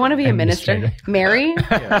church. I want to be a minister. Mary,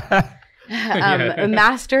 Yeah. a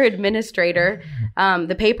master administrator.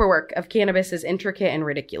 The paperwork of cannabis is intricate and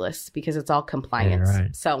ridiculous because it's all compliance. Yeah,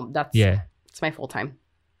 right. So it's my full time.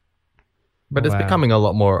 But it's Wow. becoming a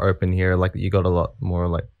lot more open here. Like, you got a lot more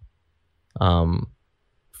like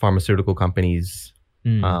pharmaceutical companies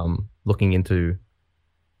looking into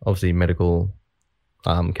obviously medical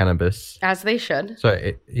cannabis. As they should. So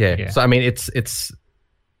so I mean, it's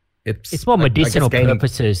more I guess medicinal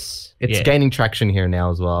purposes. It's gaining traction here now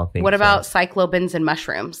as well, I think. What about cyclobins and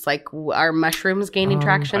mushrooms? Like, are mushrooms gaining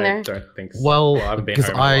traction there? I don't think so. Well, I haven't been because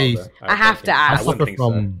home in a while, but I have to ask. I wouldn't think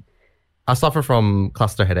so. I suffer from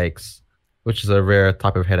cluster headaches, which is a rare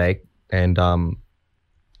type of headache, and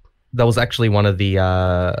that was actually one of the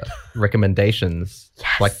recommendations.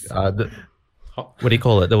 Yes. Like, what do you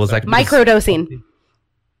call it? There was like Microdosing.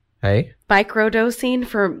 Hey, Microdosing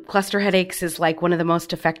for cluster headaches is like one of the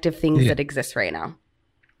most effective things that exists right now.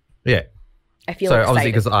 Yeah. I feel so excited.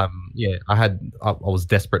 obviously because I was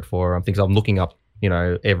desperate for things. I'm looking up,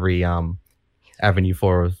 every avenue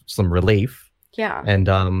for some relief. Yeah. And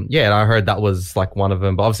and I heard that was like one of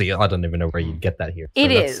them, but obviously I don't even know where you'd get that here. So it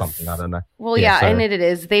that's is something I don't know. Well, and it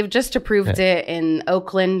is. They've just approved it in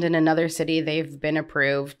Oakland and another city. They've been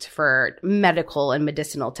approved for medical and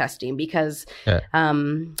medicinal testing because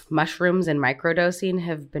mushrooms and microdosing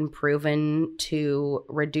have been proven to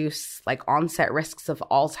reduce like onset risks of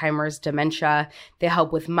Alzheimer's, dementia. They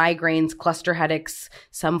help with migraines, cluster headaches,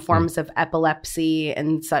 some forms of epilepsy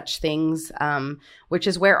and such things, which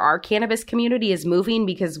is where our cannabis community is moving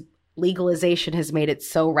because legalization has made it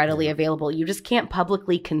so readily available. You just can't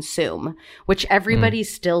publicly consume, which everybody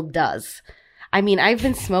still does. I mean, I've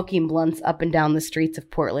been smoking blunts up and down the streets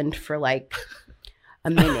of Portland for like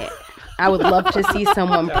a minute. I would love to see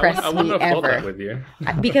someone press me ever. With you.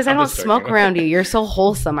 Because I don't smoke around you. You're so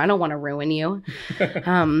wholesome. I don't want to ruin you.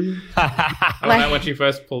 When she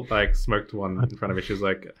first smoked one in front of me, she was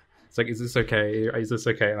like, it's like, is this okay? Is this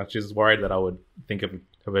okay? And she was worried that I would think of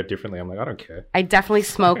it differently. I'm like, I don't care. I definitely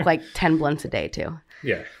smoke like 10 blunts a day too.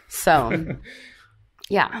 Yeah. So,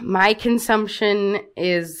 yeah, my consumption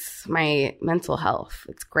is my mental health.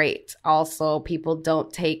 It's great. Also, people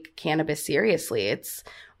don't take cannabis seriously. It's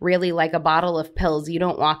really like a bottle of pills. You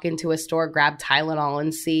don't walk into a store, grab Tylenol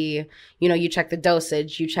and see, you check the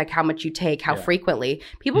dosage, you check how much you take, how frequently.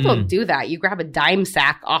 People don't do that. You grab a dime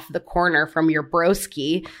sack off the corner from your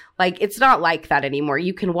broski. Like, it's not like that anymore.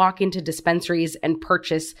 You can walk into dispensaries and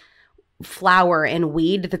purchase flower and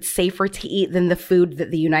weed that's safer to eat than the food that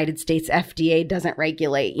the United States FDA doesn't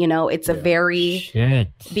regulate. It's a very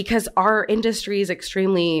because our industry is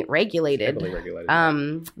extremely regulated. Heavily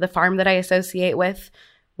regulated. The farm that I associate with,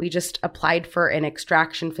 we just applied for an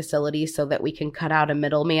extraction facility so that we can cut out a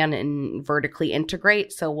middleman and vertically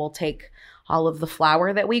integrate. So we'll take all of the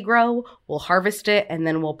flower that we grow, we'll harvest it, and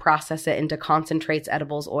then we'll process it into concentrates,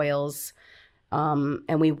 edibles, oils.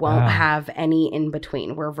 And we won't have any in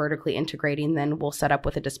between. We're vertically integrating. Then we'll set up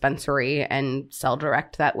with a dispensary and sell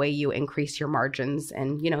direct. That way you increase your margins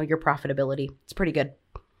and, your profitability. It's pretty good.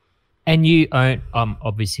 And you own,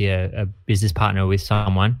 obviously a business partner with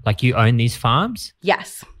someone. Like, you own these farms?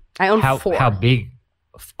 Yes. I own 4. How big?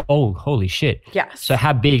 Oh, holy shit. Yes. So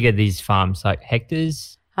how big are these farms? Like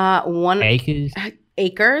hectares? Acres?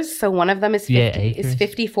 Acres. So one of them is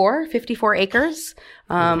 54 acres.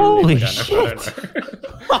 Holy shit.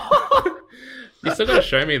 You still got to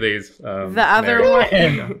show me these. The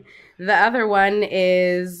other one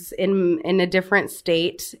is in a different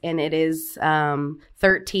state, and it is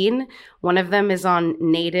 13. One of them is on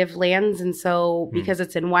native lands, and so because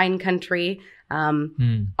it's in wine country,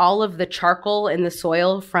 all of the charcoal in the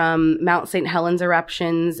soil from Mount St. Helens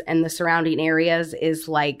eruptions and the surrounding areas is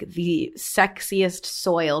like the sexiest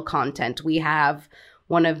soil content. We have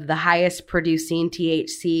one of the highest producing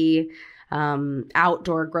THC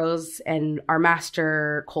outdoor grows, and our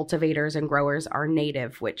master cultivators and growers are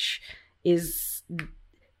native, which is,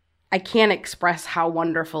 I can't express how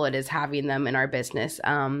wonderful it is having them in our business.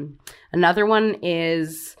 Another one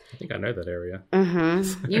is, I think I know that area.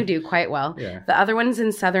 You do quite well. Yeah. The other one's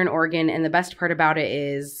in Southern Oregon, and the best part about it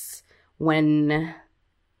is when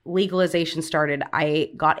legalization started,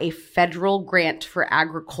 I got a federal grant for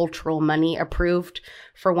agricultural money approved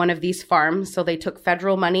for one of these farms. So they took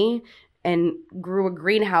federal money and grew a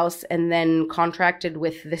greenhouse and then contracted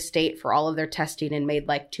with the state for all of their testing and made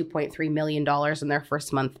like $2.3 million in their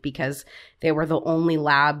first month because they were the only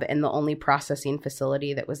lab and the only processing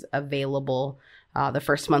facility that was available the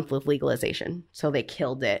first month of legalization. So they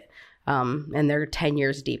killed it. And they're 10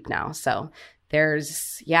 years deep now. So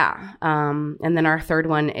there's, and then our third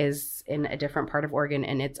one is in a different part of Oregon,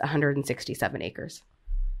 and it's 167 acres.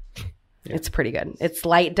 Yeah. It's pretty good. It's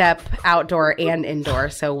light depth, outdoor, and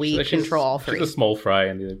indoor, so we control all 3. She's a small fry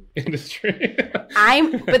in the industry.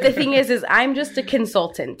 But the thing is I'm just a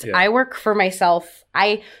consultant. Yeah. I work for myself.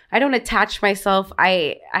 I don't attach myself.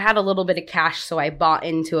 I had a little bit of cash, so I bought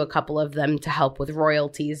into a couple of them to help with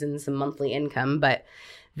royalties and some monthly income. But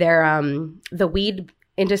they're the weed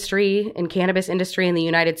industry and cannabis industry in the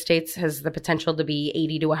United States has the potential to be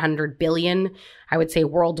 80 to 100 billion. I would say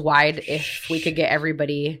worldwide, if we could get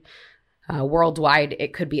everybody worldwide,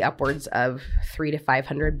 it could be upwards of 300 to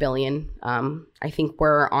 500 billion. I think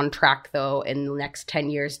we're on track, though, in the next 10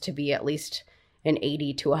 years to be at least an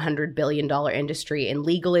 80 to 100 billion dollar industry in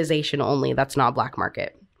legalization only. That's not black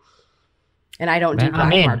market. And I don't do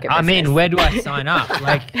black market business. I'm in. Where do I sign up?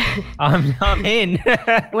 Like, I'm in.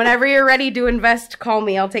 Whenever you're ready to invest, call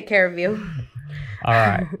me. I'll take care of you. All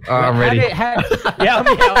right. I'm ready. I'm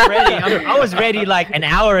ready. I was ready like an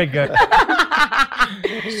hour ago.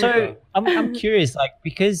 So I'm curious, like,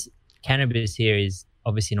 because cannabis here is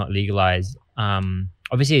obviously not legalized.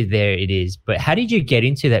 Obviously there it is, but how did you get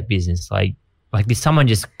into that business? Like did someone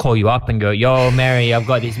just call you up and go, "Yo, Mary, I've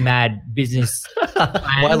got this mad business"?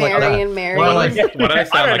 Mary and Mary. Why do I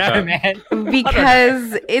sound like that? Man.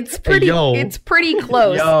 Because it's pretty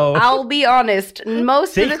close. Yo. I'll be honest.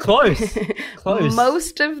 Most of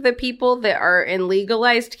the people that are in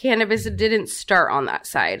legalized cannabis didn't start on that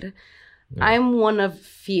side. Yeah. I'm one of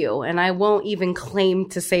few, and I won't even claim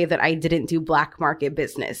to say that I didn't do black market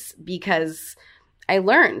business because I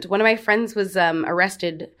learned. One of my friends was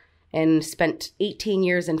arrested and spent 18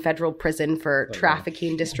 years in federal prison for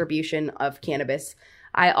trafficking, distribution of cannabis.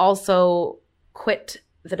 I also quit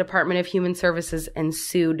the Department of Human Services and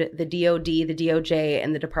sued the DOD, the DOJ,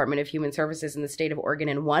 and the Department of Human Services in the state of Oregon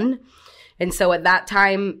and won. And so at that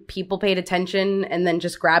time, people paid attention and then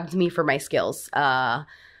just grabbed me for my skills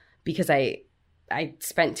because I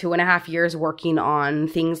spent 2.5 years working on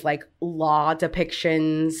things like law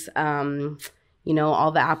depictions,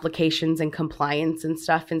 all the applications and compliance and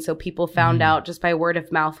stuff. And so people found out just by word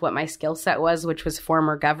of mouth what my skill set was, which was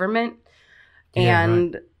former government. Yeah,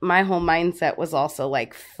 and my whole mindset was also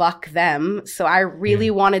like, fuck them. So I really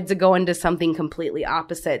wanted to go into something completely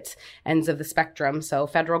opposite ends of the spectrum. So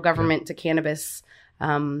federal government to cannabis.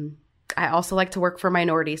 I also like to work for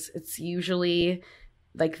minorities. It's usually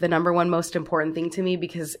like the number one most important thing to me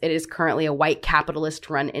because it is currently a white capitalist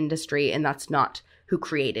run industry and that's not who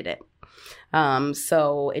created it.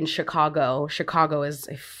 So in Chicago is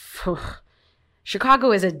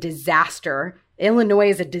a disaster. Illinois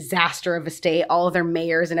is a disaster of a state. All of their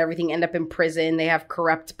mayors and everything end up in prison. They have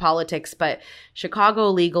corrupt politics, but Chicago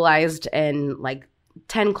legalized and like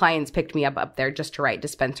 10 clients picked me up there just to write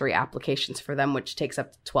dispensary applications for them, which takes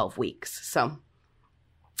up to 12 weeks. So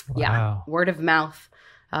yeah, word of mouth.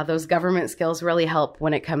 Those government skills really help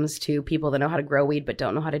when it comes to people that know how to grow weed but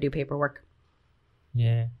don't know how to do paperwork.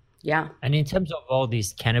 Yeah. Yeah. And in terms of all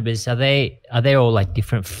these cannabis, are they all like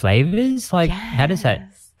different flavors? Like how does that?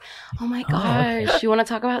 Oh my gosh. Okay. You want to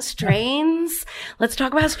talk about strains? Let's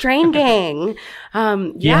talk about Strain Gang.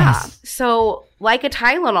 Yes. So like a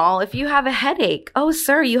Tylenol, if you have a headache, oh,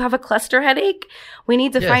 sir, you have a cluster headache? We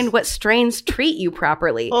need to find what strains treat you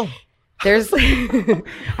properly. Oh.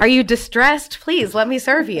 Are you distressed? Please let me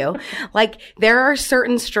serve you. Like there are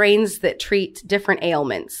certain strains that treat different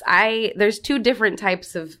ailments. There's 2 different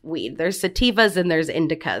types of weed. There's sativas and there's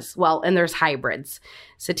indicas. Well, and there's hybrids.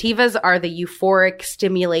 Sativas are the euphoric,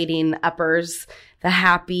 stimulating uppers, the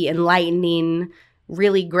happy, enlightening,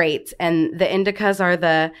 really great. And the indicas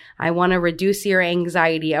are I want to reduce your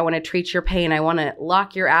anxiety. I want to treat your pain. I want to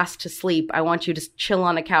lock your ass to sleep. I want you to chill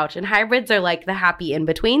on a couch. And hybrids are like the happy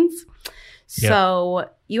in-betweens. So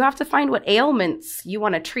you have to find what ailments you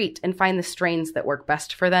want to treat and find the strains that work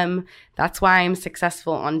best for them. That's why I'm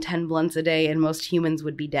successful on 10 blunts a day and most humans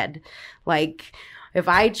would be dead. Like if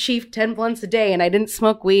I achieved 10 blunts a day and I didn't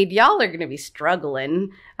smoke weed, y'all are going to be struggling.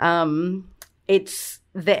 It's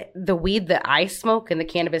the weed that I smoke and the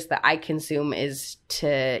cannabis that I consume is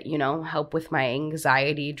to, help with my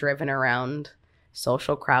anxiety driven around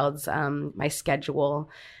social crowds, my schedule.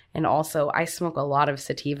 And also, I smoke a lot of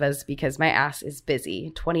sativas because my ass is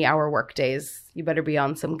busy. 20-hour work days. You better be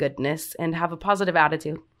on some goodness and have a positive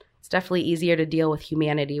attitude. It's definitely easier to deal with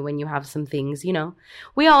humanity when you have some things,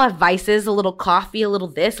 We all have vices, a little coffee, a little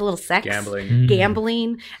this, a little sex.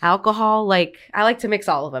 Gambling, alcohol. Like, I like to mix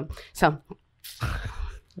all of them. So,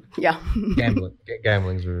 yeah.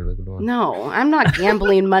 Gambling's a really good one. No, I'm not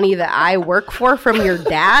gambling money that I work for from your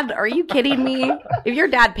dad. Are you kidding me? If your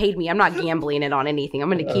dad paid me, I'm not gambling it on anything. I'm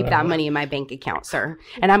going to keep that money in my bank account, sir.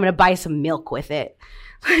 And I'm going to buy some milk with it.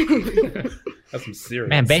 That's some serious.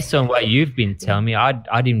 Man, based on what you've been telling me,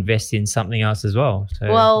 I'd invest in something else as well.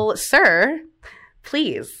 So. Well, sir,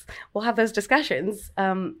 please. We'll have those discussions.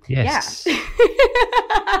 Yes. Yeah.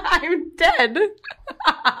 I'm dead.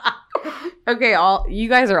 Okay, you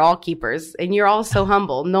guys are all keepers, and you're all so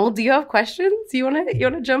humble. Noel, do you have questions? You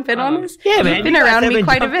wanna jump in on this? Yeah, man. You've been around me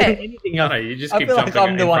quite a bit. No, you just keep jumping like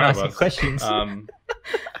I'm the one asking questions.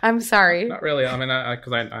 I'm sorry. Not really. I mean,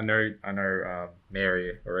 because I know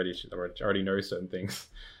Mary already. She already knows certain things.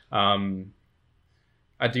 Do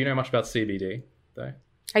you know much about CBD though?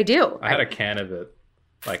 I do. I had a can of it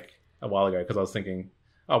like a while ago because I was thinking,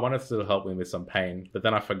 I wanted to help me with some pain, but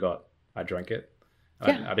then I forgot. I drank it.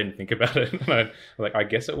 Yeah. I didn't think about it. I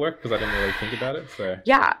guess it worked because I didn't really think about it. So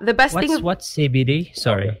yeah, the best thing. What's CBD?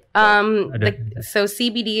 Sorry. So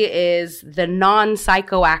CBD is the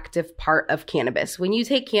non-psychoactive part of cannabis. When you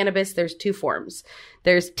take cannabis, there's 2 forms.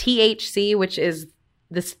 There's THC, which is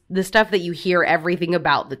the stuff that you hear everything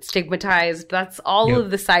about that's stigmatized. That's all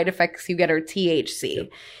of the side effects you get are THC. Yep.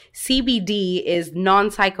 CBD is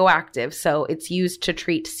non-psychoactive, so it's used to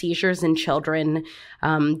treat seizures in children,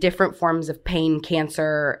 different forms of pain,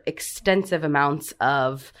 cancer, extensive amounts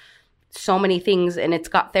of so many things, and it's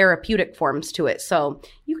got therapeutic forms to it. So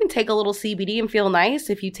you can take a little CBD and feel nice.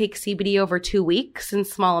 If you take CBD over 2 weeks in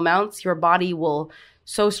small amounts, your body will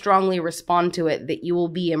so strongly respond to it that you will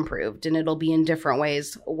be improved, and it'll be in different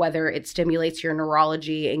ways, whether it stimulates your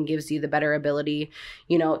neurology and gives you the better ability,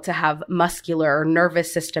 to have muscular or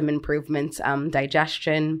nervous system improvements,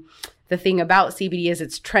 digestion. The thing about CBD is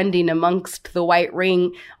it's trending amongst the white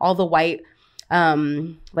ring, all the white,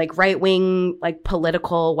 right-wing,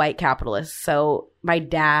 political white capitalists. So my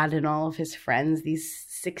dad and all of his friends, these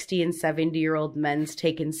 60 and 70-year-old men's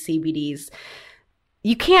taking CBDs.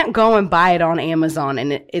 You can't go and buy it on Amazon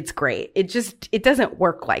and it's great. It doesn't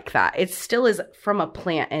work like that. It still is from a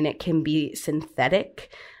plant and it can be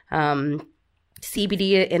synthetic.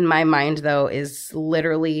 CBD in my mind though is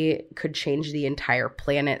literally could change the entire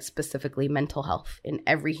planet, specifically mental health in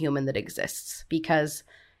every human that exists, because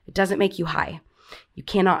it doesn't make you high. You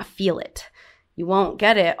cannot feel it. You won't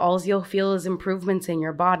get it. All you'll feel is improvements in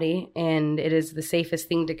your body, and it is the safest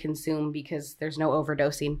thing to consume because there's no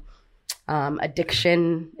overdosing.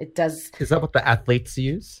 Addiction, it does. Is that what the athletes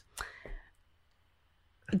use?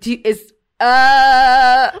 I'm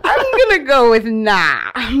gonna go with nah.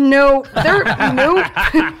 No, nope.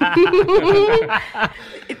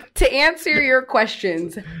 To answer your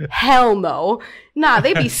questions, hell no. Nah,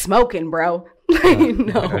 they be smoking, bro.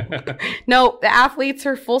 No. The athletes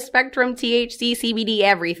are full spectrum THC, CBD,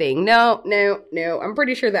 everything. No. I'm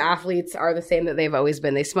pretty sure the athletes are the same that they've always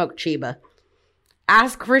been. They smoke Chiba.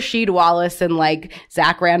 Ask Rasheed Wallace and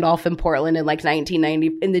Zach Randolph in Portland in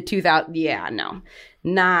 1990 in the 2000. Yeah, no,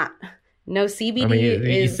 not no CBD. I mean,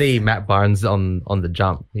 you see Matt Barnes on the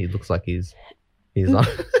jump. He looks like he's on.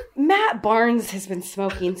 Matt Barnes has been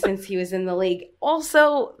smoking since he was in the league.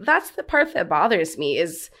 Also, that's the part that bothers me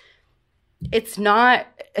is it's not.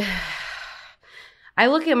 I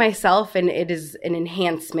look at myself and it is an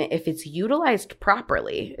enhancement if it's utilized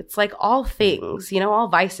properly. It's like all things, all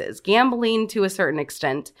vices, gambling to a certain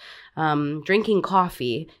extent, drinking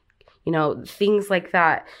coffee, things like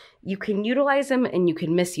that. You can utilize them and you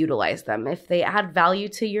can misutilize them. If they add value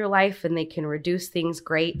to your life and they can reduce things,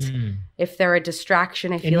 great. If they're a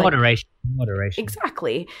distraction, I feel in moderation.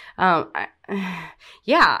 Exactly.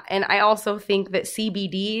 Yeah. And I also think that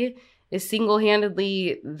CBD is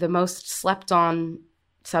single-handedly the most slept on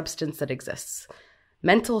substance that exists.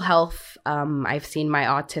 Mental health, I've seen my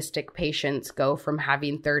autistic patients go from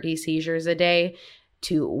having 30 seizures a day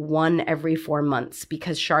to 1 every 4 months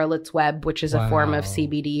because Charlotte's Web, which is a form of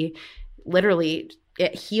CBD, literally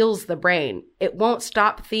it heals the brain. It won't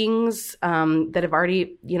stop things that have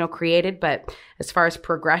already, created, but as far as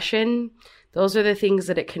progression, those are the things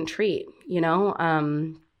that it can treat,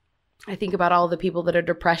 I think about all the people that are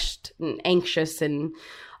depressed and anxious and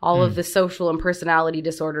all of the social and personality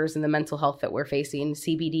disorders and the mental health that we're facing.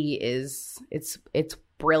 CBD it's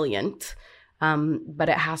brilliant, but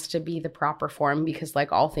it has to be the proper form because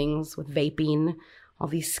like all things with vaping, all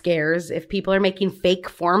these scares, if people are making fake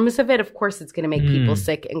forms of it, of course it's going to make people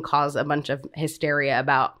sick and cause a bunch of hysteria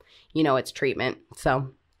about, its treatment.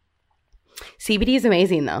 So CBD is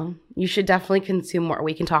amazing though. You should definitely consume more.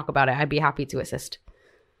 We can talk about it. I'd be happy to assist.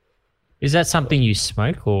 Is that something you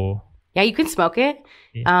smoke or? Yeah, you can smoke it.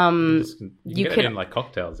 Yeah. You can get it in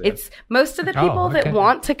cocktails. Yeah. It's most of the people that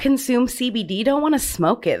want to consume CBD don't want to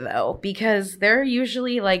smoke it though, because they're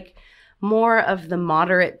usually more of the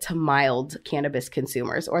moderate to mild cannabis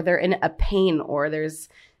consumers, or they're in a pain, or there's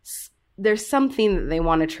something that they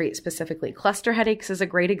want to treat specifically. Cluster headaches is a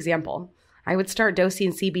great example. I would start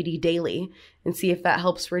dosing CBD daily and see if that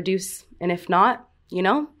helps reduce. And if not, you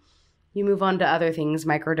move on to other things,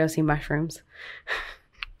 microdosing mushrooms.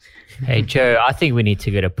 Hey, Joe, I think we need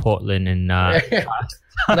to go to Portland and... No.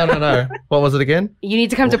 What was it again? You need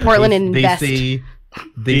to come to Portland and invest.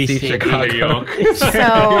 DC, Chicago. New York.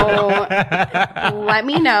 So let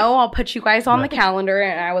me know. I'll put you guys on the calendar,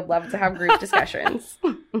 and I would love to have group discussions.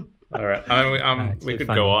 All right. We could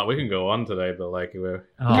go on. We can go on today, but we're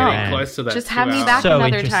getting close to that. Just have me back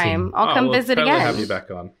another time. I'll come visit totally again. Have you back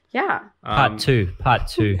on? Yeah. Part two.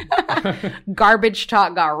 Garbage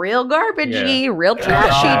talk got real garbagey, real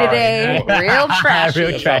trashy today. Real trashy.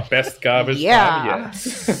 Real trash. Best garbage. Yeah.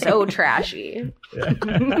 So trashy.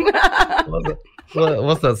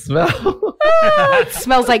 What's that smell? It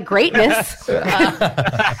smells like greatness.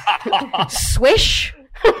 Swish.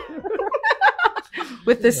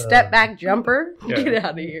 with the step back jumper. Yeah. Get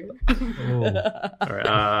out of here. All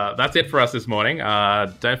right, that's it for us this morning.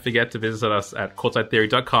 Don't forget to visit us at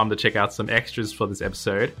courtsidetheory.com to check out some extras for this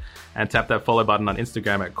episode, and tap that follow button on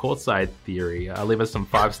Instagram at Courtside Theory. Leave us some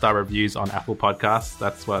 5-star reviews on Apple Podcasts.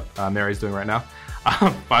 That's what Mary's doing right now.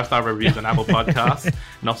 5-star reviews on Apple Podcasts.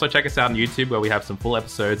 And also check us out on YouTube, where we have some full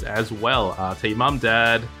episodes as well. Tell your mum,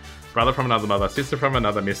 dad, brother from another mother, sister from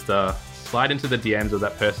another mister. Slide into the DMs of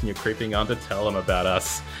that person you're creeping on to tell them about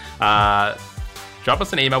us. Drop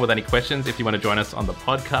us an email with any questions if you want to join us on the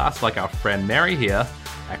podcast, like our friend Mary here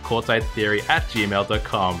at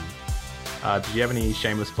courtsidetheory@gmail.com. Do you have any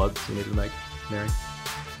shameless plugs you need to make, Mary?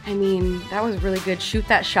 I mean, that was really good. Shoot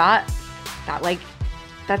that shot.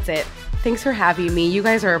 That's it. Thanks for having me. You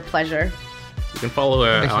guys are a pleasure. You can follow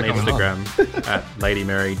her Thanks on for coming Instagram at Lady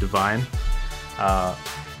Mary Divine.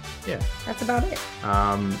 Yeah. That's about it.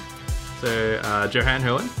 So, Johan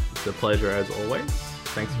Hurlin, it's a pleasure as always.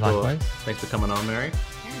 Thanks for coming on, Mary.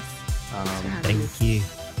 Yes. Thank you.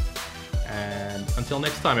 And until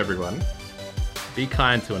next time, everyone, be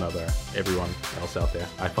kind to everyone else out there.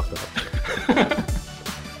 I fucked up.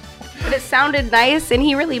 But it sounded nice, and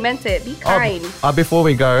he really meant it. Be kind. Before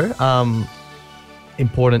we go,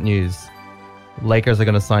 important news. Lakers are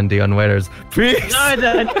going to sign Dion Waiters. Peace! No,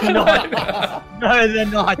 they're not. No, they're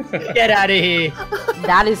not. Get out of here.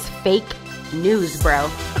 That is fake news, bro.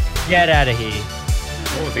 Get out of here.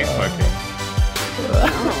 What was he smoking?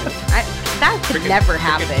 That could never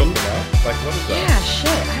happen. Like, what is that? Yeah, shit.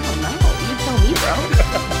 I don't know. You tell me, bro.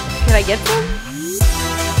 Can I get some?